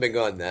 I haven't been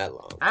gone that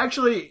long.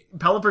 Actually,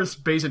 Pelipper's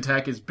base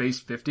attack is base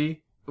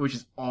 50, which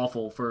is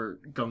awful for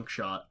Gunk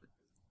Shot.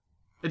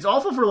 It's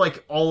awful for,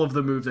 like, all of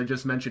the moves I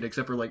just mentioned,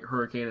 except for, like,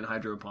 Hurricane and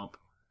Hydro Pump.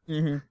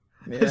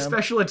 Mm-hmm. Yeah. His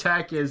special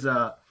attack is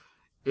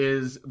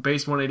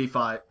base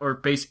 185, or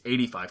base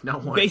 85,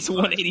 not 185. Base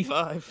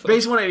 185.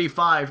 Base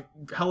 185,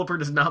 Pelipper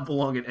does not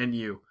belong in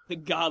NU. The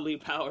godly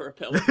power of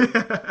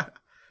Pelipper.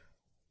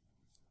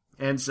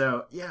 And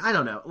so, yeah, I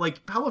don't know.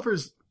 Like,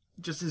 Pelipper's,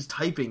 just his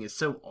typing is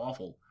so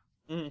awful.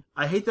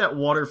 I hate that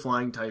water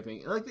flying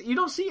typing. Like, you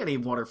don't see any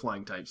water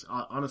flying types,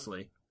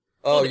 honestly.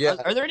 Oh, yeah.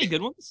 Are there any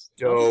good ones?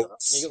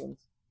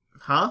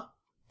 Huh?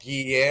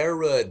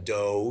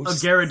 Gyarados. Oh,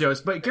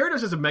 Gyarados. But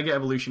Gyarados has a Mega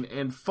Evolution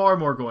and far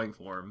more going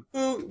for him.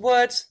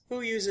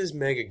 Who uses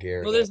Mega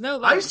Gyarados? Well, there's no,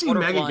 like, I've seen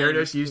Mega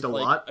Gyarados used a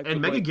lot,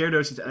 and Mega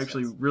Gyarados is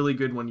actually really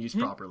good when used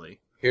properly.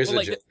 Here's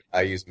a joke.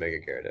 I use Mega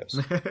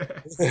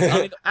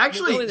Gyarados.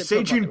 Actually,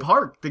 Sejun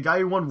Park, the guy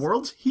who won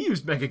Worlds, he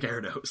used Mega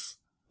Gyarados.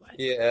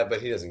 Yeah,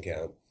 but he doesn't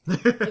count.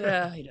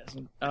 Yeah, he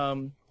doesn't.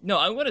 No,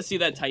 I want to see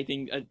that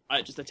typing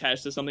just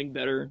attached to something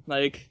better.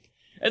 Like,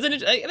 I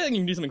think you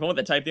can do something cool with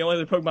that type. The only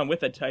other Pokemon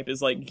with that type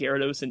is, like,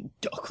 Gyarados and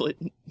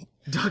Ducklet.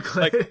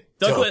 Ducklet?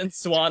 Ducklet and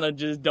Swanna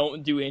just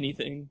don't do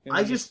anything.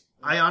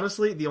 I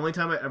honestly, the only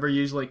time I ever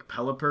use, like,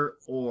 Pelipper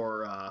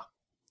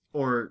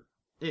or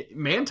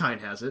Mantine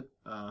has it.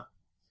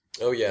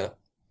 Oh, yeah.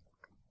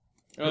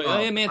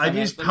 Mantine. I've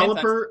used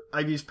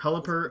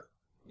Pelipper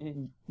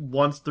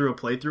once through a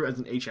playthrough as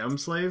an HM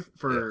slave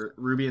for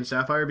Ruby and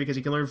Sapphire because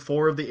you can learn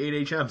 4 of the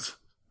 8 HMs.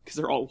 Because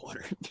they're all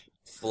water.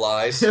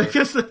 Flies.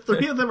 Because the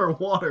 3 of them are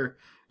water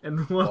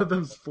and 1 of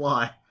them's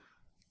fly.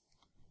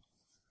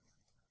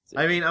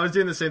 I mean, I was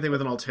doing the same thing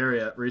with an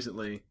Altaria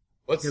recently.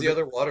 What's the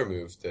other water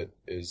move that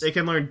is... They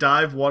can learn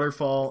Dive,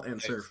 Waterfall,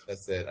 and Surf.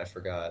 That's it, I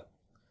forgot.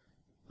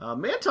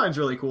 Mantine's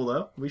really cool,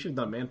 though. We should have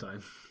done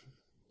Mantine.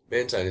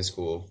 Mantine is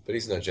cool, but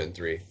he's not Gen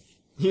 3.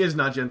 He is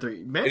not Gen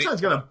 3.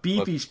 Mantine's got a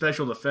beefy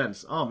special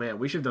defense. Oh, man,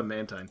 we should have done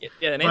Mantine.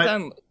 Yeah,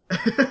 Mantine...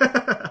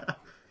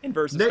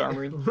 Inverse of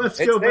Skarmory. Let's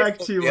go back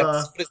to...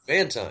 What is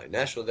Mantine?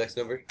 National Dex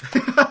number?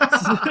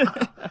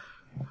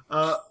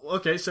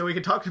 Okay, so we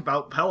can talk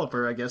about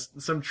Pelipper, I guess.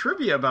 Some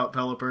trivia about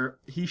Pelipper.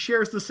 He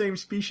shares the same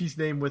species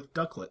name with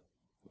Ducklet.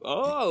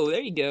 Oh,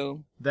 there you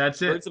go.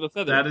 That's it. Birds of a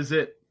feather. That is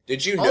it.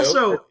 Did you know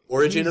also, the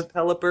origin of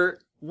Pelipper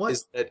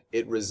is that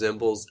it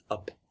resembles a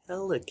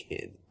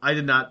pelican? I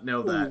did not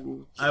know that.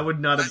 Ooh. I would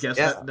not have guessed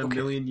that in a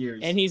million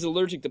years. And he's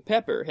allergic to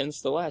pepper,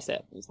 hence the last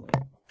half of his name.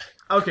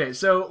 Okay,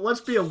 so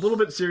let's be a little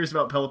bit serious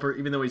about Pelipper,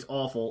 even though he's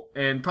awful,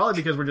 and probably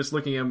because we're just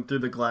looking at him through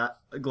the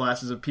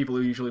glasses of people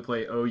who usually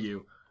play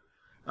OU.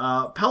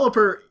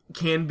 Pelipper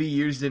can be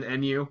used in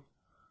NU.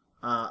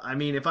 I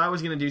mean, if I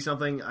was going to do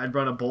something, I'd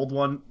run a bold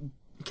one,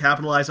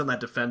 capitalize on that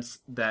defense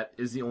that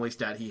is the only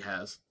stat he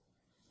has.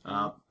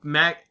 I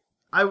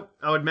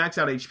would max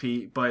out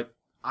HP, but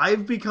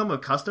I've become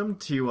accustomed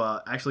to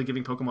actually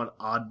giving Pokemon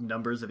odd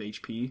numbers of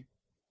HP.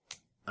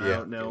 I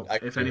don't know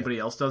if anybody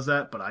else does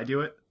that, but I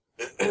do it.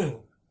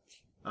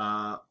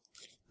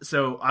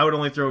 So I would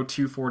only throw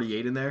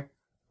 248 in there.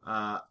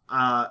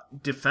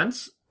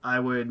 Defense, I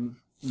would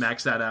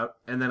max that out,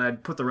 and then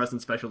I'd put the rest in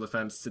special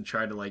defense to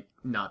try to, like,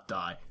 not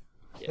die.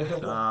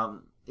 Yeah.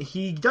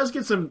 He does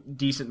get some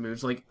decent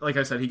moves. Like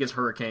I said, he gets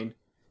Hurricane,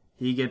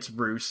 he gets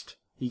Roost,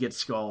 he gets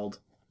Scald,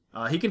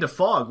 He can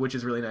defog, which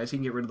is really nice. He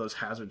can get rid of those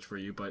hazards for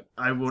you, but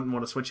I wouldn't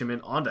want to switch him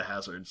in onto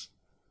hazards.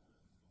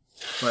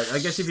 But I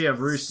guess if you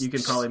have Roost, you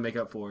can probably make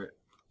up for it.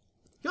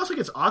 He also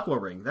gets Aqua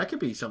Ring. That could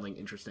be something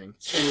interesting.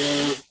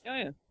 Oh,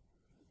 yeah.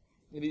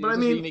 But I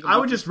mean, I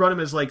would just run him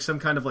as like some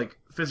kind of like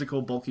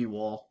physical bulky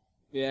wall.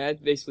 Yeah,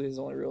 it's basically his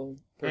only real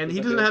purpose. And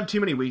he doesn't have too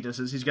many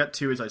weaknesses. He's got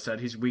 2, as I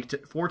said. He's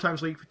 4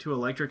 times weak to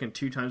electric and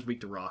 2 times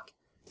weak to rock.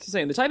 Just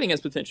saying, the typing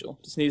has potential.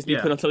 Just needs to be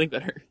put on something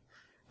better.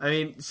 I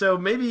mean, so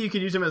maybe you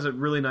could use him as a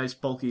really nice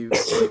bulky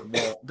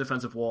like,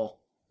 defensive wall.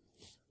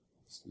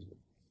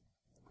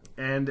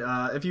 And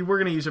if you were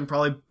going to use him,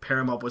 probably pair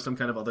him up with some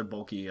kind of other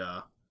bulky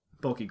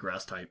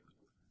grass type.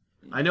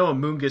 I know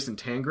Amoonguss and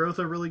Tangrowth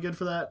are really good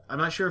for that. I'm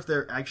not sure if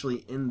they're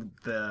actually in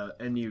the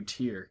NU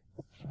tier,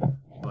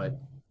 but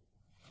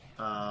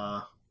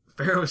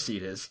Pharaoh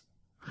Seed is.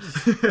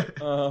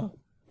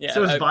 Yeah,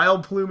 so is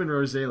Vileplume and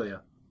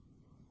Roselia.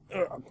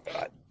 Oh,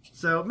 God.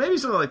 So maybe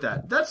something like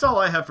that. That's all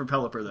I have for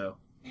Pelipper, though.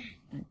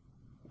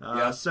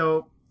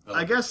 So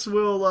I guess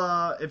we'll,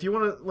 if you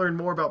want to learn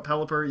more about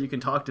Pelipper, you can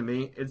talk to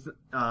me. It's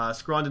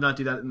Scrawn did not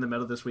do that in the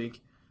meta this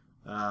week.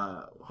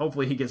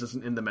 Hopefully he gets us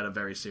in the meta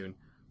very soon.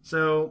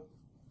 So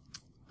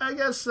I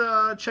guess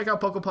check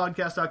out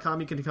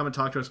PokePodcast.com. You can come and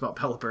talk to us about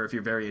Pelipper if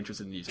you're very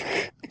interested in using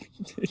it.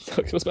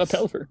 Talk to us about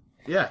Pelipper.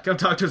 Yeah, come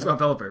talk to us about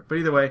Pelipper. But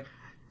either way,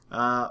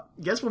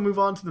 guess we'll move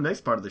on to the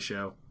next part of the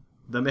show,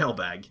 the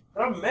mailbag.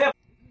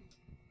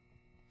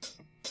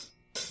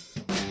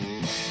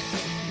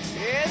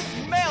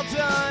 It's mail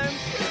time!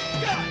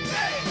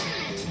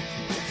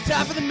 It's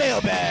time for the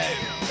mailbag!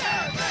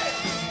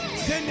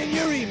 Send in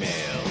your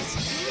emails!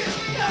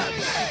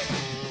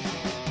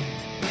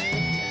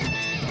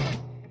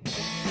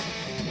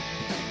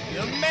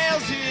 The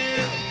mail's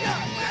here!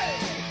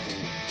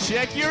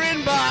 Check your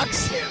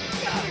inbox!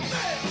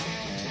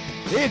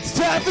 It's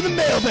time for the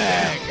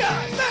mailbag!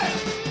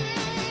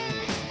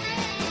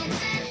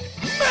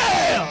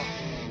 Mail!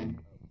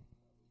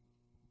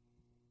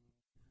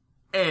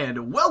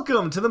 And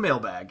welcome to the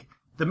mailbag.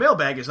 The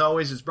mailbag, as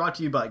always, is brought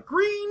to you by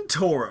Green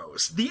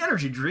Toros, the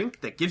energy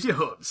drink that gives you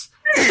hooves.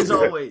 As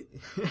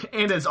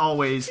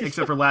always,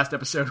 except for last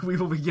episode, we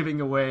will be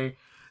giving away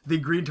the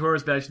Green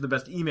Toros badge to the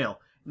best email.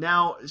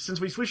 Now,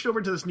 since we switched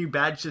over to this new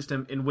badge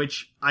system, in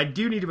which I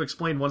do need to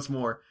explain once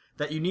more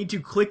that you need to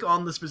click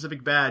on the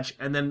specific badge,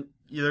 and then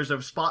there's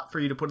a spot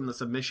for you to put in the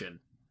submission.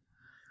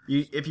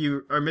 If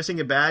you are missing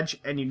a badge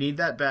and you need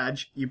that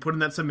badge, you put in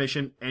that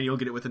submission, and you'll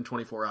get it within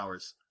 24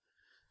 hours.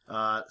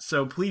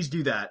 So please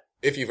do that.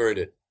 If you've earned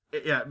it.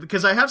 Yeah,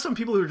 because I have some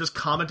people who are just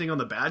commenting on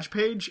the badge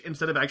page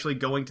instead of actually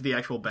going to the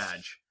actual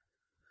badge.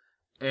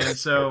 And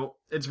so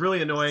it's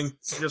really annoying.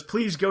 Just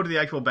please go to the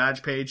actual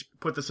badge page,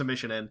 put the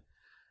submission in.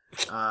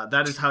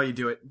 That is how you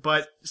do it.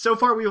 But so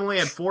far we only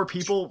had 4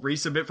 people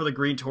resubmit for the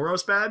Green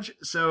Toros badge.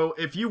 So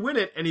if you win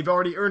it and you've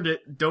already earned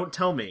it, don't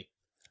tell me.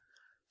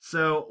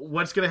 So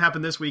what's going to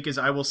happen this week is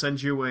I will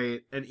send you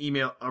an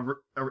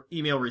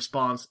email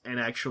response and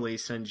actually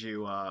send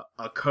you a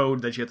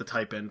code that you have to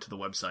type into the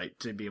website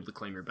to be able to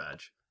claim your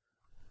badge.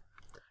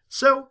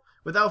 So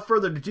without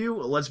further ado,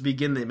 let's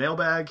begin the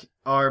mailbag.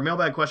 Our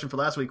mailbag question for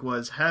last week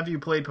was, have you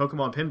played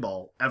Pokemon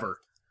Pinball ever?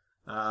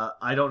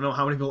 I don't know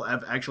how many people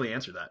have actually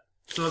answered that.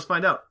 So let's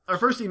find out. Our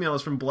first email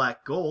is from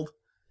Black Gold.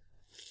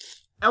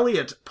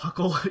 Elliot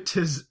Puckle,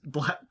 'tis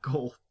Black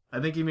Gold. I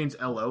think he means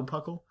L.O.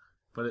 Puckle,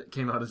 but it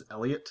came out as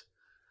Elliot.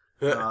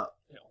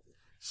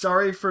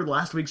 Sorry for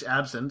last week's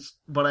absence,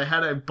 but I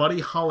had a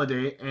buddy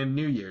holiday and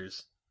New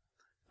Year's.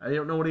 I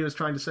don't know what he was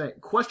trying to say.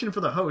 Question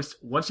for the host,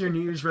 what's your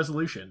New Year's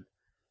resolution?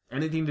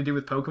 Anything to do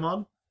with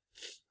Pokemon?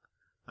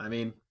 I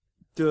mean...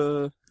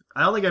 Duh.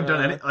 I don't think I've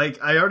done any...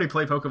 Like, I already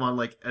play Pokemon,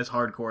 like, as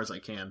hardcore as I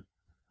can.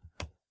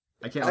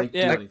 I can't, do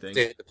anything.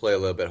 I to play a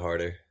little bit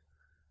harder.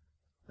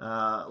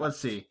 Let's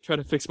see. Try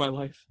to fix my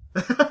life.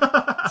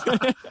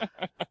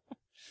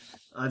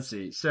 Let's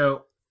see.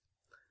 So,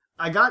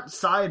 I got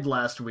Side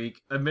last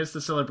week amidst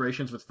the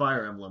celebrations with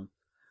Fire Emblem.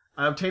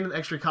 I obtained an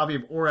extra copy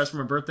of ORAS for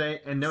my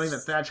birthday, and knowing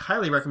that Thatch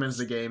highly recommends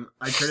the game,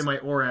 I traded my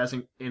ORAS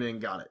in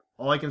and got it.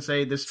 All I can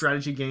say, this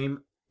strategy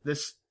game,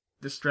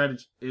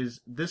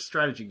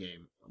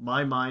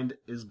 my mind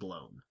is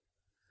blown.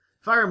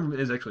 Fire Emblem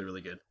is actually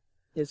really good.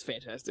 It's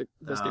fantastic.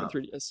 Best game in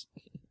 3DS.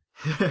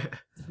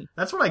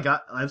 That's what I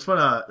got. That's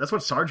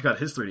what Sarge got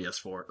his 3DS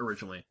for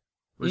originally.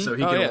 So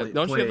he could only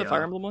Don't play, you have the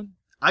Fire Emblem one?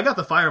 I got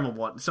the Fire Emblem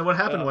one. So what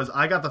happened was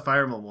I got the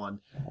Fire Emblem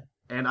one,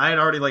 and I had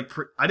already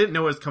I didn't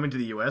know it was coming to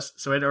the US,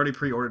 so I'd already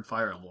pre-ordered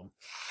Fire Emblem.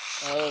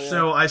 Oh, yeah.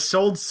 So I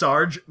sold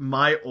Sarge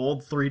my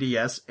old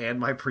 3DS and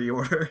my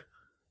pre-order,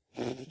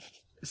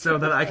 so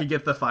that I could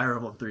get the Fire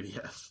Emblem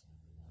 3DS.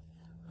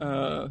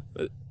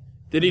 But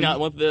did he not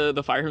want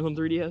the Fire Emblem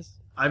 3DS?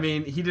 I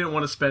mean, he didn't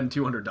want to spend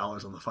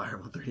 $200 on the Fire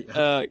Emblem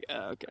 3DS.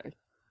 Okay.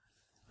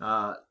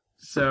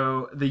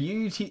 So the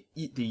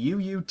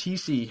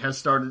UUTC has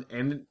started,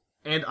 and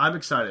I'm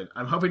excited.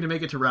 I'm hoping to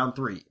make it to round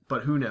 3,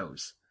 but who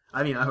knows?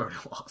 I mean, I've already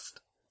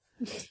lost.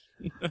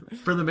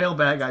 For the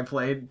mailbag, I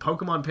played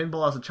Pokemon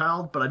Pinball as a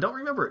child, but I don't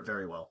remember it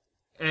very well.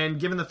 And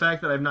given the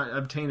fact that I've not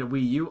obtained a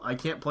Wii U, I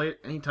can't play it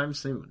anytime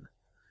soon.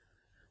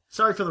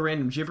 Sorry for the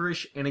random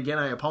gibberish, and again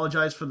I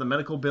apologize for the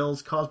medical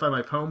bills caused by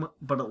my poem,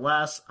 but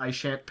alas, I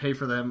shan't pay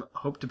for them.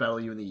 Hope to battle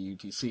you in the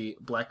UTC.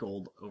 Black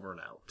Gold, over and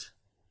out.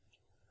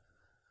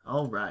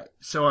 Alright,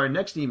 so our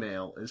next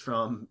email is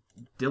from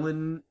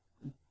Dylan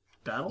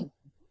Battle?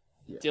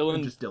 Yeah,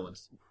 Dylan. Just Dylan.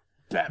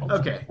 Battle.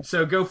 Okay,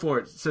 so go for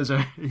it.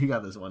 Scissor, you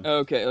got this one.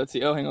 Okay, let's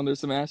see. Oh, hang on,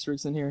 there's some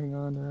asterisks in here. Hang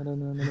on.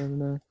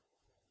 No.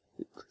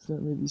 Please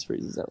don't read these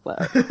phrases out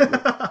loud.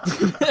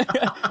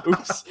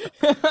 Oops.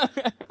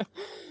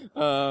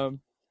 Oh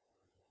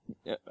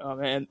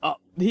man. Oh,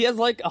 he has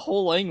like a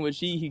whole language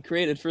he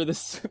created for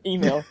this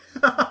email.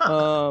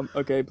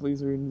 Okay,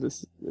 please read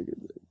this.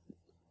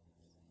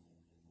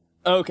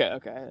 Okay.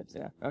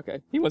 Yeah.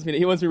 Okay. He wants me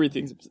to read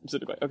things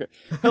specifically. Okay.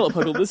 Hello,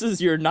 Puckle. This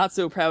is your not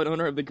so proud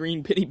owner of the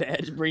green pity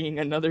badge bringing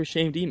another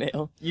shamed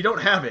email. You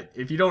don't have it.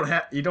 If you don't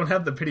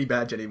have the pity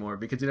badge anymore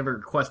because you never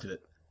requested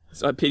it.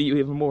 So I pity you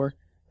even more.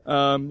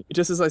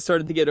 Just as I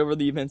started to get over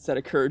the events that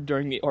occurred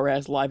during the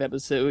RS live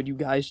episode, you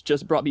guys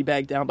just brought me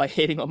back down by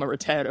hating on my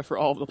Rattata for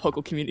all of the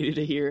Puckle community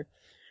to hear.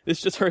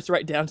 This just hurts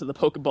right down to the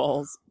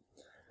Pokeballs.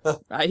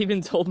 I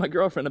even told my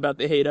girlfriend about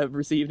the hate I've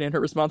received, and her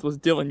response was,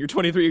 Dylan, you're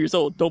 23 years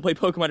old. Don't play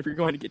Pokemon if you're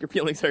going to get your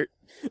feelings hurt.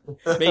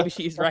 Maybe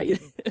she's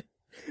right.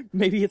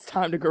 Maybe it's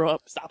time to grow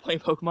up, stop playing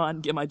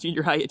Pokemon, get my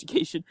junior high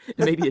education,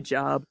 and maybe a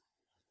job.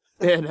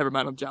 Never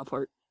mind on the job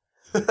part.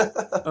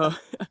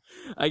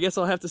 I guess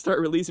I'll have to start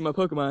releasing my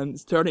Pokemon,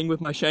 starting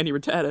with my shiny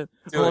Rattata,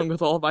 along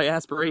with all my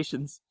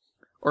aspirations.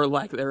 Or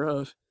lack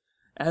thereof.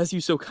 As you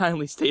so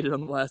kindly stated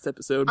on the last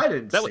episode. I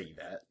didn't say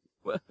that.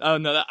 Oh,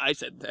 no, I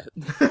said that.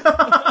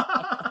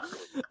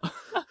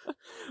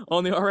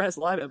 On the RS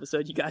Live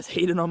episode, you guys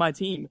hated on my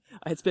team.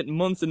 I had spent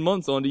months and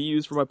months on to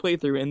use for my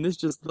playthrough, and this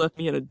just left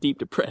me in a deep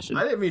depression.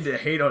 I didn't mean to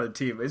hate on a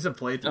team. It's a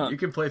playthrough. You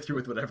can play through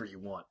with whatever you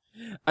want.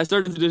 I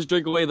started to just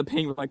drink away the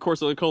pain with my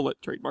Corsola Cola,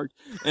 trademarked,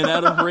 and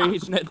out of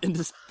rage and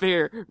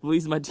despair,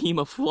 released my team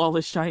of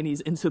flawless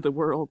shinies into the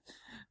world,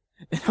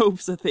 in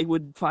hopes that they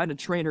would find a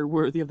trainer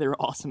worthy of their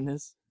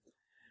awesomeness.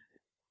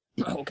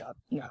 Oh, God.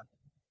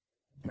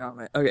 Oh,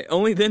 man. Okay,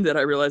 only then did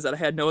I realize that I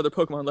had no other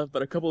Pokemon left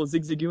but a couple of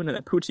Zigzagoon and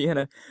a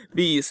Poochyena.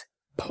 These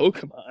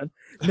Pokemon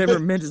never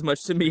meant as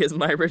much to me as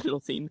my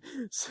original team,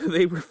 so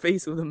they were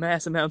faced with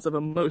mass amounts of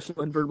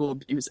emotional and verbal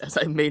abuse as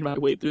I made my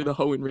way through the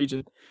Hoenn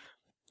region.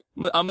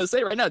 I'm gonna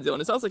say right now,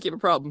 Dylan, it sounds like you have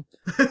a problem.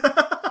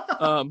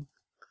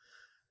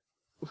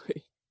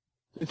 Wait.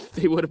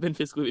 They would have been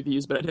physically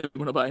abused, but I didn't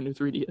want to buy a new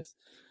 3DS.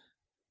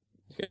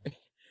 Okay.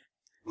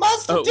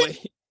 Master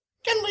wait.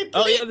 Can we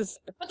please,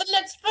 for the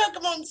next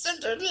Pokemon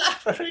Center in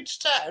Laveridge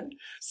Town?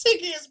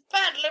 Siggy is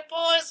badly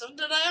poisoned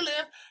and I only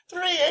have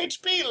 3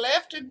 HP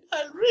left and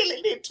I really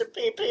need to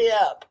PP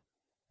up.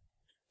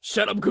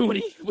 Shut up,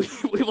 Goonie.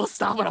 We will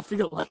stop at a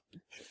field left.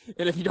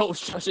 And if you don't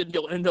shush it,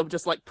 you'll end up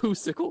just like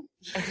Poosicle.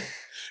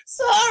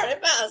 Sorry,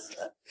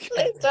 Master.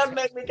 Please don't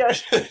make me go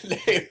to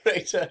the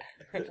narrator.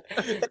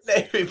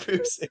 Name me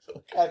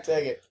Poosicle. God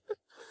dang it.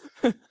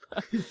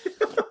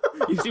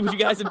 You see what you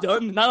guys have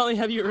done? Not only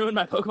have you ruined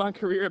my Pokemon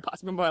career and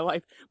possibly my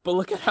life, but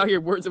look at how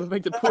your words have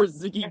affected poor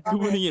Ziggy,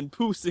 Goonie, and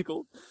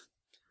Poosicle.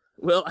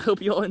 Well, I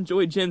hope you all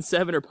enjoy Gen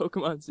 7 or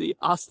Pokemon Z.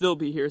 I'll still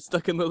be here,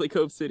 stuck in Lily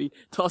Cove City,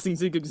 tossing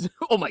Zigzagoons.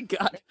 Oh my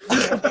god.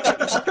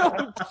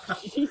 Oh,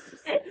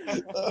 Jesus.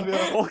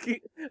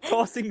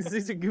 Tossing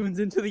Zigzagoons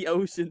into the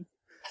ocean.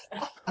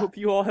 Hope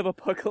you all have a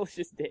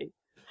puckalicious day.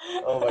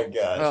 Oh my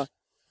gosh.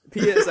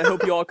 P.S. I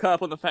hope you all caught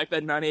up on the fact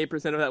that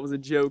 98% of that was a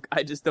joke.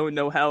 I just don't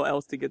know how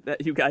else to get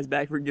that you guys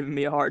back for giving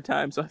me a hard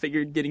time, so I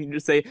figured getting you to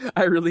say,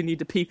 I really need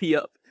to PP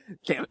up.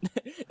 Damn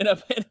it.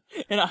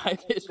 In a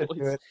high-pitched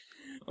voice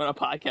on a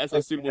podcast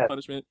is suitable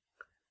punishment.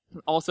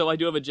 Also, I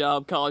do have a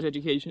job, college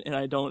education, and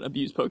I don't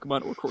abuse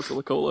Pokemon or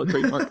Corsola Cola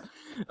trademark.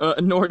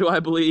 Nor do I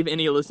believe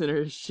any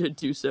listeners should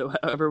do so.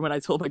 However, when I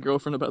told my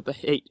girlfriend about the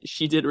hate,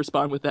 she did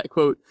respond with that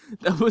quote,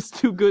 "That was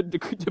too good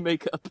to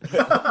make up."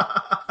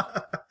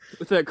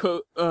 With that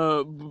quote,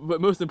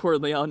 but most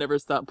importantly, I'll never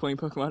stop playing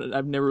Pokemon, and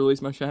I've never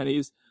released my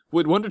shinies.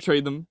 Would want to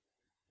trade them.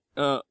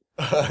 I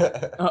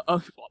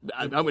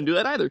wouldn't do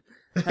that either.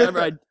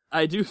 However,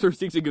 I do throw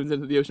Zigzagoons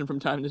into the ocean from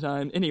time to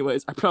time.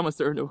 Anyways, I promise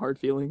there are no hard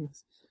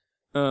feelings.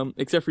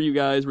 Except for you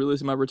guys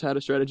releasing my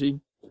Rattata strategy.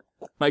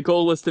 My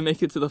goal was to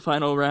make it to the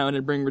final round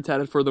and bring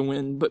Rattata for the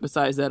win, but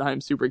besides that, I'm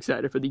super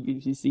excited for the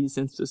UGC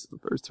since this is the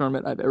first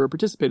tournament I've ever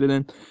participated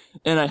in,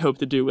 and I hope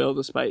to do well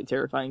despite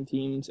terrifying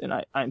teams and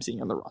I'm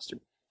seeing on the roster.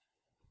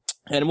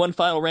 And one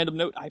final random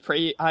note,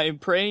 I'm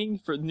praying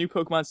for the new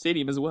Pokemon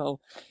Stadium as well.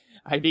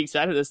 I'd be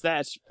excited as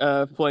that,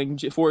 playing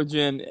 4th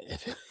Gen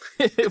if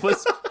it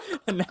was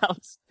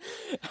announced.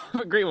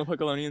 Have a great one,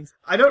 Pokelonians.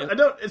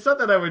 It's not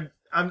that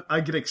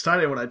I get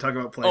excited when I talk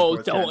about playing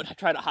 4th Gen. Oh, don't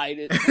try to hide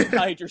it.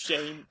 Hide your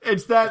shame.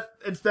 It's that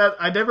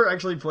I never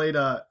actually played,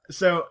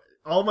 so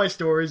all my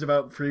stories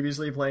about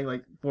previously playing,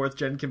 like, 4th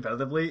Gen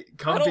competitively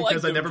come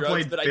because I never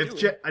played 5th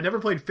Gen. I never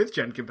played 5th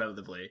Gen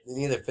competitively.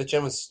 Me neither. 5th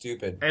Gen was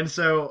stupid. And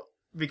so,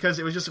 because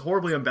it was just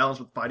horribly unbalanced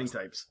with fighting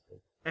types.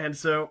 And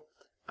so,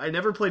 I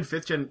never played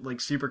 5th Gen,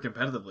 like, super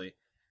competitively.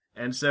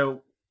 And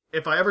so,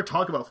 if I ever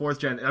talk about 4th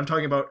gen, I'm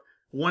talking about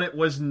when it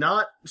was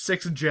not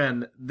 6th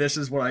gen, this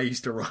is what I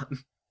used to run.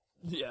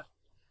 Yeah.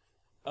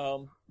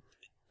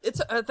 It's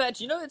that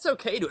it's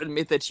okay to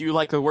admit that you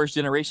like the worst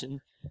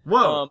generation.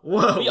 Whoa.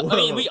 I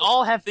mean, we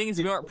all have things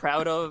we aren't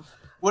proud of.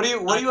 What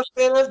are you a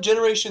fan of?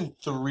 Generation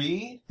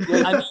 3?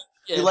 I mean,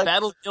 yeah, like...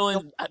 Battle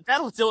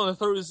Dylan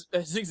throws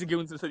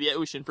Zigzagoons into the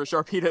ocean for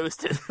Sharpedos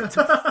to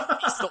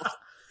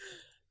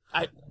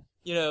I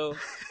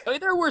mean,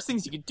 there are worse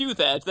things you could do with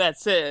that. That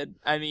said,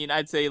 I mean,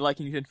 I'd say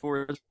liking Gen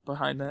 4 is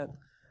behind that.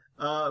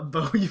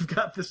 Bo, you've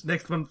got this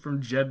next one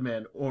from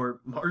Jedman, or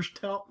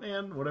Marshtout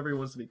Man, whatever he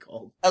wants to be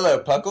called.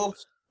 Hello, Puckle.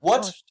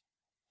 What?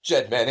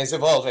 Jedman is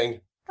evolving.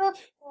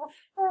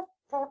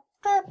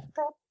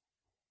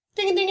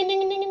 Ding, ding, ding,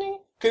 ding, ding, ding.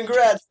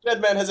 Congrats,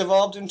 Jedman has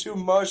evolved into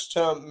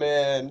Marshtout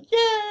Man.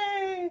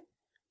 Yay!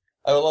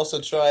 I will also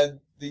try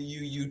the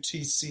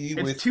UUTC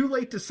with... It's too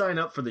late to sign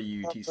up for the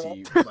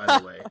UUTC, by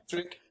the way.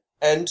 Patrick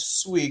and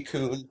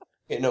Suicune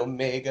in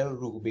Omega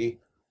Ruby.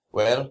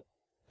 Well,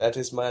 that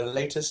is my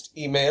latest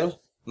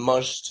email.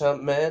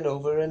 Marshtout Man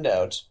over and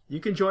out. You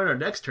can join our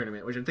next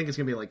tournament, which I think is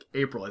going to be like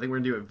April. I think we're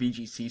going to do a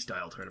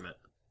VGC-style tournament.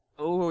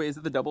 Oh, is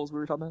it the doubles we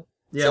were talking about?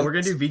 Yeah, we're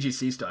going to do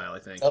VGC-style, I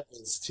think.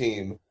 Doubles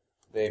team.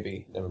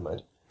 Maybe. Never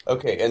mind.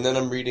 Okay, and then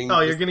I'm reading... Oh,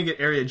 you're going to get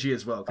Area G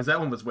as well, because that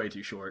one was way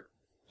too short.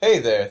 Hey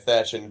there,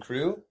 Thatch and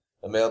crew.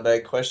 The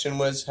mailbag question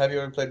was, have you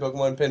ever played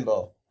Pokemon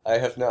Pinball? I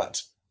have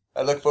not.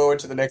 I look forward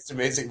to the next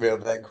amazing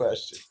mailbag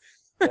question.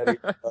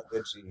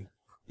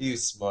 You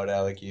smart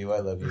aleck, you. I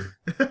love you.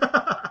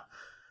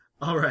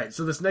 Alright,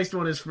 so this next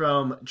one is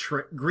from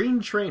Green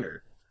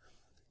Trainer.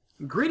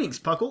 Greetings,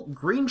 Puckle.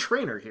 Green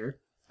Trainer here.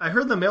 I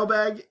heard the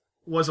mailbag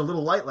was a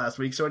little light last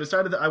week, so I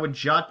decided that I would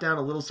jot down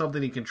a little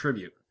something to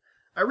contribute.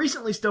 I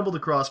recently stumbled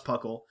across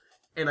Puckle,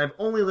 and I've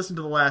only listened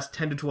to the last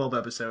 10 to 12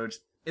 episodes.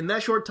 In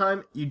that short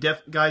time, you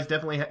guys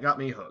definitely got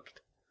me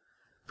hooked.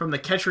 From the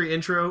Ketchery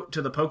intro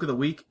to the Poke of the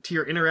Week to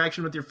your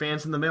interaction with your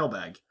fans in the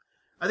mailbag.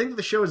 I think that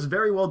the show is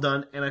very well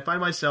done, and I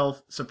find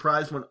myself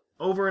surprised when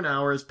over an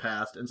hour has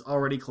passed and it's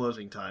already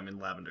closing time in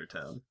Lavender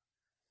Town.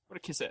 What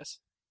a kiss ass.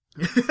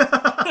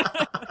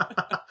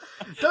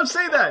 Don't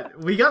say that!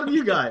 We got a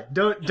new guy.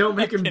 Don't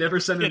make him never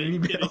send an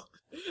email.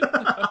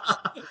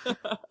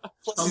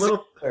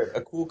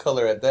 A cool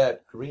color at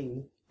that.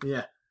 Green.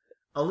 Yeah.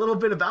 A little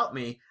bit about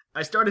me.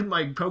 I started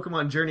my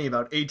Pokemon journey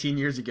about 18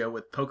 years ago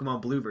with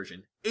Pokemon Blue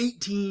version.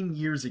 18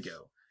 years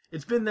ago.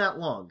 It's been that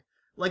long.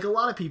 Like a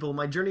lot of people,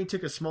 my journey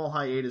took a small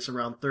hiatus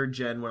around 3rd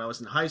gen when I was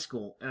in high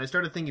school, and I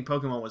started thinking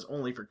Pokemon was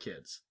only for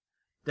kids.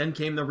 Then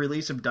came the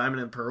release of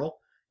Diamond and Pearl,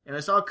 and I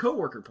saw a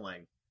coworker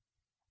playing.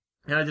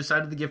 And I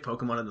decided to give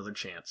Pokemon another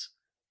chance.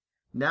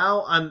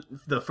 Now I'm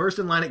the first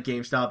in line at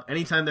GameStop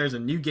anytime there's a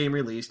new game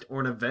released or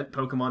an event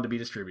Pokemon to be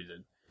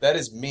distributed. That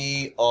is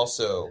me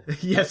also.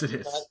 Yes, it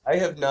is. I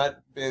have not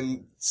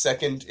been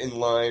second in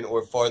line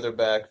or farther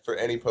back for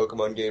any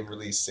Pokemon game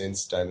released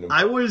since Diamond and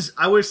Pearl.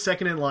 I was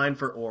second in line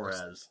for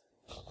ORAS,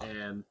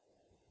 and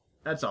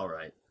that's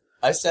alright.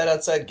 I sat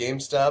outside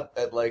GameStop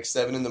at like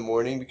 7 in the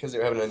morning because they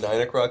were having a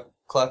 9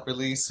 o'clock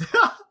release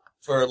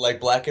for like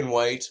Black and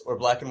White or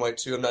Black and White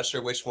 2, I'm not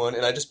sure which one,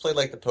 and I just played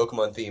like the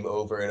Pokemon theme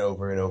over and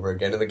over and over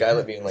again, and the guy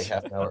let me in like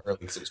half an hour early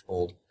because it was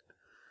cold.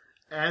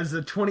 As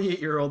a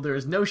 28-year-old, there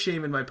is no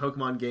shame in my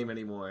Pokemon game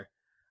anymore.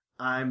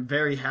 I'm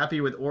very happy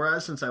with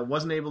ORAS since I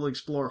wasn't able to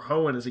explore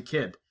Hoenn as a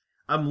kid.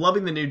 I'm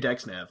loving the new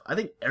Dex Nav. I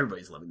think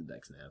everybody's loving the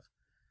Dex Nav.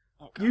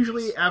 Oh,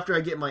 usually, after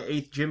I get my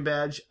 8th gym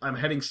badge, I'm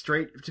heading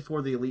straight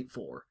for the Elite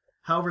Four.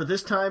 However,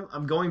 this time,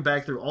 I'm going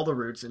back through all the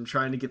routes and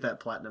trying to get that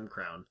Platinum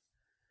Crown.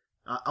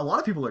 A lot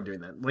of people are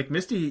doing that. Like,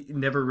 Misty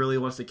never really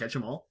wants to catch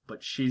them all,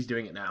 but she's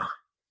doing it now.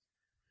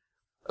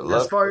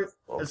 As far as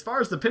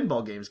the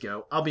pinball games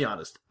go, I'll be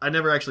honest, I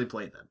never actually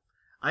played them.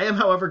 I am,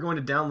 however, going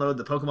to download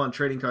the Pokemon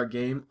Trading Card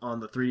game on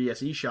the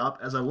 3DS eShop,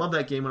 as I loved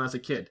that game when I was a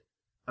kid.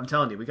 I'm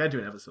telling you, we gotta do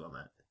an episode on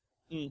that.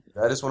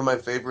 That is one of my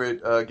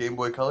favorite Game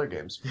Boy Color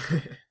games.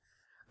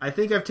 I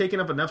think I've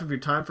taken up enough of your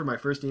time for my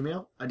first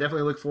email. I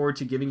definitely look forward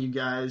to giving you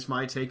guys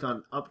my take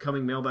on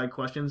upcoming mailbag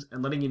questions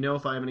and letting you know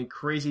if I have any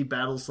crazy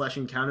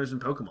battles/encounters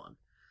in Pokemon.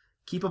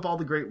 Keep up all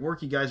the great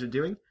work you guys are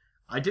doing.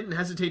 I didn't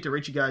hesitate to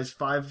rate you guys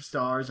 5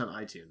 stars on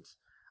iTunes.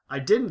 I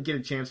didn't get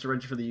a chance to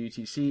register for the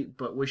UTC,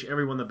 but wish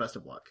everyone the best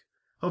of luck.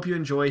 Hope you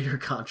enjoy your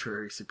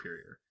contrary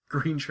superior.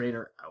 Green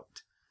Trainer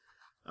out.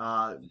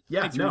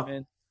 Thanks,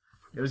 man.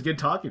 It was good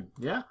talking.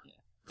 Yeah.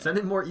 Send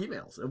in more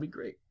emails. It'll be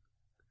great.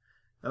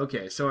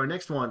 Okay, so our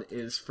next one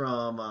is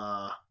from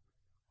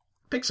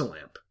Pixel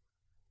Lamp.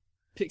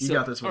 You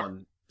got this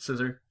one,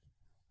 Scissor.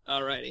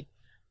 Alrighty.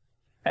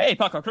 Hey,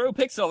 Puckle Crew,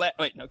 Pixel Lamp.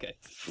 Wait, okay.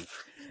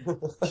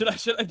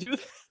 Should I do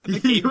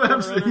that?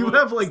 You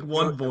have like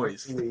one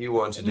voice. You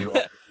want to do.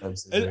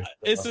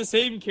 It's the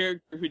same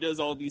character who does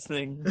all these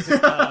things.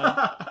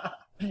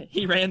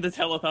 He ran the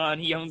telethon.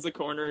 He owns the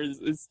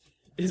corners.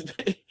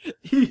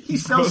 He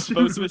sells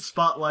food with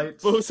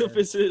spotlights. Both of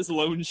his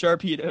lone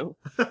Sharpedo.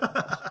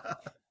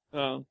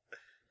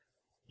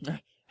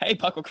 Hey,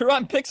 Puckle Crew,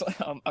 I'm Pixel...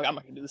 I'm not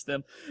gonna do this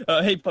then.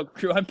 Hey, Puckle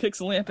Crew, I'm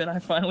Pixel Lamp, and I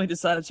finally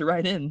decided to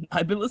write in.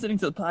 I've been listening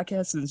to the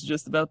podcast since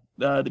just about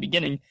the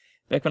beginning,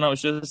 back when I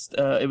was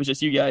it was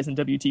just you guys and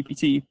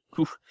WTPT.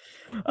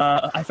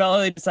 I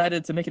finally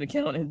decided to make an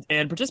account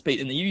and participate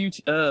in the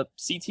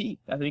UUCT.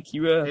 I think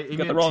you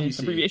got the wrong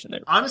abbreviation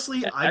there.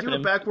 Honestly, I do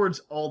it backwards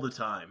all the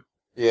time.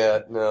 Yeah,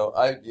 no,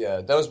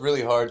 that was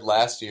really hard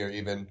last year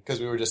even,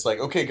 because we were just like,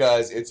 okay,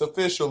 guys, it's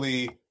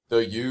officially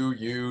the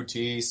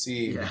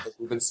UUTC. Yeah.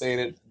 We've been saying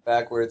it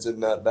backwards and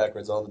not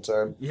backwards all the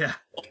time. Yeah.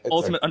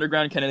 Ultimate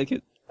Underground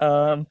Connecticut.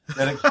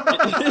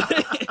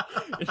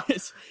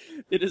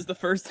 It is the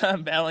first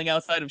time battling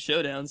outside of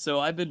Showdown, so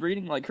I've been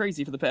reading like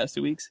crazy for the past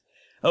 2 weeks.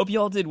 I hope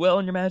you all did well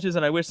in your matches,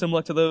 and I wish some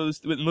luck to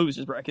those with the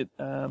Movers bracket.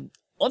 On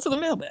to the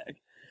mailbag.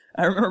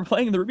 I remember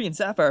playing the Ruby and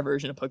Sapphire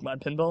version of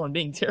Pokemon Pinball and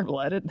being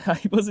terrible at it.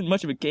 I wasn't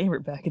much of a gamer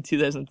back in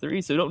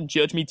 2003, so don't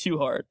judge me too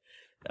hard.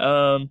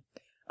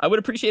 I would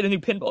appreciate a new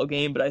pinball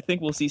game, but I think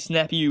we'll see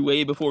Snap U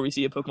way before we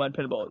see a Pokemon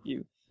Pinball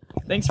U.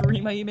 Thanks for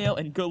reading my email,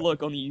 and good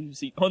luck on the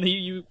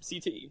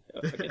UUCT.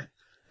 Okay.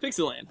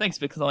 Pixelant. Thanks,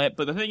 Pixelant.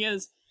 But the thing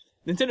is,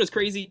 Nintendo's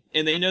crazy,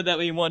 and they know that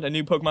we want a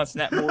new Pokemon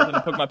Snap more than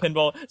a Pokemon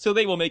Pinball, so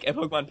they will make a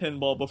Pokemon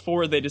Pinball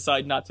before they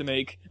decide not to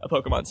make a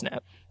Pokemon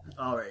Snap.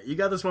 Alright, you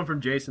got this one from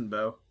Jason,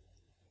 Bo.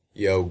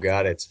 Yo,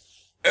 got it.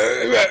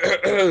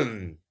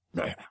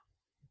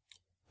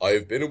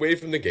 I've been away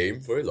from the game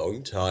for a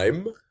long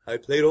time. I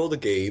played all the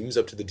games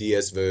up to the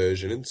DS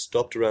version and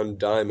stopped around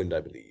Diamond, I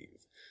believe.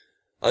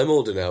 I'm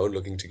older now and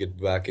looking to get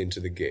back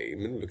into the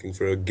game and looking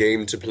for a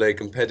game to play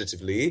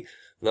competitively,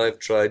 and I've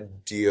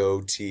tried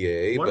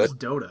DOTA, What is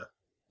Dota?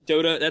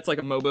 Dota, that's like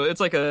a MOBA.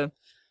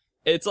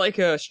 It's like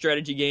a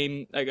strategy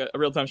game, like a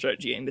real-time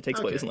strategy game that takes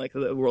place in like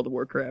the World of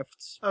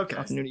Warcraft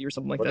continuity or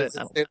something like what that.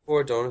 Does it stand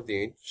for? Dawn of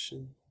the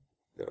Ancient?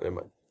 No, never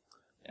mind.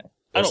 Yeah,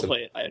 I don't play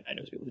it. I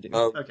know people who do.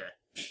 Okay.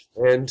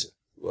 And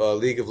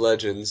League of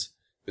Legends.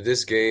 But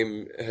this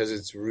game has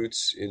its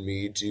roots in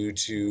me due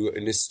to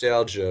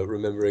nostalgia,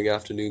 remembering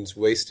afternoons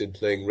wasted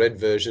playing Red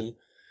version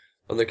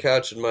on the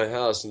couch in my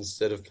house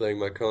instead of playing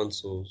my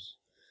consoles.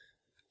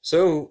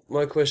 So,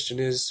 my question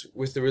is,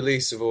 with the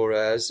release of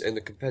ORAS and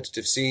the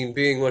competitive scene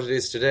being what it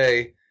is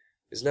today,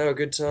 is now a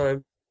good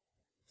time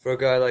for a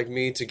guy like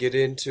me to get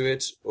into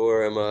it,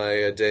 or am I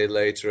a day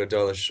late or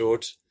 $1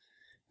 short?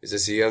 Is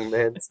this a young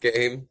man's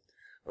game?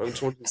 I'm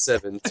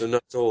 27, so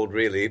not old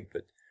really,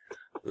 but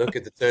look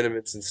at the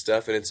tournaments and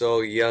stuff, and it's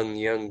all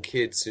young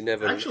kids who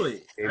never...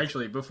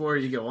 Actually, before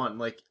you go on,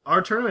 like,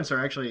 our tournaments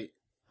are actually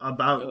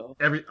about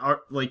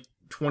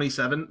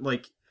 27,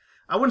 like...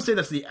 I wouldn't say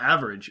that's the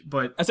average,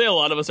 but... I say a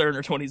lot of us are in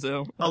our 20s,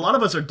 though. A lot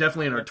of us are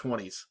definitely in our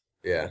 20s.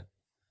 Yeah.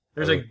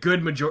 There's a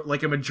good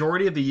majority... a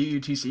majority of the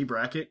UUTC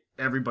bracket,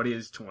 everybody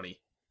is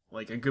 20.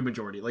 Like, a good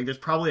majority. Like, there's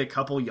probably a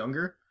couple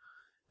younger,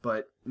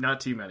 but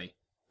not too many.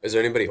 Is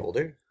there anybody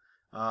older?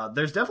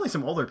 There's definitely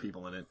some older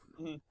people in it.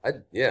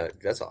 Yeah,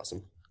 that's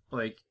awesome.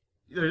 Like,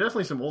 there's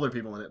definitely some older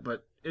people in it,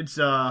 but it's,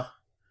 I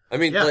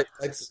mean, like,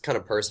 it's kind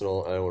of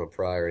personal. I don't want to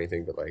pry or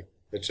anything, but, like,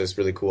 it's just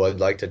really cool. I'd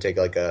like to take,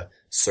 like, a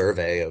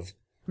survey of...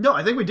 No,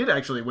 I think we did,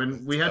 actually.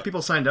 When we had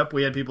people signed up,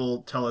 we had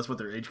people tell us what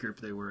their age group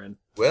they were in.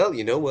 Well,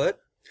 you know what?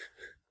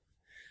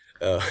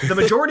 The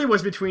majority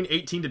was between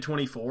 18 to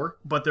 24,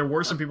 but there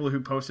were some people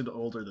who posted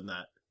older than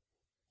that.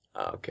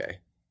 Okay.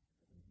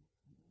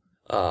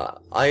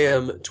 I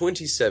am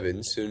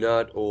 27, so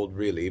not old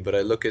really, but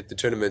I look at the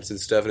tournaments and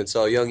stuff, and it's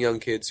all young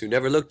kids who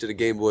never looked at a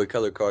Game Boy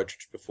Color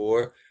cartridge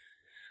before,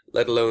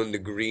 let alone the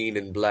green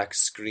and black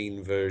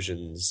screen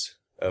versions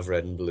of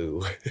Red and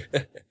Blue.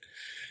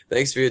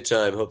 Thanks for your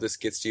time. Hope this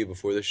gets to you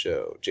before the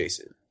show.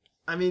 Jason.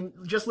 I mean,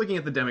 just looking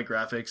at the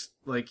demographics,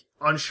 like,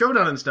 on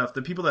Showdown and stuff,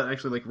 the people that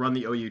actually, like, run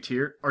the OU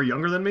tier are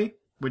younger than me,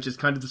 which is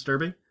kind of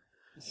disturbing.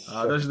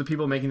 Those are the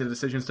people making the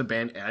decisions to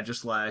ban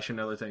Agislash and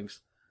other things.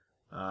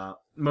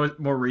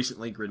 More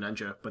recently,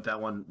 Greninja, but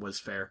that one was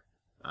fair.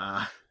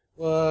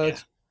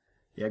 What?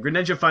 Yeah,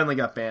 Greninja finally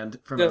got banned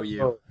from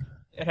OU.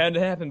 It had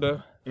to happen,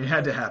 though. It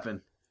had to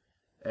happen.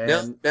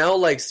 And now,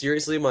 like,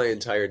 seriously, my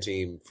entire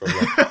team from,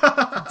 like,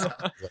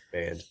 got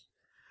banned.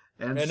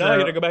 And now I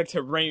gotta go back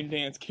to Rain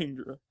Dance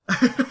Kingdra.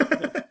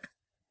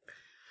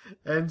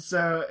 And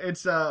so,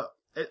 it's, I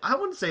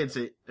wouldn't say it's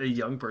a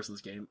young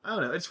person's game. I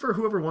don't know. It's for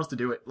whoever wants to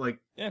do it. Like,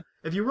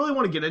 if you really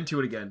want to get into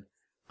it again,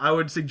 I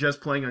would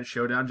suggest playing on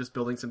Showdown, just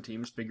building some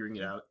teams, figuring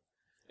it out.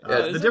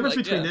 The difference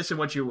between this and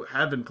what you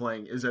have been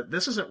playing is that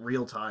this isn't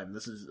real time.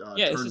 This is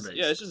turn-based.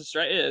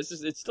 It's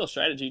just it's still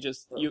strategy.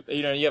 Just you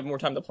have more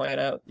time to plan it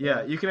out.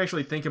 Yeah, you can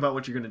actually think about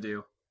what you're going to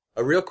do.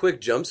 A real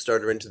quick jump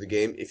starter into the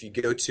game. If you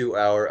go to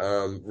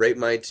our Rate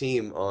My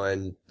Team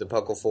on the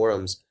Puckle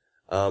forums,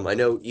 I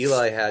know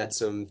Eli had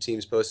some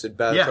teams posted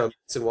from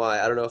X and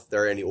Y. I don't know if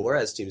there are any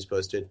ORAS teams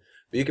posted,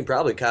 but you can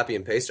probably copy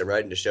and paste them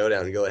right into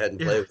Showdown and go ahead and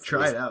play with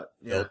try it out.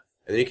 Yeah.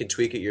 And then you can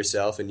tweak it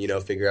yourself and,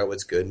 figure out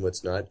what's good and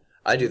what's not.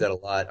 I do that a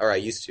lot, or I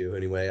used to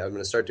anyway. I'm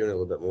going to start doing it a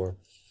little bit more.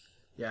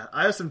 Yeah,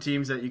 I have some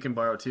teams that you can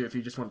borrow too if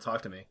you just want to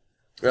talk to me.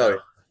 Really?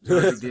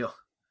 No big deal.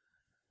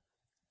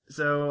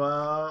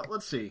 So,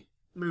 let's see.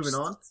 Moving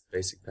on.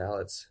 Basic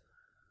palettes.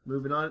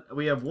 Moving on,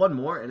 we have one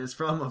more, and it's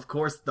from, of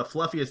course, the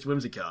fluffiest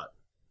Whimsicott.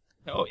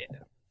 Oh, yeah.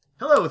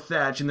 Hello,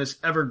 Thatch, and this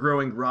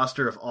ever-growing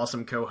roster of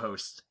awesome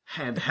co-hosts.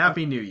 And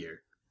Happy New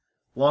Year.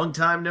 Long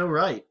time no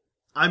write.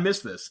 I miss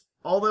this,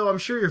 although I'm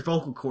sure your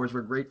vocal cords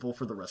were grateful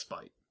for the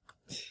respite.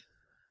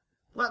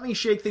 Let me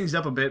shake things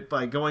up a bit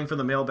by going for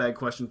the mailbag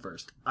question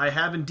first. I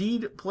have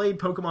indeed played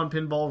Pokemon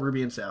Pinball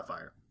Ruby and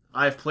Sapphire.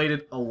 I've played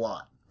it a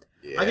lot.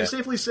 Yeah. I can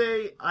safely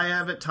say I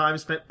have at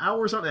times spent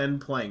hours on end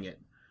playing it.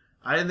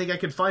 I didn't think I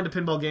could find a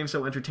pinball game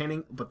so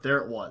entertaining, but there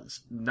it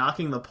was.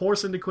 Knocking the poor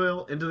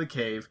Cyndaquil into the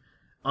cave,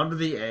 under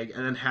the egg,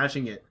 and then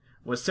hatching it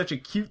was such a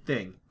cute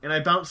thing, and I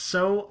bounced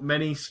so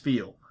many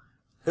spiel.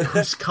 It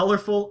was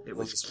colorful, it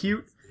was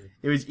cute,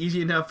 it was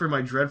easy enough for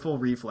my dreadful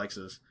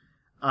reflexes.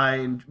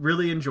 I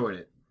really enjoyed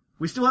it.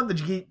 We still have the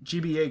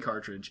GBA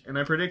cartridge, and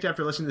I predict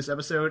after listening to this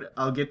episode,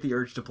 I'll get the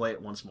urge to play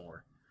it once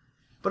more.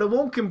 But it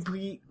won't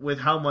compete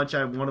with how much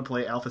I want to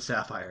play Alpha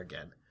Sapphire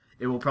again.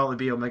 It will probably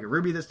be Omega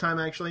Ruby this time,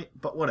 actually,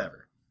 but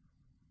whatever.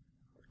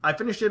 I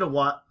finished it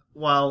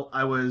while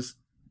I was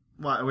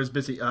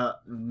busy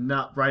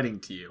not writing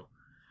to you.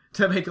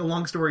 To make a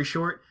long story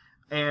short,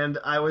 and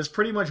I was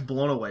pretty much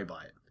blown away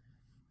by it.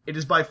 It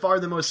is by far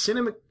the most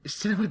cinematic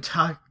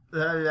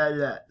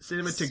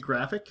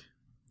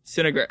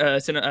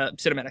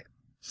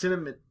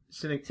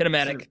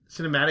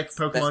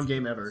Pokemon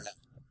game ever.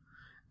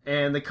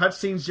 And the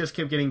cutscenes just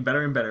kept getting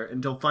better and better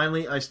until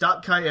finally I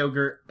stopped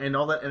Kyogre and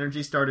all that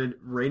energy started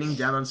raining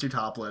down on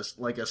Sootopolis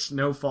like a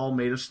snowfall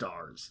made of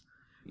stars.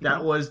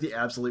 That was the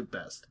absolute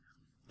best.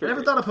 I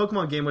never thought a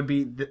Pokemon game would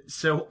be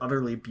so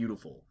utterly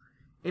beautiful.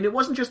 And it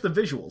wasn't just the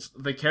visuals.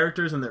 The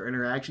characters and their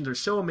interactions are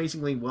so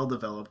amazingly well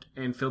developed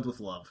and filled with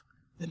love.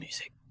 The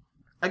music.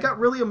 I got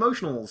really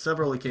emotional on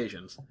several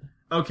occasions.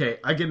 Okay,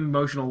 I get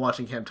emotional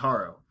watching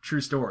Hamtaro. True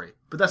story.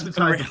 But that's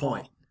besides the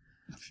point.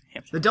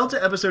 The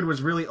Delta episode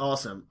was really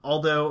awesome,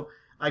 although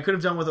I could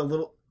have done with a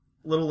little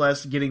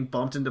less getting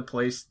bumped into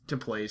place to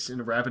place in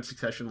a rapid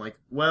succession like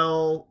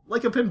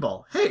a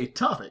pinball. Hey,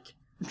 topic!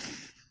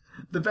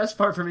 The best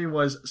part for me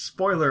was,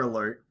 spoiler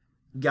alert,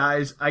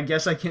 guys, I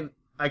guess I can,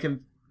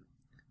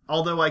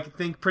 although I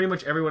think pretty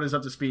much everyone is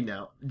up to speed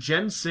now,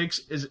 Gen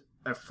 6 is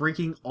a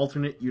freaking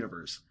alternate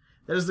universe.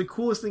 That is the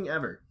coolest thing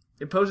ever.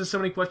 It poses so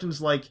many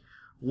questions like,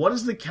 what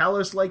is the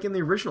Kalos like in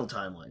the original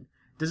timeline?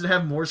 Does it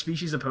have more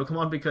species of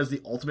Pokemon because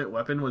the ultimate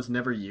weapon was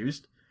never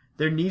used?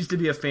 There needs to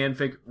be a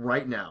fanfic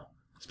right now.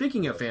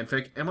 Speaking of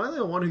fanfic, am I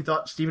the one who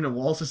thought Steven and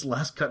Wallace's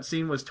last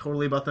cutscene was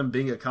totally about them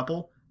being a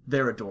couple?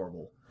 They're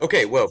adorable.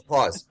 Okay, whoa,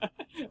 pause.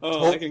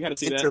 I can kind of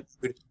see that.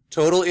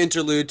 Total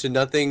interlude to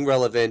nothing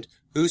relevant.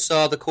 Who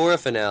saw the Korra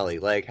finale?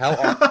 Like, how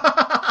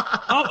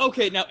Oh,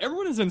 okay, now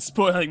everyone has been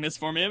spoiling this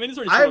for me. I mean, it's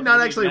already I have not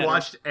actually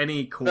watched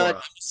any Korra. No,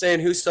 I'm saying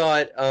who saw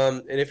it,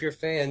 and if you're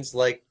fans,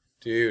 like,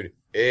 dude,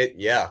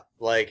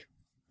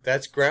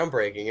 that's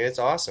groundbreaking, and it's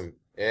awesome.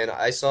 And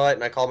I saw it,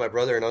 and I called my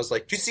brother, and I was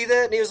like, "Did you see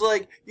that?" And he was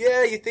like,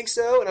 "Yeah, you think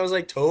so?" And I was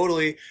like,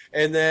 "Totally."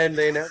 And then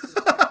they announced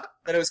that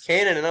it was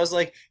canon, and I was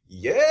like,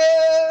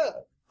 "Yeah!"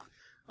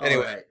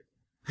 Anyway.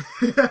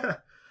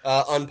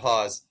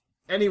 Unpause.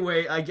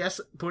 Anyway, I guess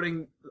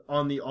putting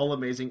on the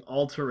all-amazing,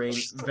 all-terrain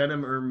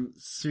Venomerm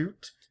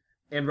suit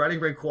and riding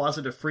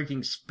Rayquaza to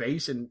freaking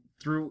space and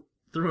through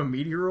a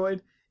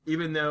meteoroid, they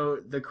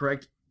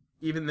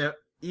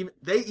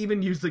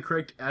even used the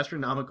correct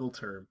astronomical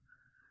term,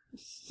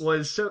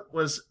 was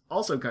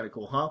also kind of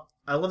cool, huh?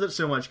 I loved it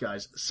so much,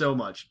 guys. So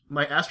much.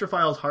 My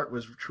astrophile's heart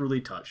was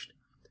truly touched.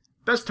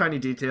 Best tiny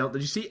detail,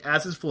 did you see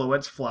Az's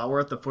Floette's flower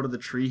at the foot of the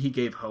tree he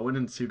gave Hoenn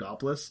in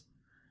Pseudopolis?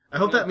 I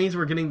hope that means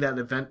we're getting that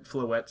event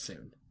Floette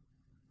soon.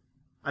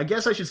 I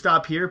guess I should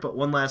stop here, but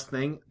one last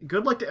thing.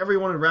 Good luck to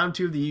everyone in round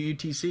 2 of the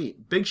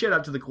UUTC. Big shout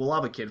out to the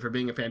Quilava kid for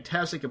being a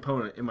fantastic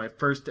opponent in my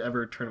first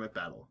ever tournament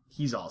battle.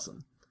 He's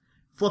awesome.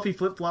 Fluffy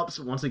flip-flops,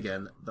 once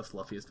again, the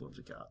fluffiest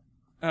Whimsicott.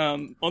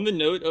 On the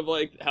note of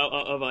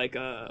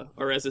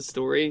Arez's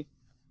story,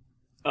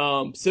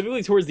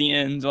 specifically towards the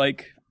end,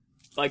 like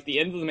the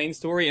end of the main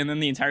story and then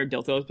the entire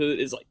Delta episode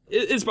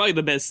is probably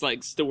the best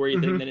story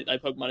thing that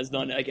Pokemon has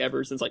done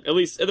ever since at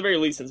the very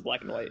least since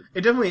Black and White.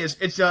 It definitely is.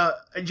 It's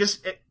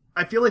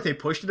I feel like they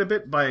pushed it a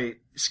bit by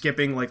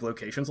skipping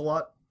locations a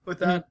lot with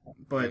that,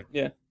 but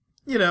yeah,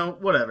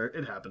 whatever,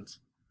 it happens.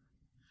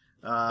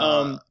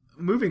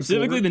 Moving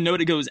specifically forward, the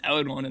note it goes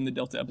out on in the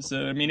Delta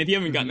episode. I mean, if you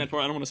haven't gotten that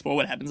far, I don't want to spoil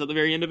what happens at the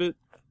very end of it.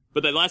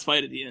 But that last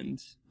fight at the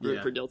end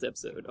for Delta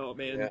episode, oh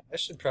man, yeah, I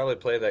should probably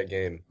play that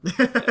game.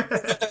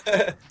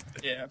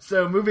 Yeah.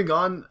 So moving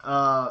on,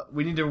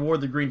 we need to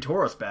award the Green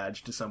Tauros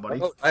badge to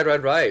somebody. Oh,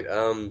 right.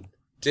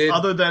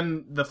 Other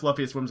than the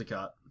fluffiest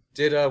Whimsicott.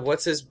 Did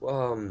what's his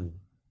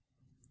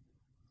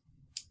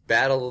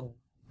Battle?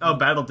 Oh,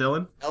 Battle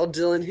Dylan. Battle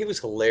Dylan, he was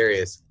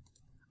hilarious.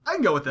 I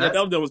can go with that. Yeah,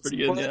 Battle Dylan was pretty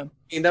good. Yeah. I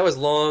mean, that was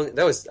long.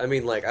 I was.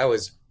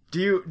 Do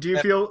you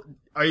feel?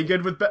 Are you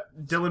good with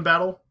Dylan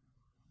Battle,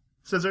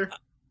 Scissor?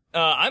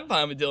 I'm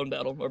fine with Dylan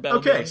Battle or Battle.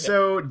 Okay, Dylan,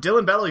 so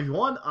Dylan Battle, if you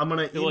want, I'm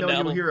gonna email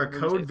Battle, you here a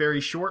code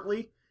very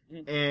shortly,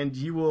 and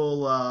you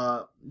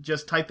will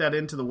just type that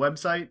into the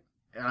website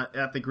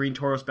at the Green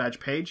Tauros badge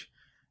page,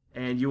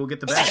 and you will get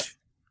the badge.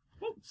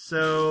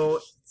 So,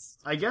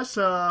 I guess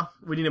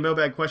we need a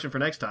mailbag question for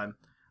next time.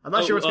 I'm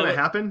not sure what's going to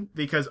happen,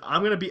 because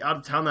I'm going to be out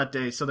of town that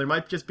day, so there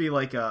might just be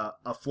like a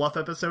fluff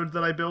episode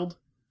that I build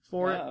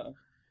for it,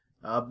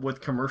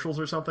 with commercials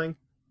or something.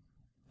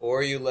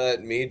 Or you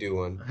let me do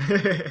one.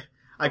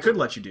 I could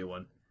let you do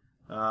one.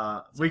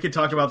 We could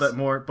talk about that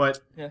more, but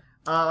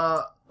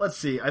let's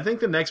see. I think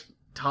the next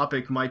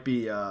topic might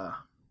be... I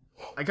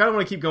kind of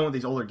want to keep going with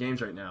these older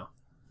games right now.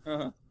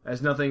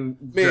 As nothing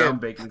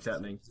groundbreaking's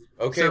happening.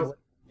 Okay, so,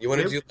 you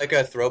want to do like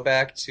a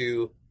throwback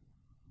to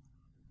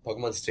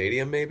Pokemon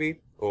Stadium, maybe?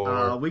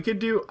 Or we could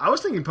do... I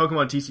was thinking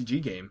Pokemon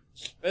TCG game.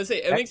 I'd say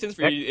it makes sense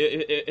for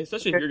you,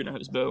 especially if you're going to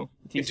host Bo.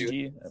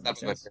 TCG.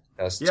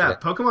 Yeah,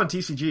 Pokemon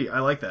TCG. I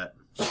like that.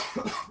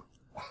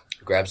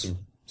 Grab some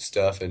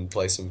stuff and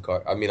play some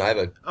cards. I mean, I have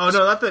a... Oh,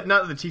 no, not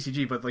the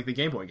TCG, but like the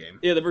Game Boy game.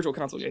 Yeah, the Virtual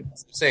Console game. I'm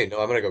saying, no,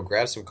 I'm going to go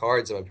grab some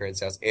cards at my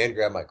parents' house and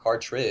grab my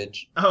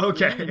cartridge. Oh,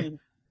 okay. And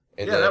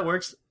yeah, that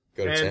works.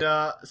 Go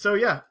to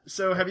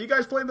so have you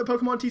guys played the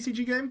Pokemon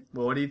TCG game?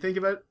 Well, what do you think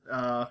of it?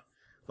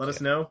 Let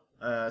us know.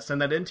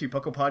 Send that in to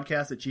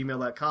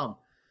pucklepodcast@gmail.com.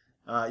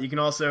 You can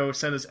also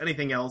send us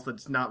anything else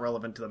that's not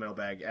relevant to the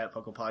mailbag at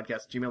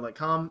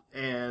pucklepodcast@gmail.com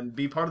and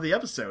be part of the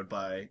episode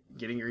by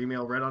getting your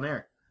email read on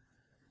air.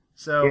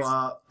 So,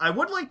 I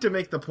would like to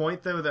make the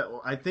point, though, that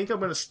I think I'm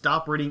going to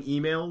stop reading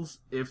emails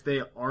if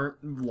they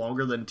aren't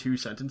longer than 2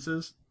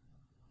 sentences.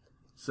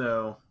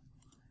 So,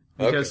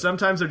 because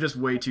sometimes they're just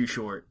way too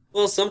short.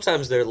 Well,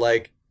 sometimes they're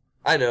like,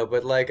 I know,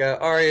 but like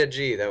Aria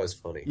G, that was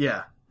funny.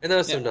 Yeah. And that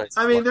was so nice.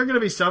 I mean, there are going to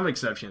be some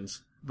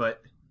exceptions,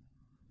 but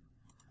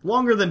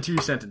longer than 2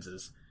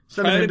 sentences.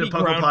 Send it into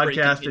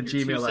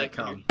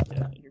pucklepodcast@gmail.com.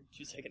 Your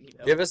 2-second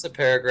email. Give us a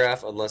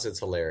paragraph unless it's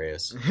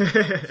hilarious.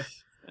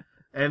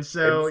 And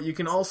so you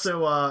can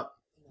also,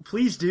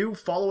 please do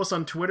follow us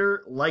on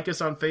Twitter, like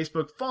us on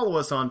Facebook, follow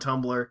us on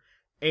Tumblr,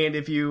 and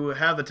if you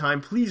have the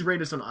time, please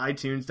rate us on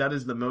iTunes. That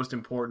is the most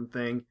important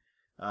thing.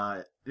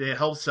 It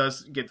helps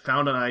us get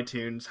found on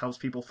iTunes, helps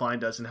people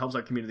find us, and helps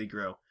our community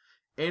grow.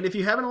 And if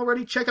you haven't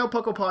already, check out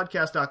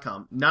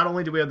pucklepodcast.com. Not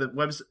only do we have the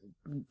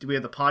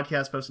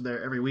podcast posted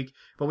there every week,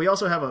 but we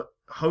also have a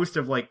host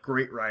of like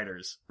great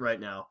writers right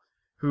now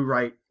who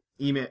write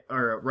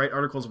write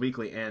articles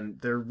weekly,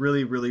 and they're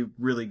really, really,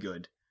 really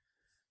good.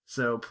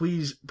 So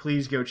please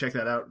go check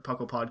that out,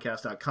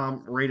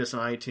 pucklepodcast.com. Rate us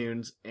on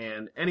iTunes,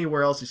 and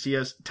anywhere else you see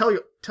us, tell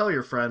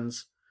your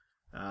friends.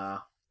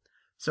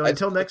 So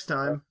until next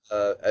time.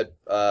 At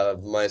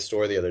my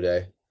store the other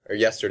day, or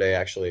yesterday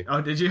actually.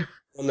 Oh, did you?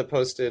 One that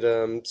posted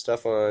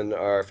stuff on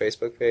our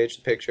Facebook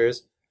page,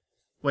 pictures.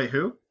 Wait,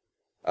 who?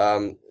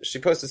 She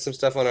posted some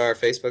stuff on our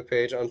Facebook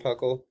page on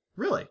Puckle.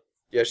 Really?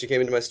 Yeah, she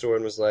came into my store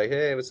and was like,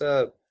 "Hey, what's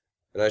up?"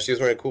 And she was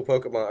wearing a cool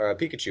Pokemon or a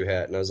Pikachu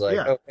hat, and I was like,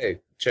 "Oh, hey,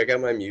 check out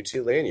my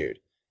Mewtwo lanyard."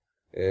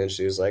 And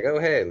she was like, "Oh,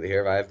 hey,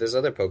 here I have this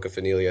other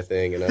Pokephanelia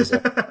thing," and I was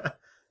like,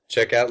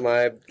 "Check out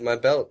my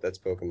belt that's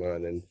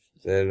Pokemon." And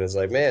then it was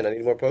like, "Man, I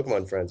need more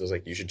Pokemon friends." I was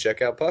like, "You should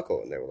check out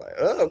Puckle," and they were like,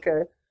 "Oh,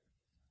 okay."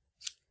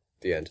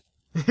 The end.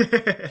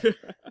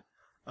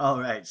 All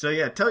right, so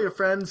yeah, tell your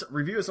friends,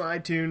 review us on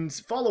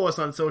iTunes, follow us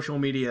on social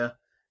media,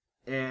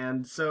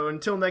 and so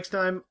until next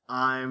time,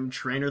 I'm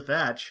Trainer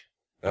Thatch.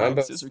 I'm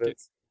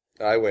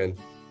I win.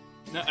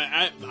 No,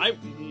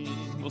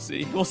 we'll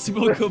see.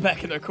 We'll go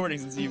back in the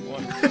recordings and see who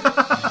won.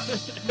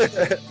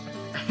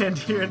 And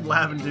here in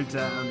Lavender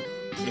Town,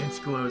 it's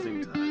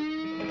closing time.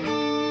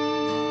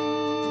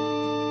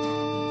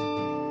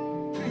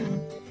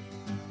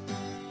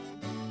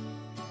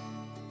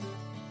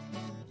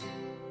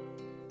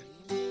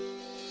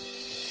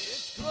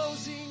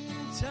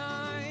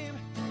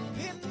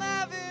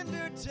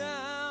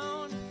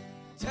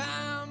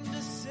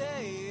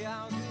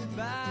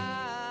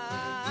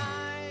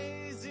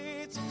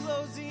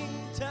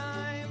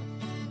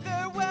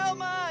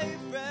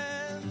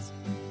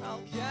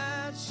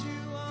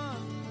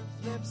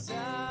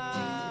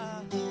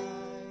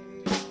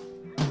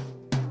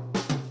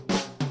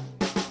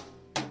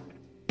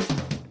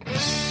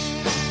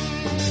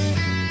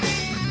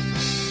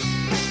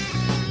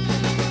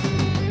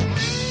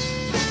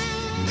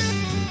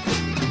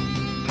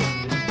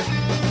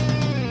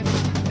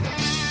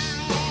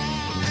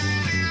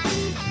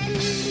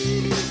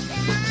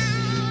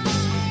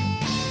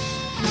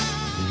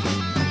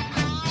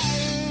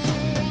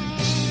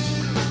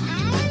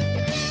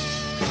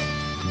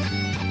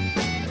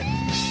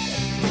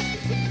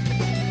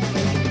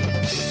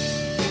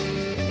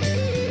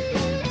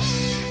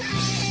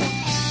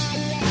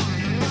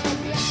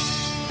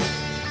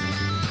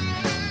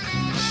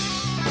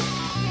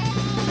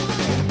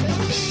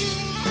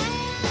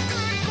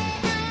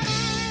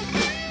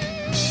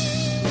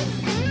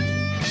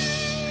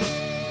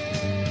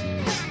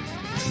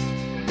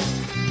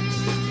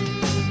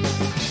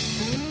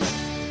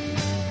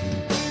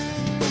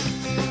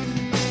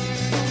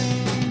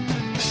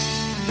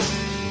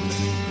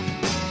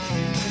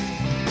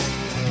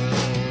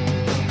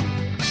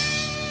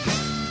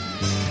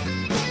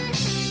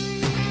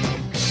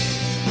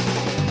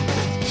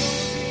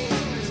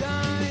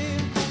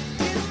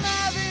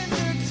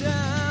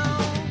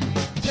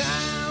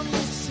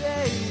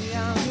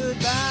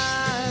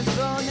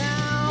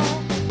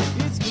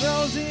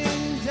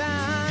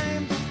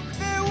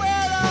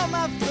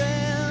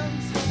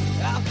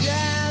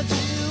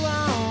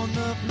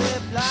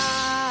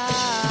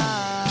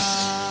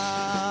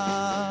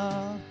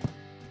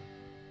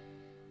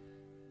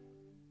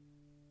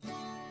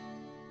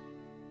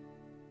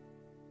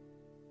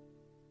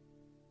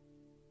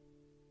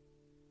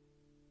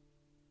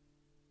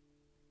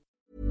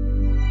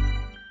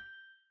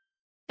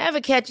 Ever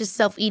catch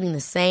yourself eating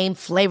the same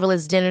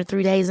flavorless dinner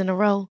 3 days in a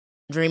row?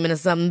 Dreaming of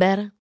something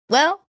better?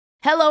 Well,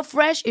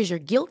 HelloFresh is your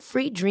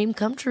guilt-free dream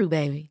come true,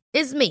 baby.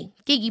 It's me,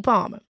 Keke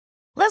Palmer.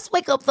 Let's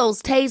wake up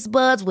those taste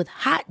buds with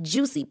hot,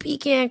 juicy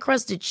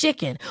pecan-crusted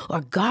chicken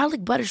or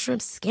garlic butter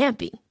shrimp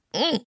scampi.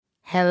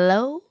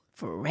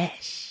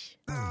 HelloFresh.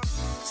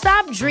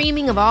 Stop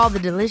dreaming of all the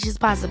delicious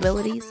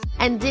possibilities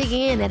and dig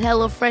in at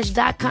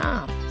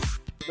HelloFresh.com.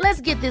 Let's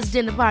get this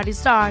dinner party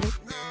started.